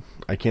intimidating.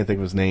 I can't think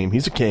of his name.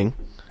 He's a king.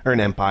 Or an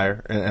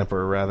emperor,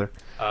 rather.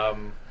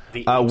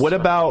 The what apes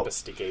about-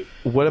 investigate?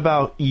 What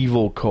about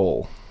Evil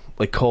Cole?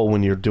 Like Cole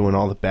when you're doing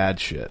all the bad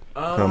shit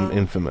from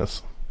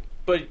Infamous.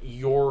 But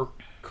you're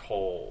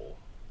Cole,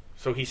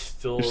 so he's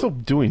still. You're still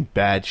doing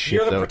bad shit,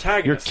 You're the though.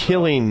 protagonist, You're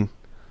killing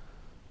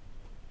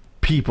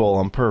people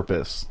on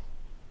purpose.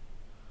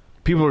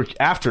 People are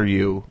after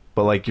you,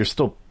 but like you're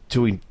still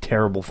doing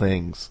terrible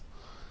things.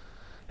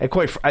 And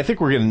I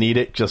think we're gonna need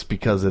it just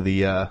because of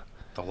the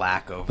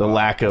lack of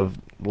lack of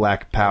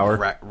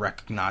power.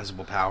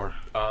 recognizable power.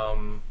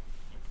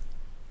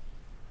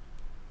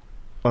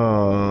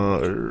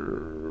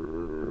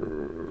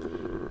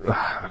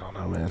 I don't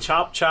know, man.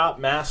 Chop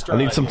Master. I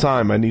need some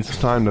time. I need some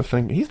time to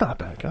think. He's not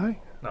a bad guy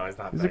No, he's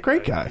not. He's bad a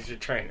great guy. He's your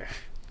trainer.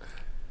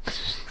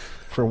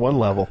 for one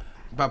level.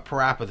 About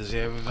Parappa, does he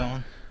have a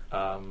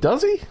villain?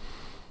 Does he? Is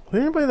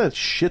there anybody that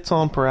shits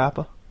on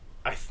Parappa?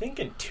 I think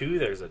in 2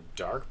 there's a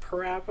Dark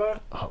Parappa,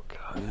 Oh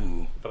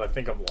god. but I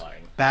think I'm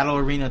lying. Battle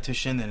Arena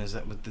Toshinden, is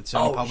that did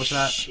Sony publish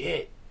that?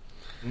 shit!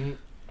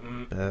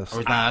 Best.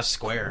 Or not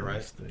Square,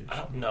 right? I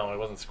don't know. It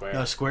wasn't Square.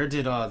 No, Square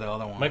did the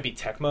other one. Might be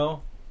Tecmo,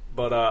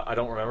 but I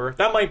don't remember.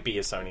 That might be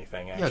a Sony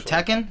thing. Actually, Yo,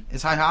 Tekken?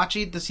 Is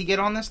Heihachi, does he get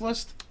on this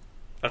list?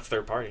 that's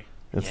third party.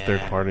 It's Yeah,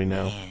 third party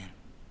now.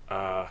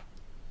 man.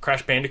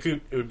 Crash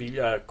Bandicoot. It would be.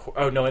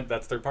 Oh no,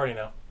 that's third party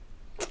now.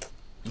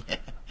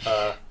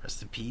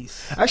 Rest in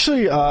peace.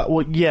 Actually,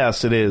 well,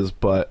 yes, it is,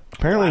 but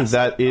apparently Last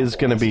that is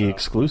going to be stuff.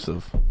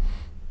 exclusive.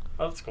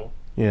 Oh, that's cool.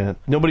 Yeah,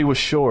 nobody was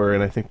sure,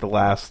 and I think the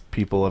last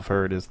people have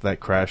heard is that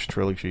Crash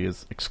trilogy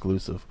is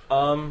exclusive,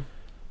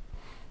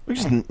 which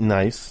is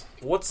nice.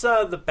 What's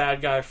the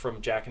bad guy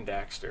from Jack and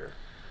Daxter?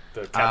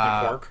 The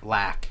Captain Quark.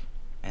 Lack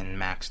and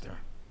Maxter.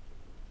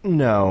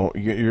 No,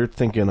 you're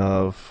thinking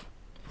of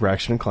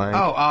Ratchet and Clank.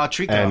 Oh,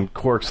 Trico. and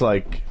Quark's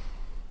like,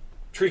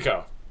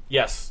 Trico.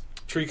 Yes.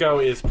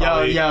 Trico is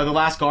probably... Yo, the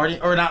Last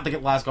Guardian, or not the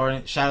Last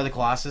Guardian, Shadow of the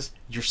Colossus,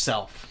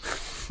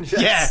 yourself.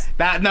 Yes.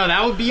 Yeah,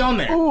 that would be on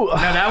there. Ooh. No,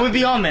 that would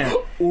be on there.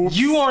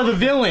 You are the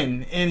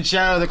villain in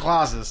Shadow of the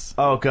Colossus.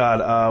 Oh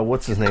God,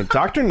 what's his name?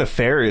 Dr.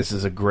 Nefarious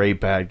is a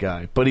great bad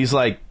guy, but he's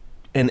like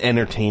an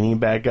entertaining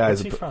bad guy.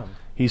 What's he from?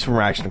 He's from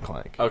Ratchet and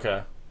Clank.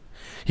 Okay.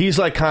 He's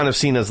like kind of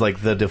seen as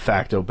like the de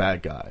facto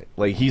bad guy.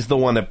 Like he's the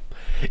one that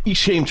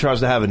each game tries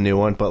to have a new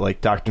one, but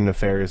like Dr.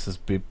 Nefarious has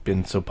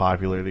been so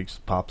popular that he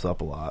just pops up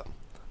a lot.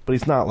 But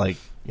he's not like,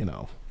 you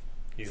know.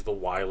 He's the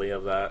Wily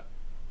of that.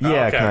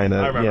 Yeah, okay. kind I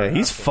of. remember Yeah, that.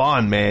 he's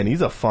fun, man.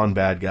 He's a fun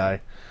bad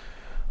guy.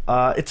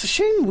 It's a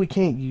shame we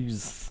can't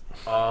use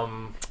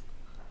Joel.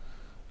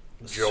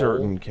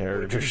 certain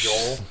characters.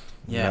 Joel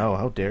Yeah. No,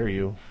 how dare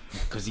you?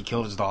 Because he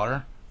killed his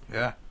daughter?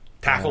 Yeah.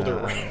 tackled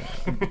her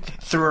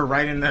Threw her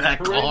right into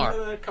that car. right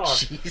into that car.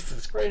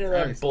 Jesus Right into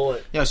that Christ.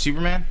 bullet. Yo,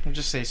 Superman? We'll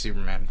just say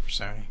Superman for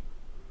Sony.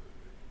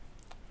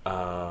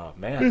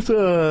 Man. It's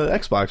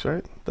Xbox,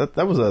 right?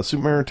 That was a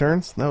Superman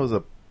Returns. That was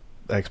a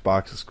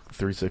Xbox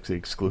 360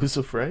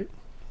 exclusive, right?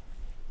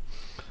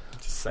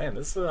 Just saying,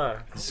 this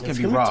This is going to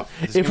be rough.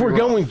 This is If gonna we're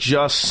be rough. going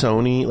just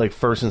Sony, like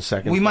first and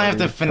second, We might have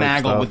to party type finagle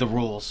stuff. with the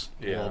rules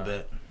Yeah. a little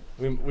bit.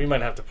 we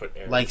might have to put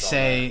errors Like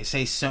on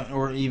say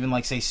or even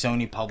like say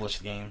Sony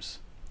published games.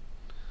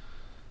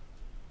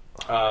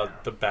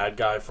 that. The bad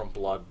guy from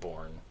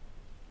Bloodborne.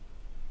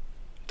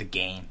 The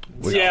game.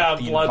 Yeah,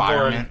 The Bloodborne.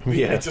 environment.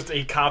 Yeah. It's just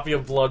a copy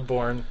of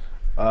Bloodborne.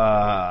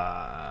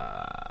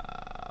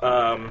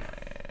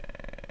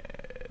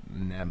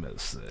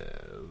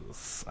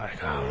 Nemesis. I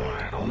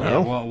don't Yeah,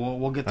 know.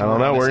 we'll get to I don't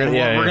know. this. We're gonna-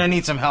 yeah, we're yeah. gonna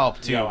need some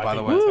help too, I by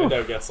the think way.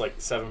 Nintendo gets like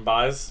 7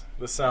 buys.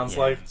 This sounds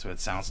Yeah, like. that's what it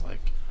sounds like.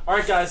 All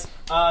right, guys.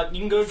 You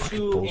can go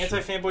to bullshit.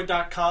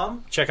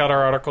 antifanboy.com. Check out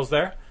our articles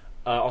there.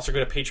 Also, go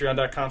to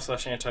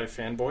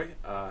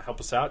patreon.com/antifanboy. Help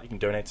us out. You can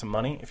donate some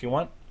money if you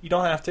want. You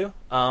don't have to.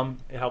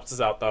 It helps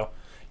us out, though.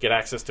 Get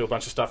access to a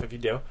bunch of stuff if you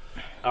do.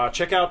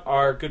 Check out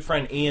our good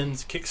friend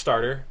Ian's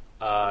Kickstarter.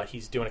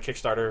 He's doing a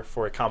Kickstarter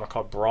for a comic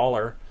called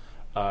Brawler.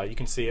 You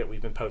can see it.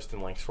 We've been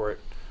posting links for it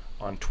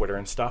on Twitter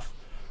and stuff.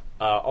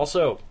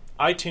 Also,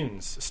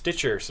 iTunes,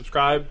 Stitcher,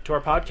 subscribe to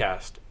our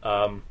podcast.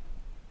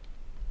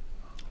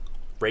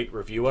 Rate,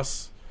 review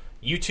us.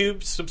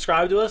 YouTube,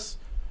 subscribe to us.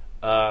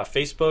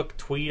 Facebook,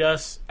 tweet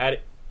us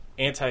at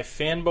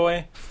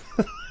antifanboy.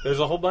 There's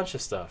a whole bunch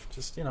of stuff.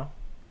 Just,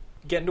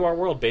 get into our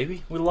world,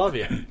 baby. We love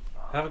you.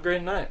 Have a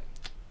great night.